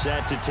getting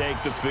set to take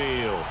the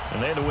field.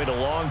 And they had to wait a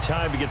long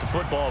time to get the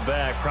football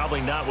back.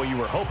 Probably not what you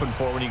were hoping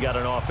for when you got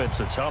an offense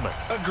that's humming.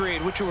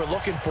 Agreed. What you were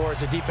looking for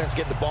is the defense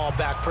getting the ball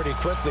back pretty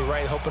quickly,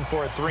 right? Hoping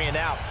for a 3 and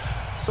out.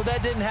 So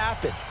that didn't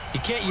happen. You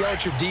can't yell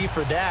at your D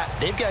for that.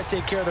 They've got to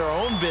take care of their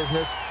own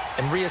business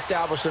and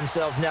reestablish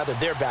themselves now that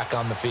they're back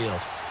on the field.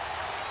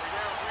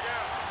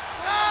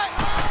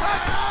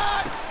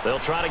 They'll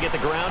try to get the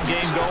ground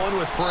game going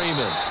with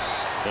Freeman.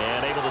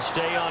 And able to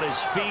stay on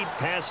his feet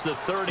past the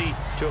 30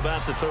 to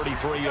about the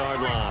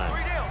 33-yard line.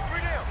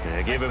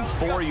 Yeah, give him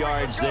 4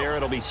 yards there.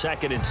 It'll be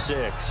 2nd and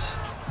 6.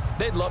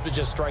 They'd love to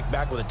just strike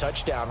back with a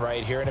touchdown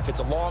right here. And if it's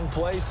a long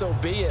play, so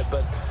be it.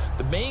 But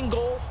the main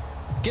goal,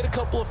 get a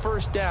couple of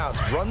first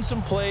downs, run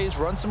some plays,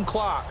 run some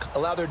clock,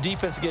 allow their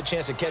defense to get a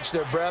chance to catch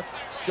their breath,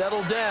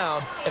 settle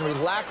down, and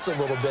relax a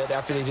little bit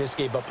after they just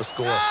gave up a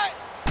score.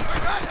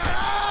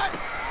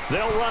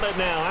 They'll run it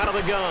now out of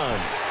the gun.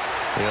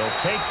 He'll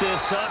take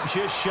this up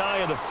just shy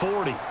of the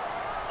 40.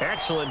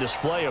 Excellent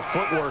display of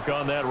footwork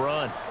on that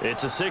run.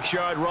 It's a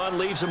 6-yard run,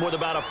 leaves him with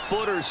about a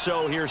foot or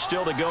so here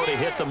still to go to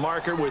hit the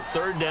marker with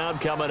 3rd down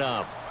coming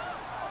up.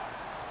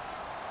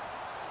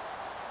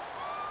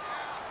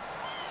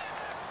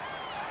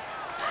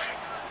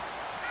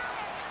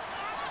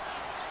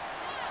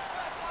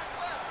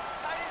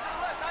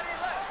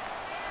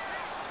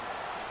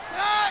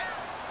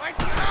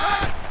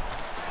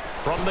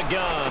 From the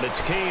gun, it's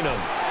Keenum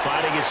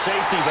finding his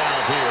safety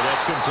valve here.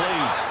 That's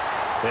complete.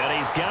 And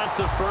he's got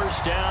the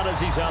 1st down as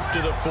he's up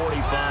to the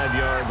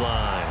 45-yard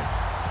line.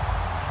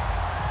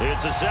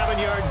 It's a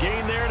 7-yard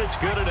gain there, and it's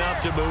good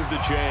enough to move the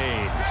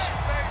chains.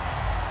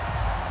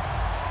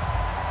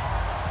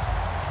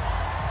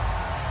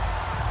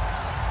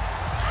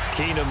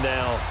 Keenum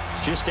now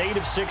just 8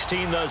 of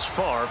 16 thus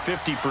far,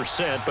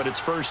 50%, but it's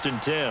 1st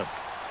and 10.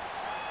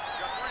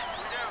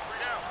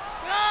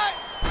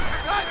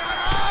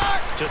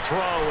 To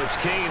throw, it's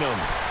Keenum.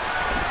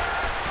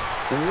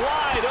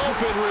 Wide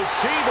open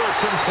receiver,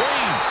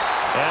 complete.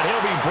 And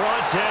he'll be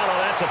brought down. Oh,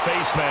 that's a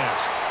face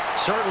mask.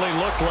 Certainly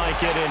looked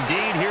like it.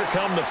 Indeed, here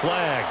come the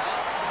flags.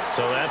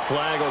 So that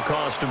flag will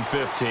cost him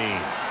 15.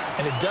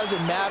 And it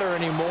doesn't matter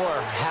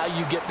anymore how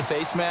you get the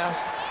face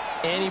mask.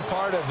 Any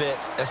part of it,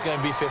 that's going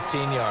to be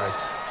 15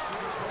 yards.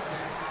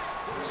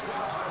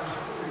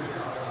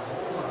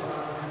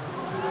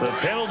 The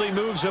penalty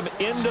moves him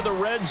into the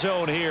red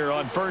zone here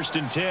on 1st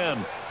and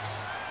 10.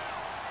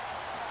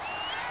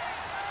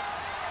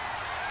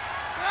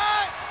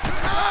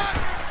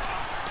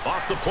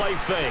 Off the play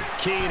fake,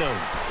 Keenum.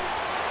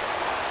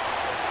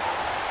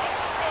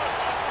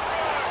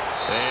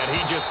 And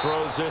he just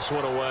throws this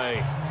one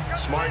away.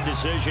 Smart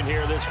decision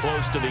here this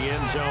close to the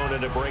end zone,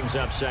 and it brings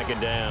up 2nd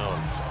down.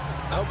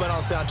 I hope I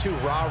don't sound too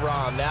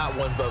rah-rah on that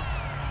one, but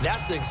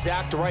that's the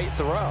exact right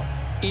throw.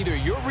 Either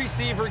your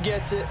receiver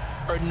gets it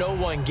or no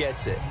one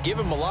gets it. Give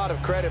him a lot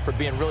of credit for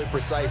being really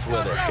precise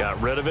with it.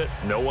 Got rid of it.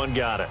 No one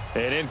got it.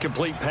 An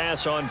incomplete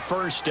pass on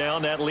 1st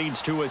down. That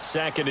leads to a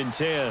 2nd and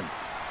 10.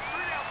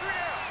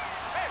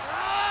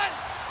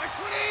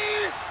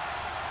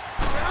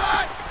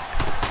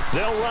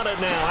 They'll run it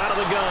now out of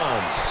the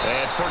gun.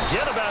 And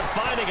forget about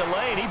finding a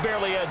lane. He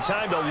barely had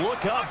time to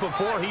look up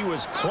before he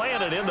was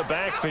planted in the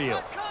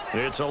backfield.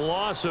 It's a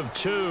loss of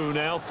 2,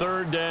 now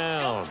 3rd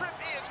down.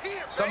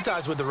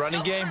 Sometimes with the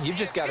running game, you've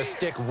just got to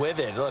stick with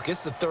it. Look,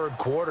 it's the 3rd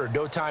quarter,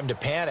 no time to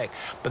panic.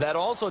 But that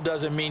also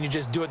doesn't mean you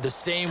just do it the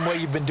same way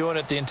you've been doing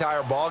it the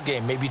entire ball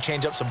game. Maybe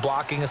change up some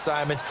blocking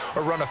assignments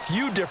or run a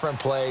few different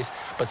plays,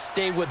 but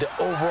stay with the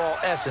overall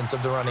essence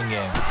of the running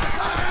game.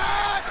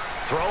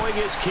 Throwing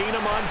is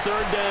Keenum on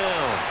 3rd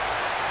down.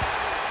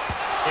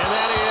 And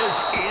that is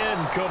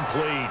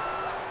incomplete.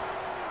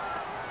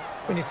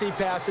 When you see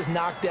passes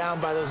knocked down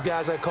by those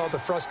guys I call the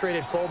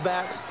frustrated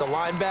fullbacks, the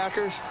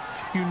linebackers,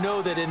 you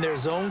know that in their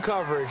zone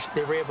coverage,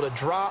 they were able to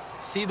drop,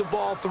 see the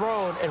ball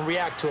thrown, and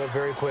react to it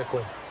very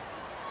quickly.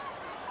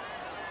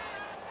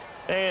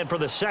 And for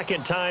the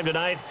 2nd time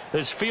tonight,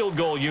 this field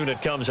goal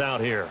unit comes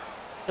out here.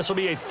 This will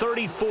be a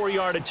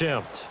 34-yard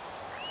attempt.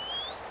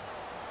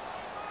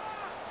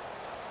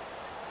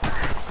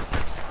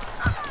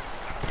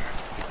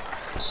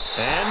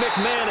 And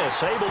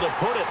McManus able to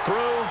put it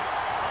through.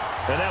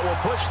 And that will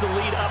push the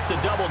lead up to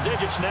double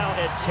digits now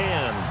at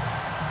 10.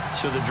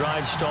 So the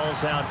drive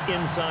stalls out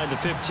inside the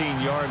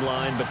 15-yard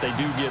line, but they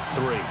do get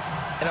 3.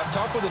 And I've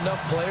talked with enough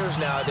players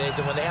nowadays,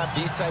 and when they have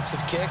these types of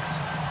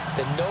kicks,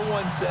 that no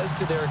one says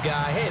to their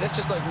guy, hey, that's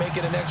just like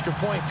making an extra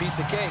point, piece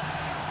of cake.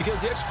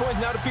 Because the extra point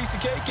is not a piece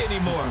of cake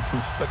anymore.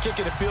 But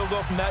kicking a field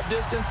goal from that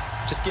distance,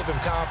 just give him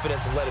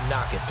confidence and let him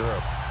knock it through.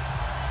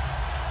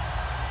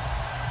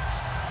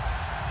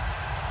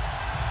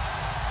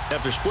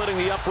 After splitting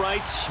the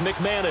uprights,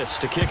 McManus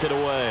to kick it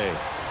away.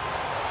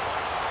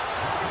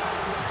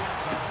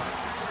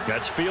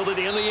 That's fielded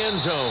in the end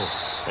zone.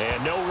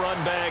 And no run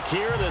back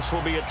here. This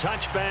will be a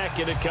touchback,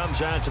 and it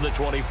comes out to the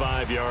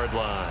 25-yard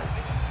line.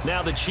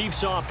 Now the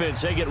Chiefs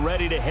offense, they get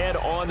ready to head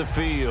on the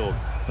field.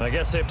 I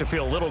guess they have to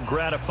feel a little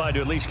gratified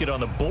to at least get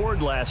on the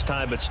board last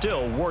time, but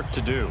still work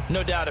to do.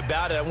 No doubt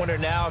about it. I wonder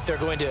now if they're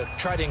going to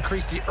try to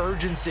increase the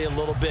urgency a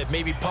little bit,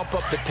 maybe pump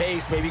up the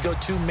pace, maybe go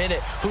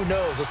 2-minute. Who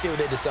knows? Let's see what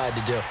they decide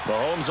to do.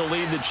 Mahomes will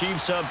lead the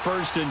Chiefs up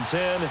 1st and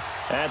 10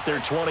 at their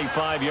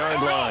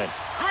 25-yard line.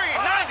 Green,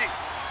 90.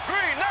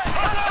 Green,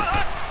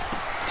 90.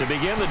 To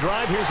begin the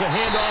drive, here's a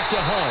handoff to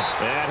Hunt.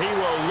 And he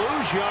will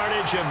lose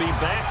yardage and be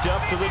backed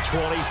up to the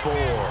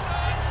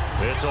 24.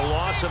 It's a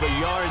loss of a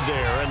yard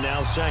there, and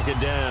now 2nd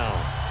down.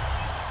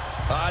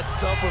 It's a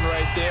tough one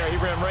right there. He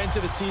ran right into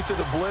the teeth of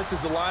the blitz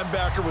as the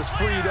linebacker was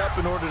freed up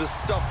in order to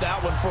stop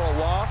that one for a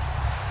loss.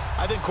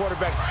 I think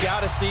quarterbacks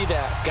got to see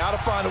that. Got to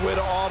find a way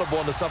to audible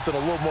into something a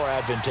little more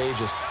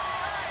advantageous.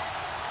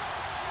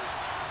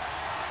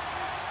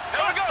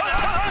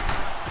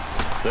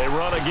 They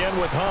run again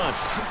with Hunt.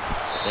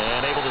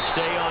 And able to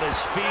stay on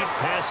his feet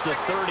past the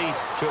 30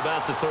 to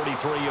about the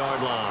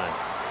 33-yard line.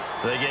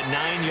 They get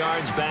 9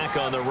 yards back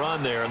on the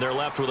run there, and they're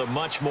left with a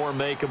much more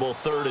makeable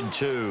 3rd and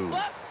 2.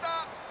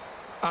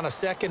 On a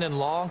 2nd and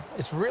long,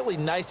 it's really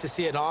nice to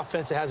see an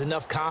offense that has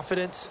enough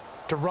confidence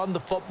to run the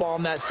football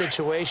in that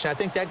situation. I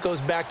think that goes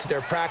back to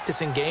their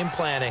practice and game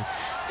planning.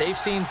 They've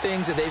seen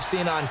things that they've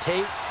seen on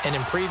tape and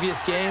in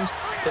previous games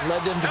that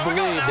led them to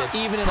believe that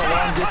even in a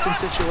long-distance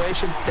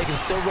situation, they can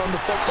still run the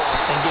football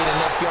and gain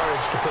enough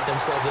yardage to put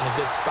themselves in a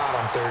good spot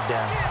on 3rd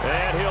down.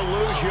 And he'll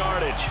lose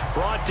yardage.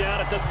 Brought down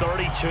at the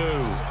 32.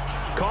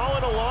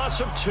 Calling a loss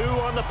of 2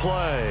 on the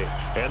play.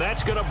 And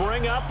that's going to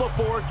bring up a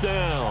 4th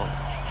down.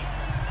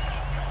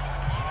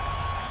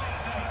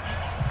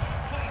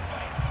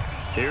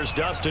 Here's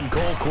Dustin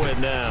Colquitt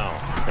now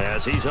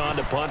as he's on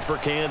to punt for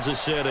Kansas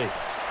City.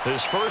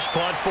 His first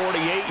punt,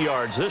 48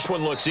 yards. This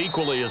one looks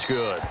equally as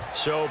good.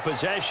 So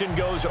possession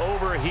goes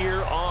over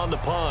here on the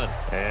punt.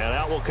 And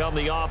out will come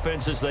the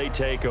offense as they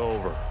take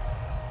over.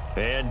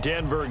 And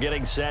Denver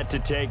getting set to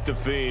take the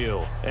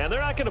field. And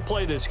they're not going to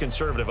play this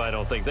conservative, I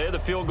don't think. They had the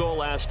field goal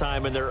last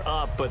time, and they're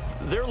up, but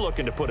they're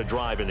looking to put a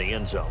drive in the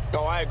end zone.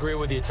 Oh, I agree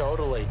with you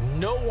totally.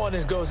 No one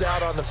goes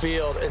out on the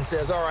field and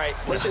says, all right,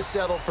 let's just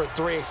settle for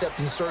 3,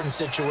 except in certain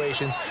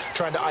situations,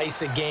 trying to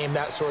ice a game,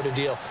 that sort of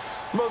deal.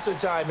 Most of the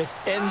time, it's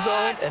end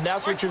zone, and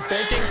that's what you're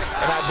thinking,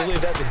 and I believe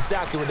that's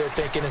exactly what they're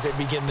thinking as they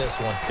begin this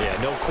one. Yeah,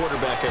 no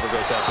quarterback ever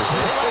goes out there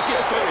saying, hey, let's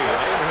get 3,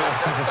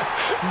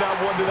 right? Not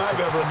one that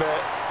I've ever met.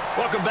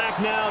 Welcome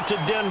back now to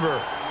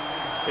Denver.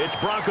 It's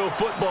Bronco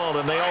football,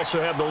 and they also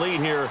have the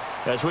lead here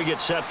as we get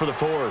set for the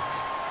 4th.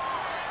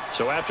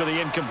 So after the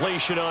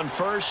incompletion on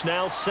first,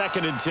 now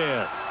 2nd and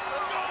 10.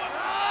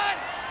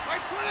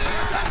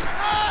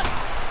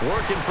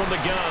 Working from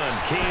the gun,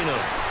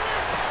 Keenum.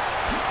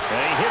 And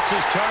he hits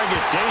his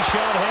target,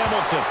 Deshaun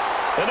Hamilton.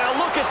 And now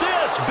look at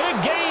this, big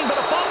gain but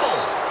a fumble.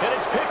 And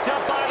it's picked up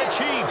by the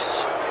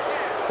Chiefs.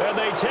 And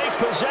they take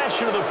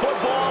possession of the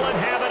football and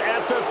have it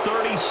at the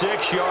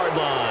 36-yard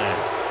line.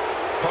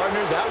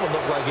 Partner, that one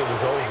looked like it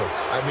was over.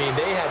 I mean,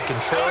 they had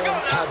control,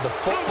 had the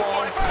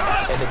football,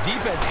 and the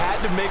defense had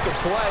to make a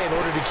play in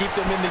order to keep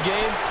them in the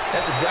game.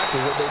 That's exactly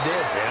what they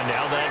did. And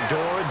now that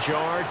door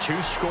ajar,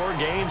 2-score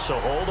game,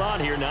 so hold on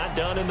here, not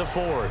done in the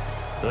 4th.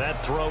 That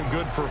throw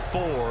good for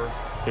 4.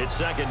 It's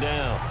 2nd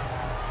down.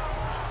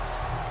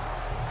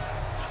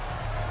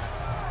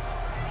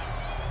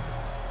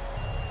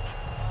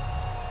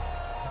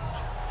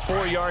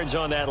 Four yards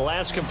on that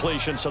last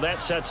completion, so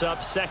that sets up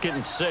 2nd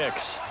and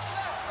 6.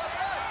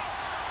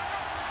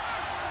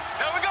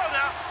 Here we go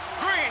now.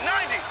 Green,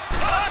 90.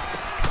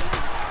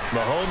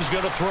 Mahomes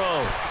going to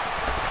throw.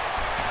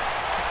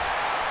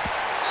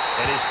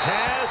 And his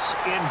pass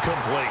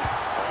incomplete.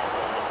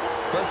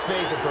 Let's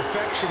face it,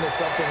 perfection is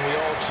something we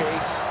all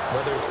chase,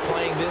 whether it's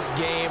playing this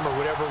game or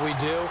whatever we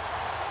do.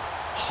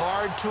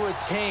 Hard to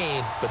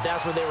attain, but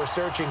that's what they were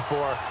searching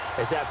for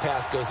as that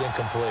pass goes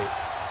incomplete.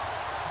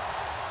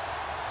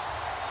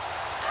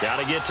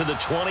 Got to get to the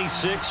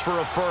 26 for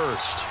a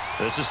first.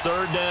 This is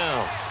 3rd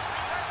down.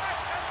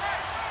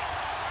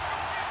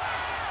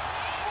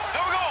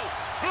 Here we go.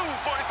 Blue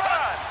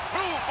 45.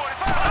 Blue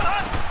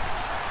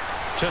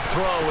 45. To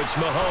throw, it's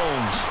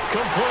Mahomes.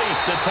 Complete.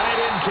 The tight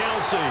end,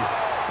 Kelsey.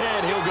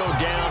 And he'll go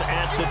down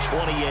at the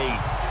 28.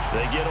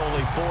 They get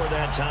only 4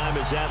 that time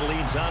as that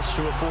leads us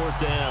to a 4th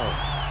down.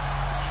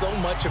 So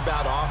much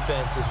about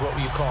offense is what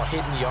you call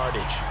hidden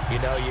yardage. You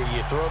know,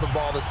 you throw the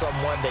ball to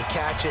someone, they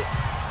catch it,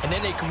 and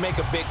then they can make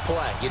a big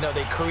play. You know,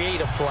 they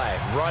create a play,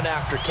 run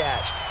after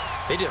catch.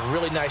 They did a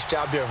really nice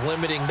job there of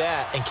limiting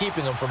that and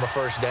keeping him from a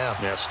first down.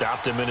 Yeah,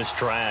 stopped him in his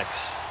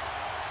tracks.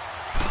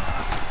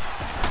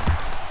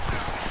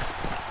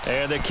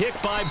 And the kick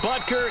by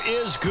Butker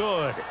is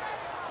good.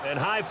 And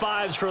high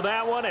fives for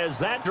that one as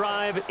that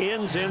drive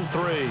ends in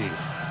 3.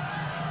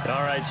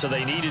 All right, so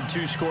they needed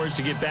 2 scores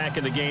to get back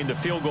in the game. The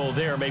field goal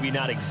there, maybe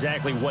not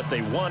exactly what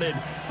they wanted,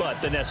 but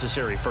the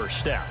necessary first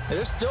step.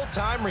 There's still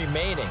time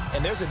remaining,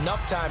 and there's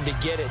enough time to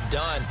get it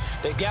done.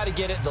 They've got to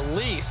get it the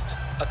least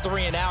a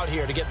 3 and out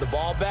here to get the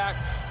ball back,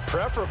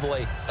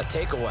 preferably a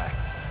takeaway.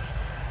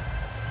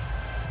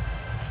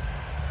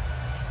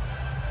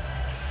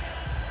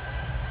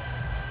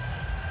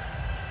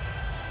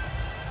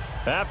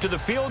 After the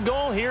field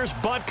goal, here's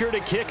Butker to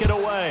kick it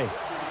away.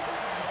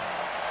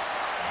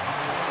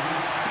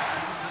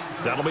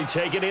 That'll be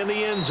taken in the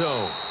end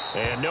zone.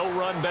 And no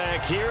run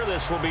back here.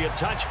 This will be a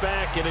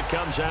touchback, and it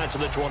comes out to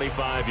the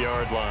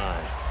 25-yard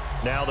line.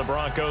 Now the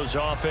Broncos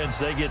offense,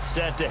 they get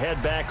set to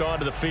head back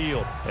onto the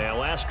field. And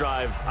last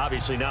drive,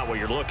 obviously not what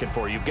you're looking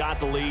for. You've got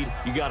the lead.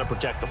 You got to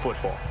protect the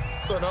football.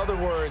 So in other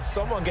words,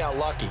 someone got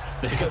lucky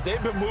because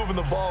they've been moving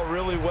the ball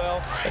really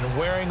well and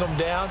wearing them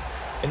down.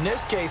 In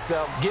this case,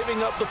 though,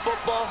 giving up the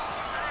football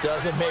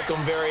doesn't make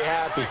them very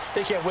happy.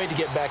 They can't wait to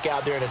get back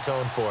out there and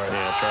atone for it.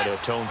 Yeah, try to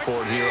atone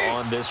for it here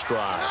on this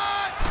drive.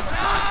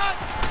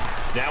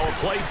 Now a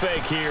play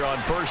fake here on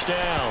first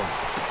down.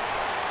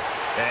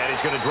 And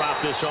he's going to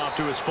drop this off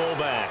to his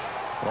fullback.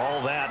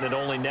 All that, and it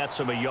only nets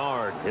him a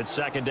yard. It's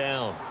 2nd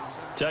down.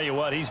 Tell you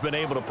what, he's been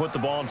able to put the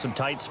ball in some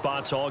tight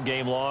spots all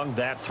game long.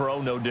 That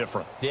throw, no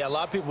different. Yeah, a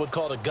lot of people would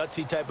call it a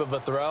gutsy type of a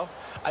throw.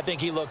 I think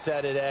he looks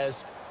at it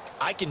as,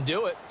 I can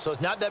do it, so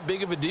it's not that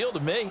big of a deal to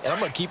me, and I'm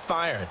going to keep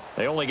firing.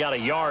 They only got a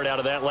yard out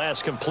of that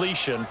last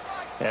completion,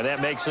 and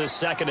that makes this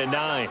 2nd and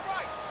 9.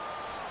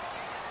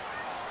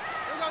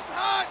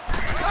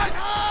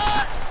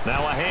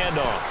 Now a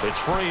handoff. It's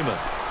Freeman.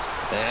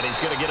 And he's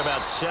going to get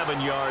about 7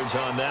 yards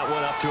on that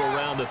one, up to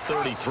around the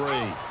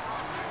 33.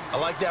 I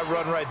like that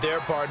run right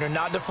there, partner.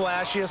 Not the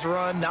flashiest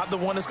run, not the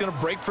one that's going to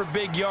break for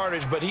big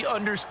yardage, but he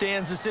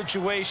understands the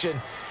situation,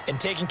 and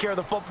taking care of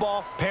the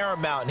football,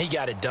 paramount, and he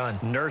got it done.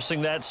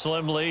 Nursing that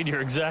slim lead,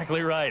 you're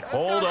exactly right.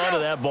 Hold on to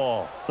that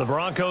ball. The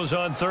Broncos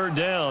on 3rd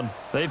down.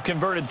 They've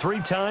converted 3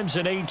 times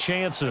in 8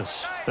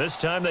 chances. This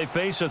time they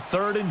face a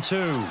 3rd and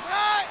 2.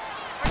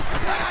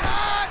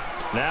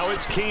 Now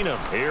it's Keenum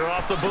here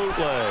off the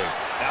bootleg.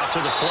 Out to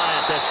the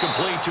flat. That's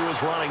complete to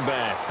his running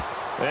back.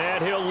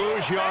 And he'll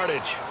lose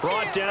yardage.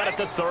 Brought down at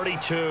the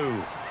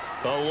 32.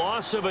 A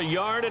loss of a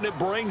yard, and it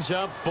brings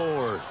up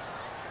 4th.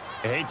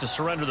 I hate to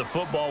surrender the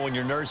football when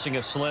you're nursing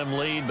a slim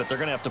lead, but they're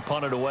going to have to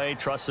punt it away.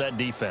 Trust that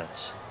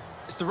defense.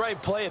 It's the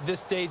right play at this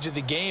stage of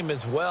the game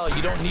as well.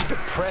 You don't need to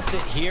press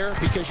it here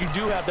because you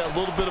do have that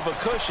little bit of a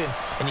cushion,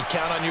 and you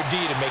count on your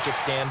D to make it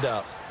stand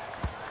up.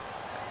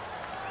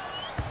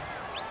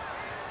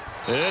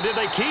 And did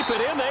they keep it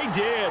in? They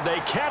did. They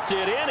kept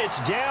it in. It's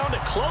down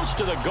close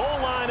to the goal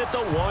line at the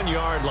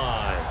 1-yard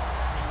line.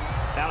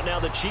 Out now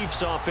the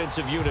Chiefs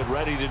offensive unit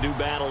ready to do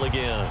battle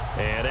again.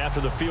 And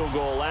after the field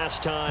goal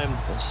last time,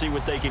 we'll see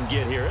what they can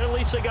get here. At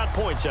least they got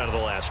points out of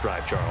the last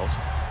drive, Charles.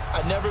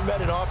 I never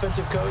met an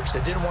offensive coach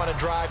that didn't want to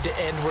drive to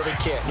end with a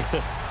kick.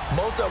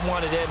 Most of them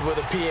wanted to end with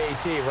a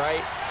PAT,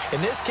 right?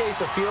 In this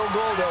case, a field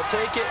goal, they'll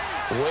take it.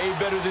 Way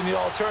better than the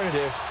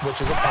alternative, which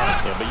is a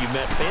punt. Yeah, but you've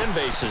met fan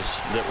bases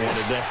that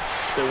wanted that.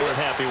 They weren't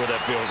happy with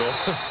that field goal.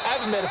 I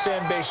haven't met a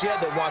fan base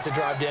yet that wants to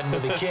drive to end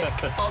with a kick,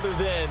 other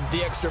than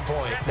the extra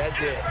point.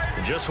 That's it.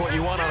 Just what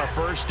you want on a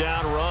first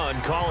down run.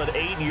 Call it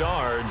 8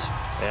 yards,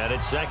 and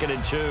it's 2nd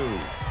and 2.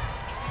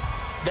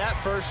 That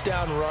first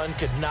down run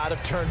could not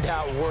have turned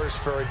out worse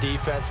for a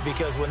defense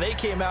because when they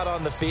came out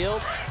on the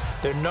field,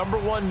 their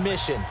 #1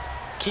 mission,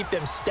 keep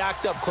them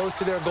stacked up close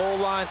to their goal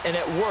line, and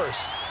at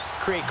worst,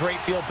 create great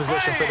field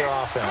position for their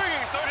offense.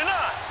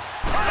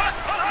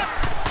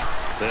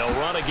 They'll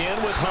run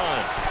again with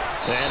Hunt,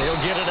 and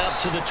he'll get it up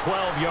to the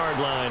 12-yard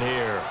line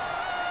here.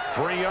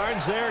 3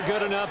 yards there,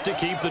 good enough to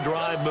keep the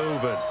drive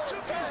moving.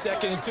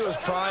 2nd and 2 is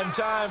prime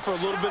time for a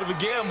little bit of a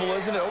gamble,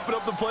 isn't it? Open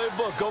up the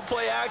playbook, go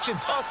play action,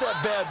 toss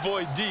that bad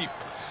boy deep.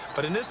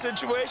 But in this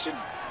situation,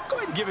 go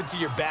ahead and give it to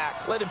your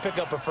back. Let him pick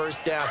up a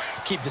first down,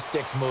 keep the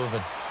sticks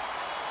moving.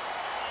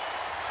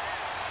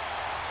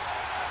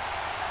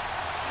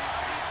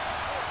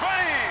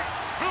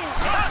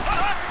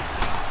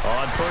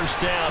 On first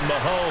down,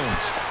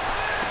 Mahomes.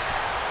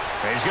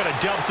 He's going to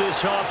dump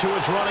this off to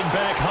his running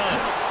back,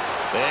 Hunt.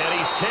 And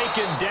he's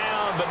taken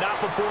down, but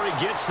not before he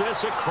gets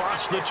this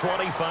across the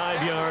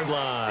 25-yard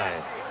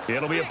line.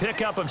 It'll be a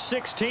pickup of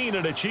 16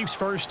 and a Chiefs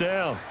first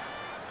down.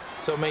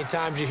 So many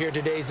times you hear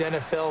today's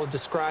NFL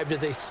described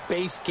as a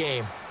space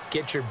game.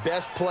 Get your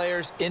best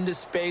players into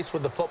space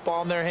with the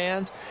football in their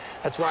hands.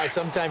 That's why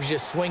sometimes you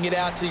just swing it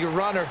out to your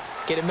runner,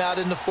 get him out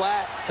in the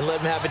flat, and let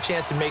him have a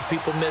chance to make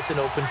people miss an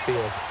open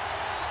field.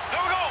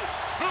 There we go.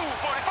 Blue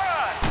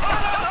 45.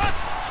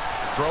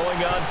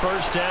 Throwing on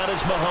first down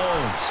is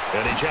Mahomes.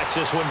 And he checks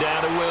this one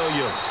down to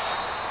Williams.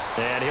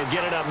 And he'll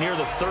get it up near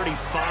the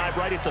 35,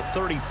 right at the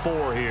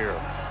 34 here.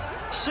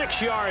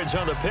 6 yards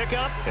on the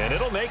pickup, and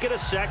it'll make it a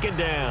 2nd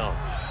down.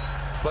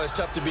 Well, it's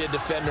tough to be a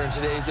defender in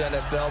today's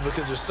NFL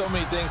because there's so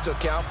many things to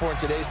account for in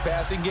today's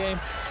passing game,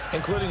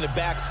 including the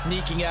back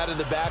sneaking out of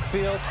the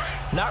backfield.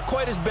 Not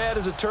quite as bad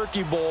as a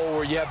turkey bowl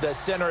where you have that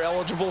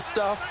center-eligible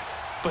stuff,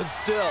 but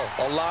still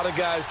a lot of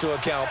guys to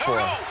account for.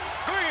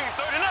 Green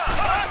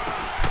 39.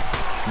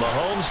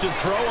 Mahomes to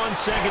throw on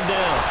 2nd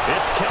down.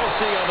 It's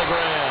Kelsey on the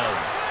ground.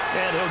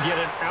 And he'll get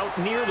it out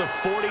near the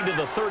 40 to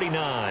the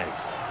 39.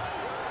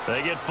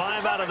 They get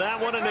 5 out of that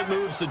one, and it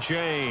moves the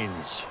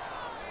chains.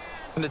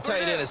 And the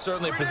tight end is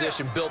certainly a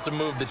position built to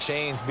move the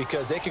chains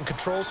because they can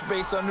control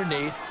space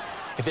underneath.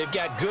 If they've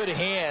got good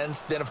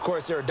hands, then, of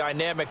course, they're a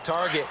dynamic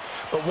target.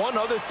 But one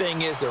other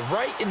thing is they're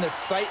right in the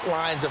sight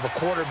lines of a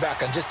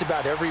quarterback on just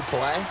about every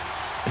play.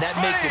 And that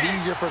makes it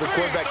easier for the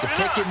quarterback to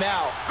pick him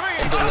out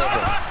and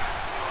deliver.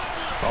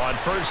 On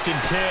 1st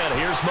and 10,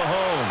 here's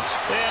Mahomes.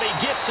 And he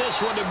gets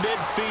this one to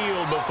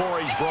midfield before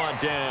he's brought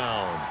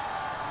down.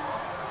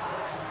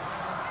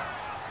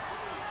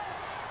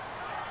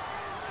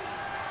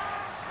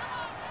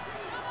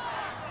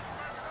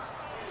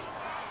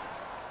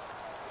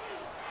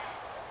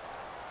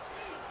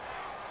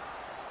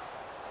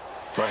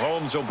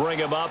 Mahomes will bring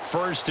him up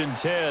 1st and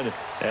 10.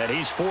 And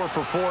he's 4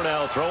 for 4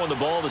 now, throwing the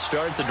ball to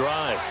start the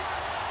drive.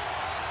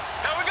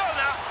 There we go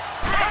now.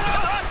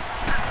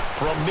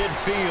 From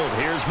midfield,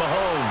 here's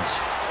Mahomes.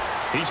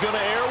 He's going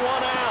to air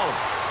one out.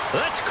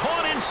 That's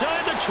caught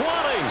inside the 20.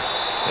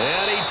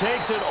 And he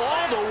takes it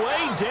all the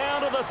way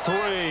down to the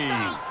 3.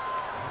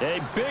 A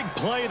big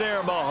play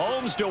there,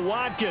 Mahomes to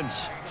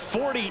Watkins.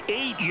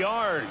 48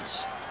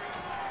 yards.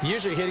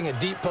 Usually hitting a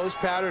deep post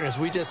pattern, as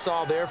we just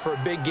saw there for a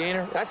big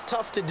gainer, that's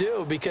tough to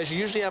do because you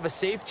usually have a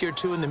safety or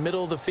two in the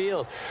middle of the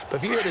field. But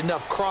if you hit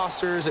enough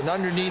crossers and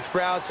underneath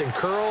routes and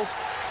curls,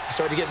 you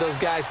start to get those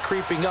guys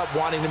creeping up,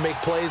 wanting to make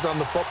plays on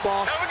the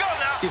football. There we go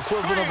now. It's the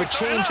equivalent of a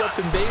changeup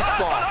in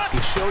baseball.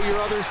 You show your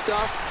other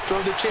stuff,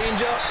 throw the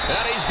changeup.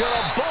 And he's going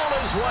to bowl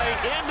his way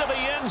into the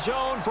end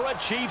zone for a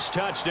Chiefs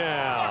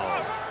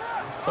touchdown.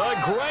 A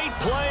great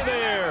play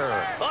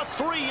there. A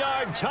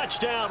 3-yard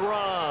touchdown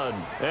run.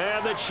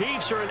 And the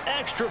Chiefs are an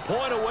extra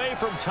point away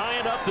from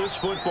tying up this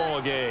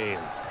football game.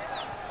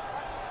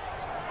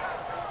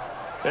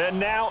 And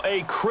now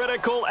a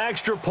critical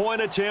extra point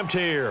attempt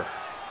here.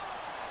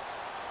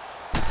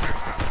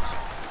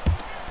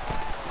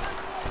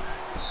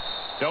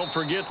 Don't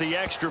forget the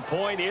extra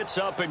point. It's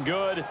up and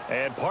good.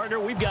 And, partner,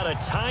 we've got a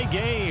tie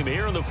game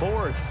here in the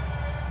fourth.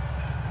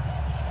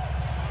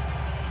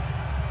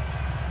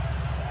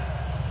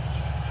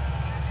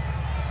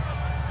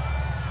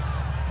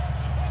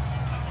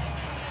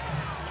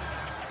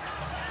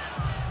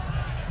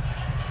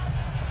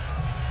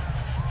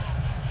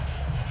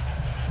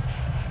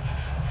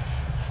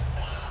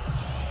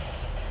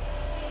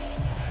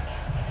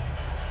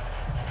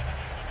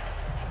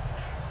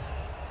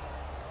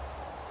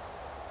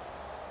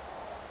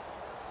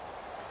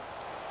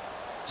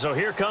 So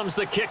here comes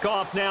the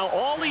kickoff now,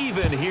 all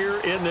even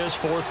here in this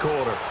fourth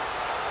quarter.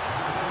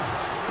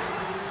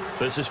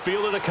 This is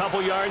fielded a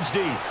couple yards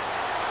deep.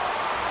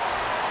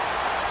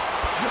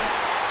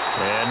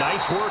 And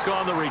nice work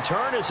on the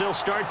return as they'll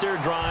start their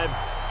drive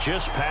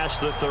just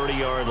past the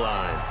 30-yard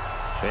line.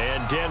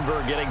 And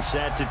Denver getting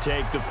set to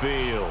take the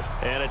field.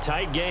 And a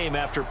tight game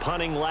after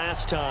punting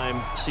last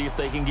time. See if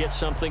they can get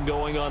something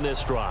going on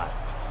this drive.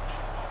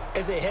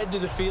 As they head to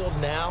the field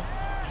now,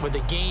 with the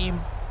game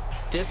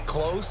this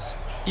close,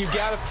 you've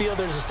got to feel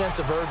there's a sense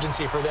of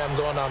urgency for them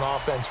going on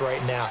offense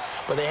right now.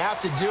 But they have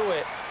to do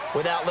it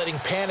without letting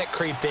panic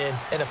creep in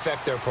and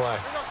affect their play.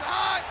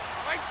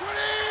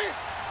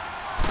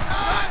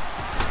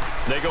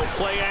 They go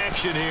play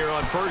action here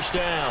on first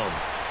down.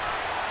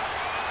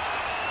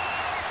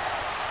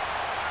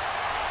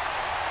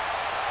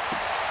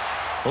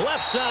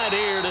 Left side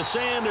here to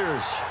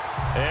Sanders.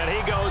 And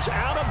he goes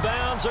out of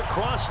bounds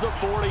across the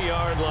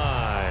 40-yard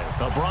line.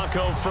 A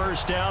Bronco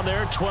first down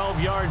there,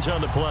 12 yards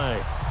on the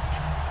play.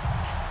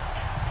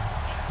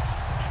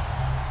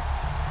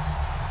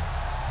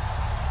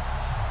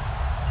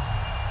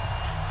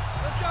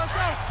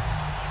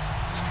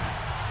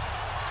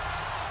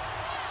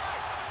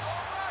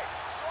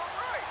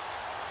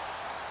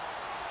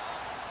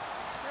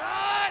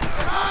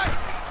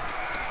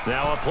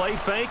 Now a play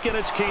fake, and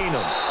it's Keenum.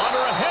 Under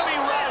a heavy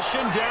rush,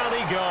 and down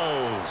he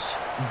goes.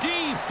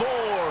 D.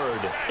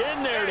 Ford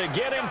in there to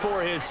get him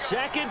for his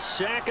second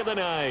sack of the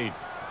night.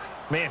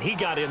 Man, he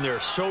got in there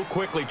so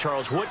quickly,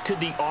 Charles. What could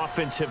the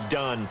offense have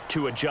done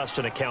to adjust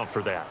and account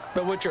for that?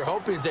 But what you're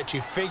hoping is that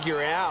you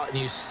figure out and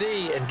you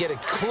see and get a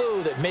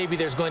clue that maybe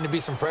there's going to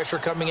be some pressure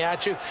coming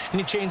at you, and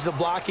you change the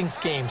blocking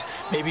schemes.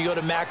 Maybe you go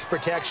to max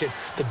protection.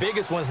 The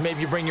biggest ones,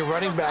 maybe you bring your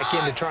running back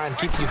in to try and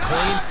keep you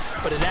clean.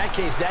 But in that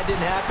case, that didn't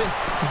happen.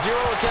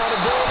 Zero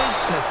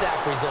accountability, and a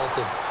sack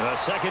resulted. A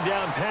second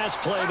down pass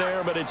play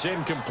there, but it's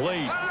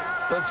incomplete.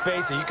 Let's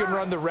face it, you can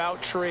run the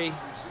route tree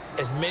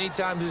as many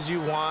times as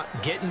you want,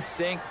 get in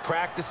sync,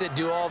 practice it,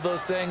 do all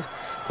those things.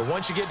 But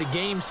once you get to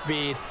game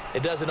speed,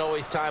 it doesn't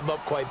always time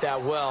up quite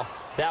that well.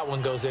 That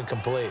one goes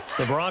incomplete.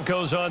 The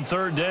Broncos on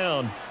third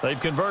down. They've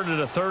converted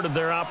a third of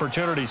their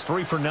opportunities,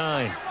 3 for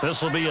 9.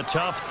 This will be a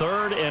tough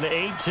 3rd and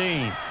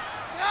 18.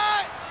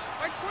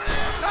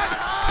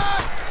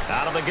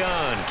 Out of the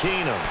gun,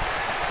 Keenum.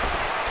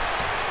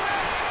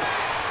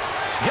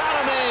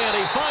 Got a man.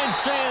 He finds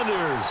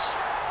Sanders.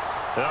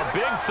 A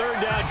big third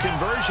down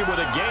conversion with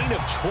a gain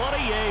of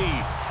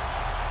 28.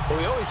 Well,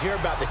 we always hear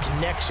about the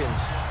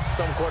connections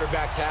some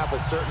quarterbacks have with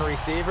certain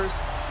receivers.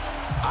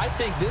 I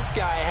think this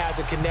guy has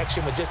a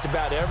connection with just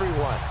about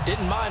everyone.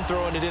 Didn't mind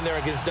throwing it in there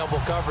against double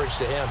coverage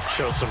to him.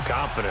 Shows some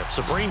confidence,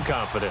 supreme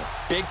confidence.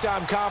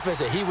 Big-time confidence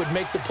that he would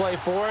make the play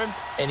for him,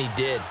 and he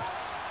did.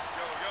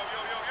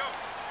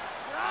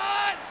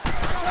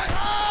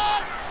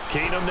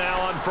 Keenum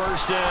now on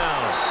first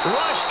down.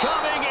 Rush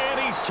coming,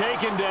 and he's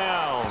taken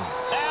down.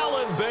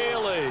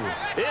 Bailey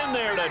in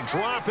there to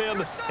drop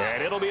him,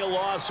 and it'll be a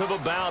loss of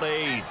about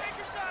 8.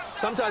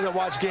 Sometimes I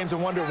watch games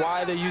and wonder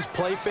why they use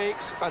play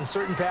fakes on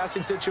certain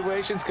passing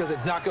situations, because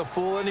it's not going to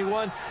fool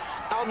anyone.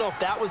 I don't know if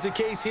that was the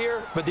case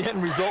here, but the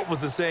end result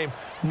was the same.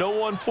 No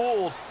one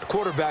fooled. The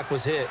quarterback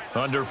was hit.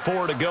 Under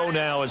 4 to go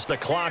now as the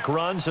clock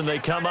runs, and they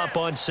come up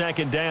on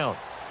second down.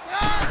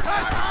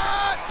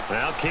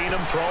 Now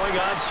Keenum throwing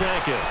on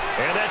second,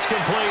 and that's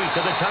complete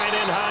to the tight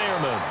end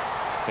Hireman.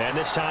 And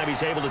this time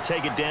he's able to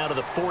take it down to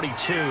the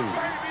 42.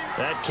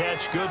 That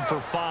catch good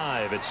for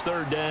 5. It's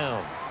third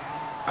down.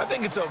 I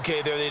think it's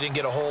okay there. They didn't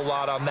get a whole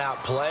lot on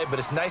that play, but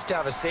it's nice to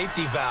have a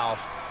safety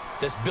valve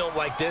that's built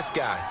like this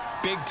guy.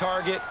 Big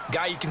target,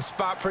 guy you can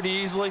spot pretty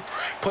easily.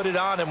 Put it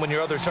on him when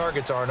your other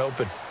targets aren't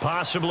open.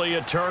 Possibly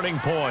a turning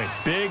point.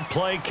 Big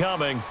play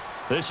coming.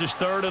 This is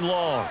 3rd and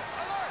long.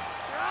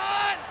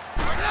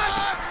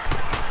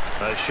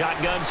 A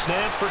shotgun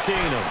snap for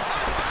Keenum.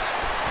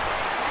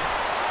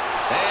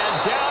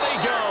 And down he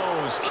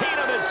goes.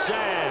 Keenum is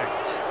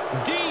sacked.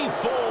 D.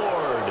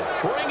 Ford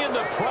bringing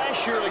the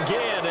pressure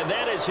again, and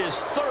that is his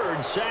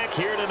 3rd sack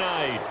here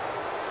tonight.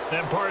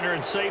 And, partner,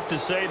 it's safe to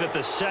say that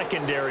the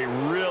secondary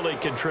really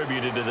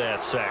contributed to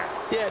that sack.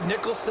 Yeah,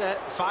 nickel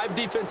set, 5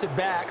 defensive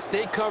backs.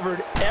 They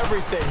covered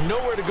everything.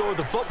 Nowhere to go with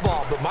the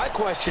football. But my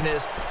question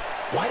is,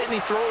 why didn't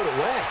he throw it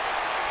away?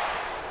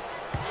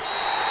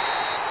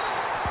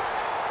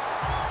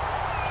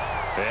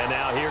 And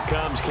now here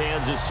comes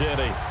Kansas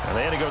City. And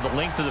they had to go the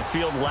length of the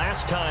field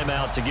last time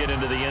out to get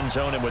into the end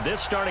zone. And with this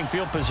starting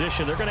field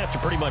position, they're going to have to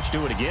pretty much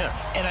do it again.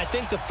 And I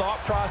think the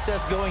thought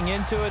process going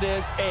into it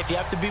is, hey, if you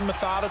have to be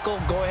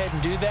methodical, go ahead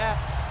and do that.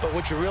 But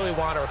what you really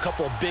want are a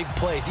couple of big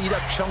plays. Eat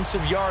up chunks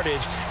of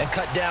yardage and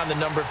cut down the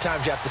number of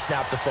times you have to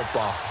snap the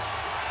football.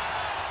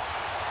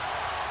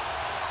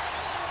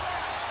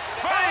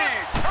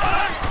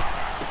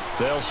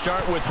 They'll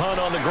start with Hunt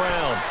on the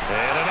ground.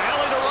 And an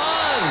alley to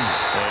run.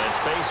 And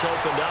space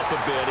opened up a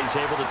bit. He's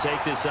able to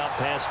take this up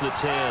past the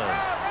 10.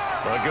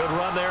 A good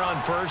run there on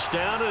first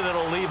down, and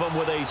it'll leave him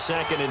with a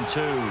 2nd and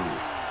 2.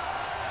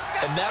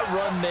 And that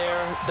run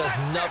there does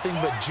nothing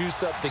but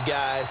juice up the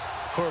guys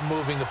who are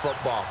moving the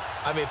football.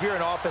 I mean, if you're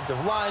an offensive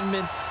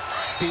lineman,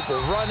 people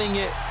running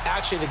it,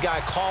 actually the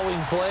guy calling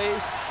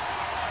plays,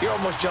 you're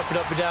almost jumping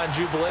up and down in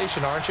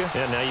jubilation, aren't you?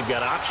 And now you've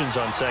got options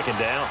on 2nd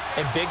down.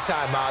 And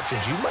big-time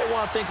options. You might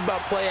want to think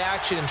about play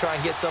action and try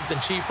and get something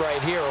cheap right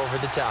here over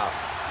the top.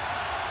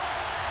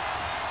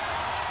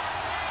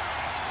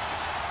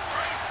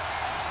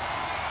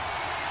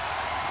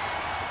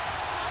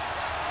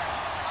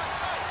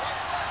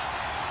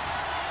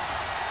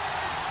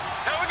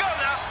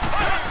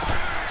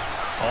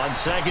 On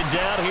 2nd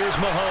down, here's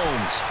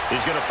Mahomes.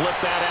 He's going to flip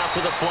that out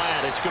to the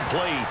flat. It's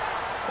complete.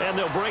 And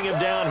they'll bring him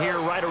down here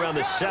right around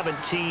the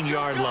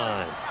 17-yard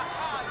line.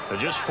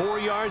 Just 4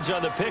 yards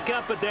on the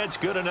pickup, but that's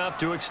good enough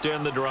to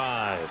extend the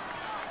drive.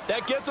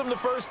 That gets them the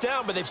first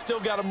down, but they've still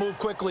got to move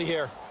quickly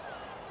here.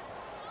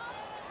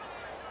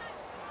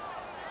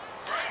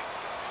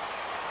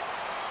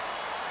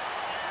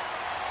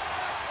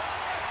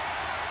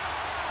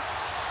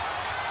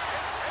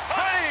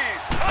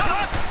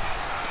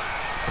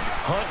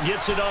 Hunt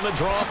gets it on the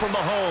draw from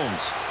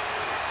Mahomes.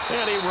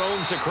 And he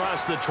roams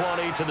across the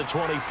 20 to the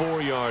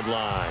 24-yard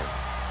line.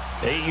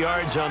 8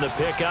 yards on the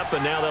pickup,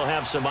 and now they'll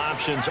have some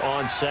options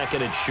on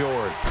 2nd and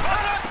short.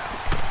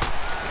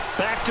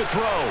 Back to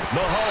throw.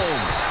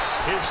 Mahomes.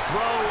 His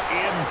throw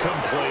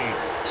incomplete.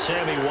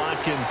 Sammy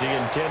Watkins, the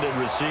intended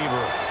receiver.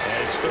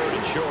 And it's 3rd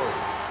and short.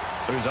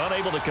 So he's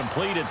unable to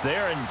complete it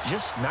there, and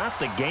just not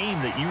the game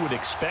that you would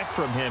expect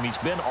from him. He's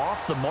been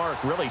off the mark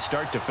really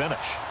start to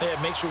finish. Yeah,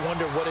 it makes you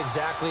wonder what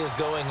exactly is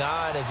going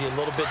on. Is he a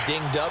little bit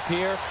dinged up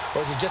here,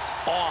 or is he just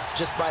off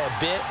just by a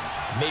bit?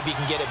 Maybe he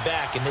can get it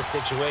back in this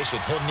situation.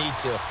 He'll need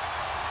to.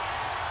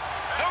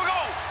 There we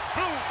go.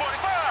 Blue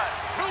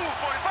 45. Blue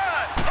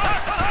 45.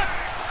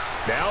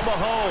 Now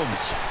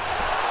Mahomes.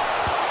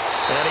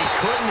 And he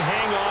couldn't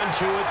hang on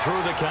to it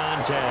through the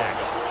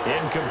contact.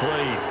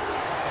 Incomplete.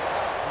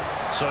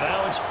 So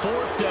now it's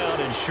 4th down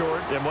and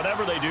short, and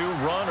whatever they do,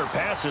 run or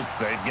pass it,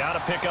 they've got to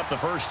pick up the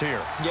first here.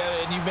 Yeah,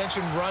 and you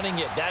mentioned running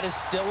it. That is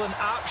still an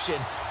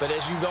option, but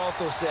as you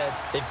also said,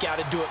 they've got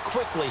to do it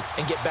quickly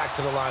and get back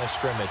to the line of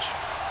scrimmage.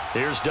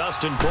 Here's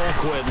Dustin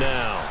Colquitt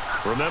now.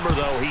 Remember,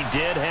 though, he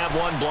did have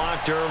one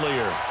blocked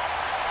earlier.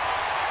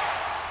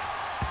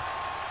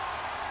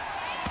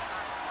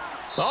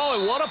 Oh,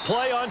 and what a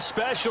play on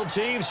special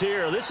teams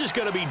here. This is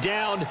going to be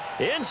down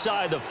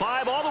inside the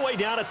 5, all the way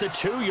down at the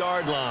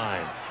 2-yard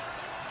line.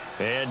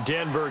 And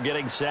Denver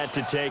getting set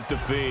to take the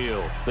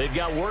field. They've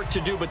got work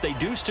to do, but they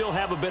do still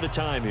have a bit of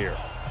time here.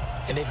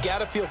 And they've got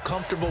to feel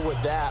comfortable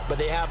with that, but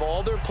they have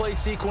all their play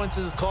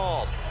sequences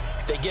called.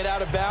 If they get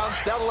out of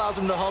bounds, that allows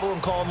them to huddle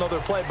and call another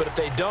play. But if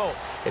they don't,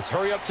 it's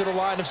hurry up to the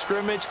line of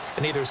scrimmage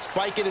and either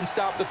spike it and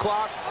stop the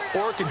clock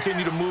or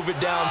continue to move it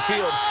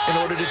downfield in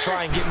order to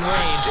try and get in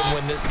range and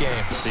win this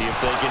game. See if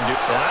they can do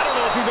it. I don't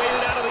know if he made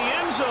it out of the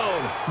end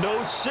zone.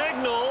 No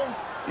signal.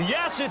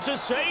 Yes, it's a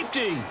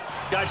safety.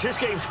 Gosh, this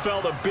game's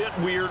felt a bit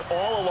weird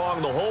all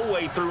along the whole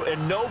way through,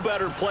 and no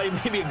better play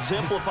maybe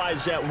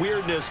exemplifies that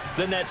weirdness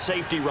than that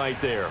safety right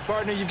there.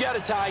 Partner, you've got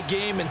a tie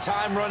game and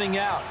time running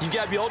out. You've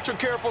got to be ultra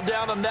careful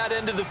down on that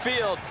end of the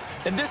field,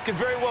 and this could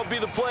very well be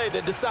the play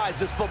that decides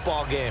this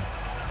football game.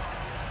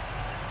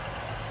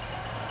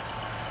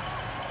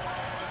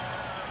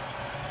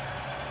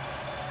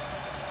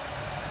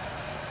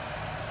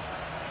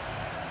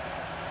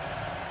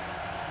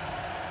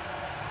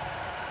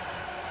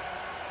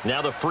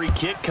 Now the free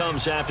kick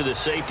comes after the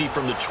safety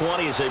from the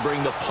 20 as they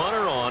bring the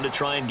punter on to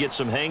try and get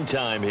some hang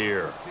time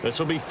here. This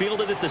will be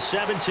fielded at the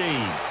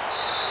 17.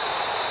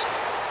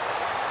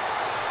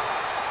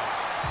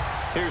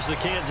 Here's the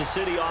Kansas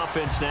City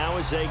offense now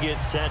as they get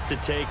set to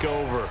take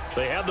over.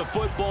 They have the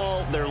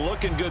football. They're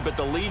looking good, but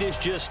the lead is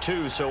just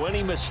 2, so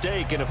any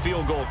mistake in a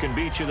field goal can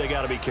beat you. They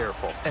got to be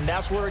careful. And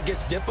that's where it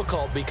gets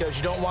difficult because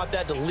you don't want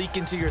that to leak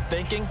into your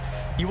thinking.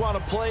 You want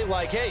to play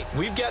like, hey,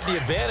 we've got the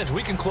advantage.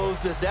 We can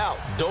close this out.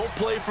 Don't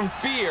play from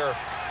fear,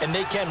 and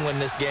they can win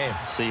this game.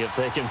 See if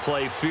they can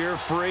play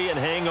fear-free and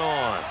hang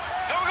on.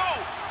 There we go.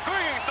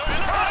 Green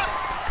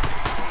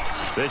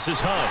 39. This is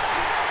Hunt.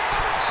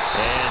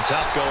 And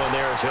tough going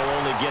there as he'll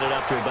only get it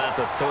up to about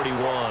the 31.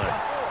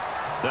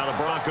 Now the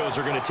Broncos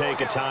are going to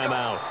take a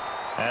timeout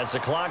as the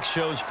clock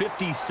shows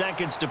 50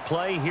 seconds to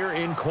play here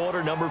in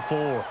quarter number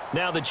 4.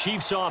 Now the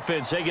Chiefs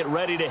offense, they get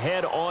ready to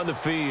head on the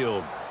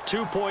field.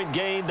 2-point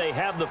game. They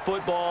have the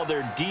football.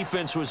 Their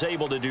defense was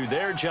able to do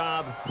their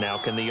job. Now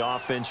can the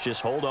offense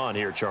just hold on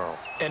here, Charles?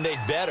 And they'd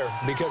better,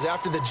 because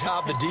after the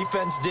job the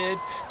defense did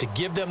to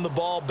give them the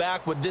ball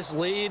back with this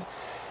lead,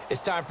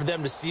 it's time for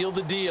them to seal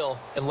the deal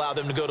and allow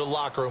them to go to the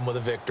locker room with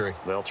a victory.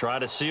 They'll try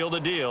to seal the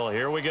deal.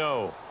 Here we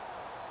go.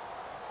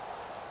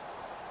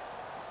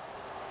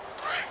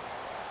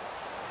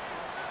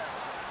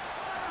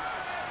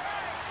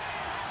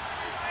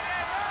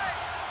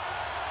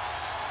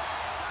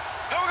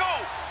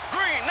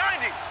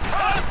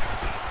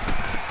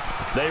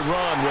 They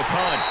run with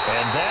Hunt,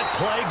 and that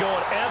play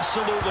going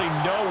absolutely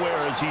nowhere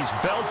as he's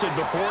belted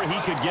before he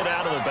could get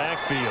out of the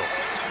backfield.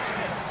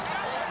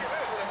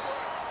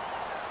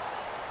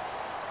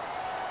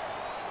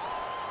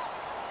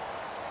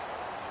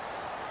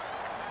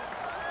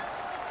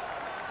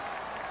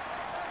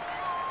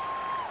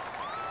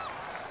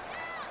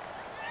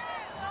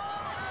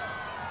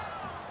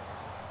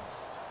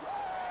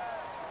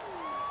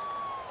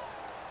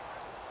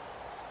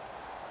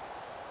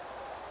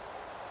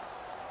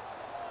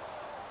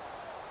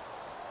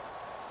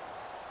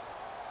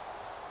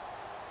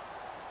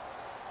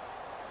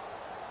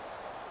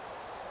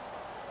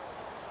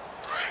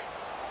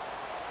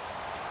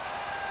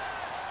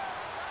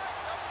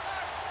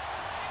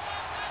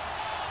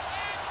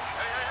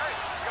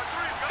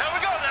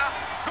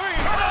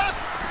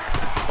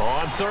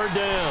 On third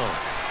down,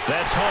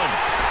 that's Hunt.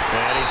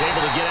 And he's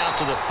able to get out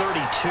to the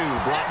 32,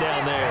 brought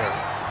down there.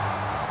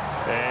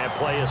 And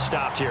play is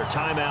stopped here.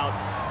 Timeout.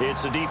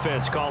 It's the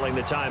defense calling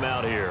the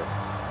timeout here,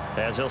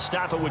 as he'll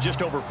stop it with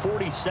just over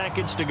 40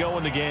 seconds to go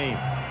in the game.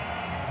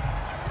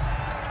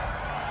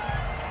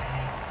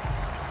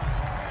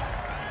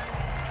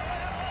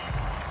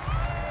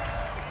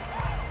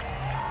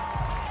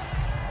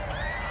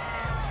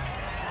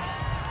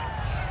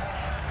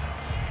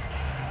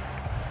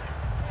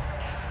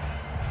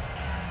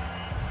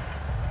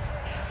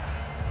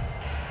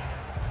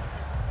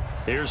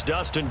 Here's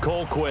Dustin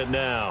Colquitt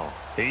now.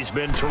 He's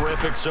been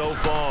terrific so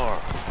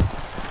far.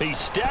 He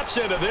steps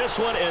into this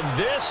one, and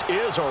this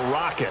is a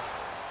rocket.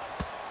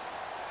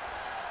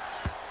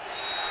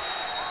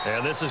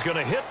 And this is going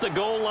to hit the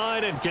goal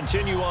line and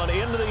continue on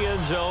into the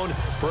end zone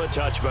for a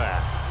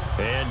touchback.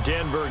 And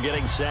Denver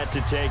getting set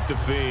to take the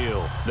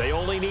field. They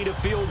only need a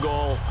field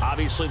goal.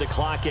 Obviously, the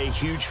clock a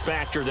huge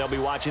factor. They'll be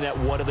watching that.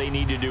 What do they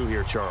need to do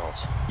here,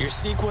 Charles? Your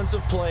sequence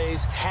of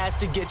plays has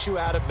to get you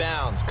out of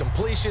bounds.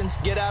 Completions,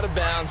 get out of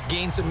bounds,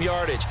 gain some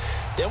yardage.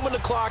 Then when the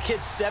clock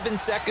hits 7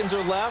 seconds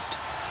or left,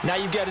 now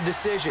you've got a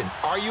decision.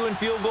 Are you in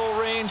field goal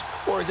range,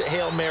 or is it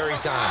Hail Mary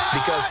time?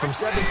 Because from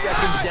 7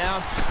 seconds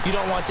down, you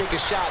don't want to take a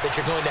shot that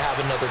you're going to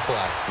have another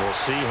play. We'll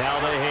see how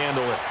they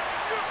handle it.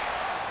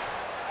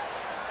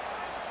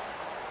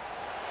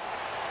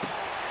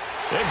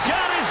 They've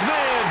got his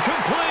man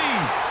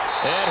complete.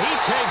 And he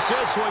takes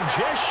this one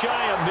just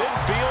shy of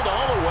midfield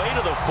all the way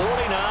to the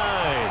 49.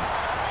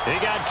 He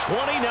got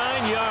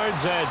 29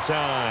 yards that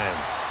time.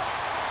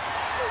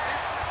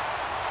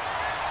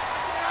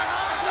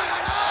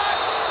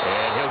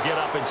 And he'll get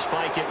up and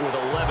spike it with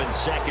 11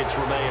 seconds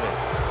remaining.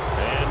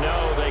 And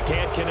no, they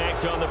can't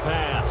connect on the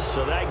pass.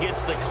 So that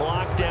gets the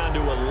clock down to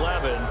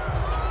 11.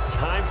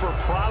 Time for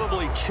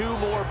probably 2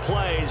 more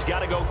plays. Got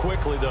to go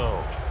quickly,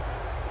 though.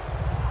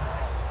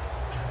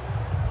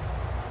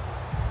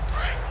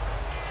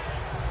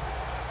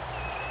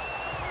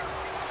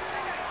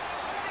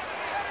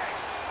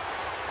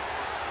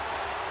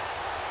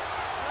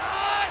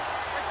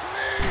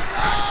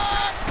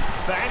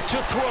 Back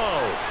to throw.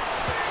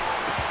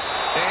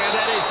 And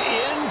that is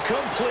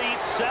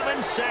incomplete.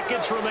 7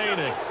 seconds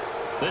remaining.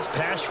 This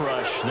pass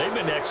rush, they've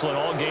been excellent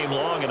all game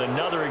long, and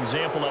another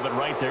example of it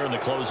right there in the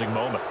closing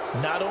moment.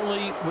 Not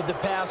only with the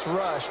pass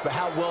rush, but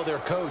how well they're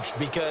coached,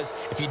 because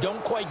if you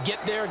don't quite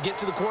get there, get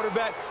to the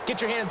quarterback,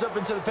 get your hands up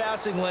into the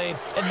passing lane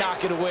and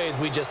knock it away, as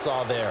we just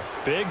saw there.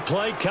 Big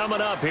play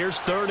coming up. Here's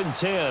 3rd and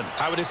 10.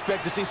 I would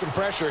expect to see some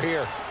pressure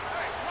here.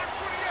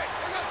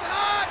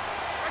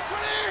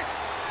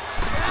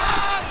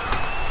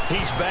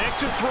 He's back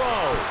to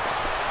throw.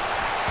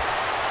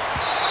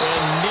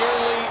 And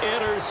nearly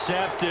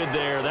intercepted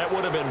there. That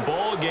would have been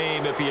ball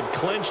game if he had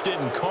clinched it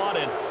and caught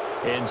it.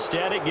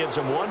 Instead, it gives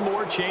him one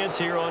more chance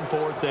here on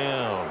 4th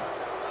down.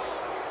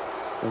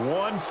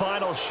 One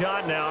final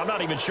shot now. I'm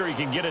not even sure he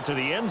can get it to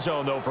the end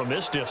zone, though, from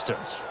this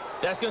distance.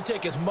 That's going to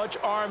take as much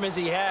arm as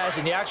he has,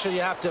 and you actually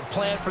have to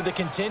plan for the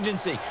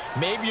contingency.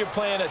 Maybe you're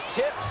playing a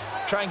tip,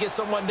 try and get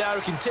someone down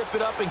who can tip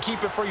it up and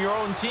keep it for your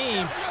own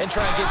team and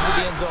try and get to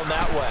the end zone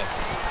that way.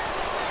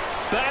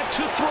 Back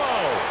to throw.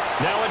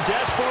 Now a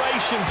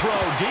desperation throw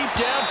deep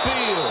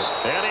downfield.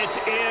 And it's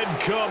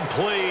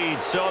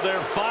incomplete. So their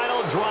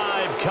final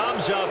drive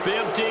comes up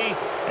empty.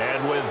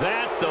 And with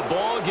that, the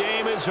ball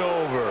game is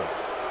over.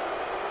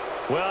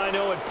 Well, I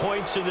know at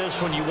points in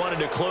this when you wanted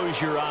to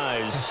close your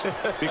eyes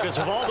because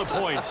of all the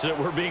points that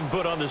were being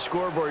put on the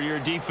scoreboard. You're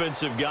a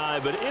defensive guy,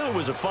 but it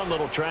was a fun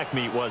little track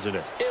meet, wasn't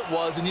it? It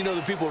was, and you know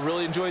the people who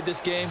really enjoyed this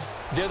game?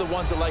 They're the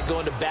ones that like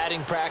going to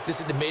batting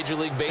practice at the Major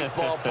League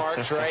Baseball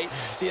parks, right?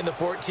 Seeing the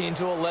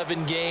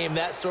 14-11 game,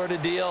 that sort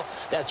of deal.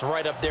 That's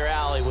right up their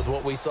alley with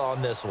what we saw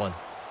in this one.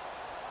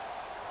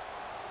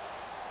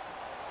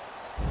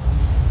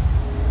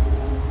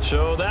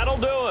 So that'll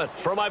do it.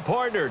 For my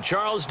partner,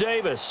 Charles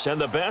Davis,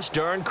 and the best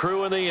darn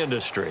crew in the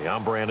industry,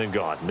 I'm Brandon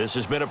Gaudin. This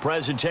has been a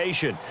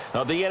presentation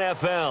of the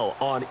NFL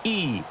on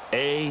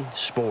EA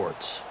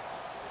Sports.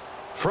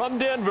 From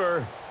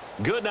Denver,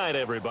 good night,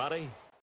 everybody.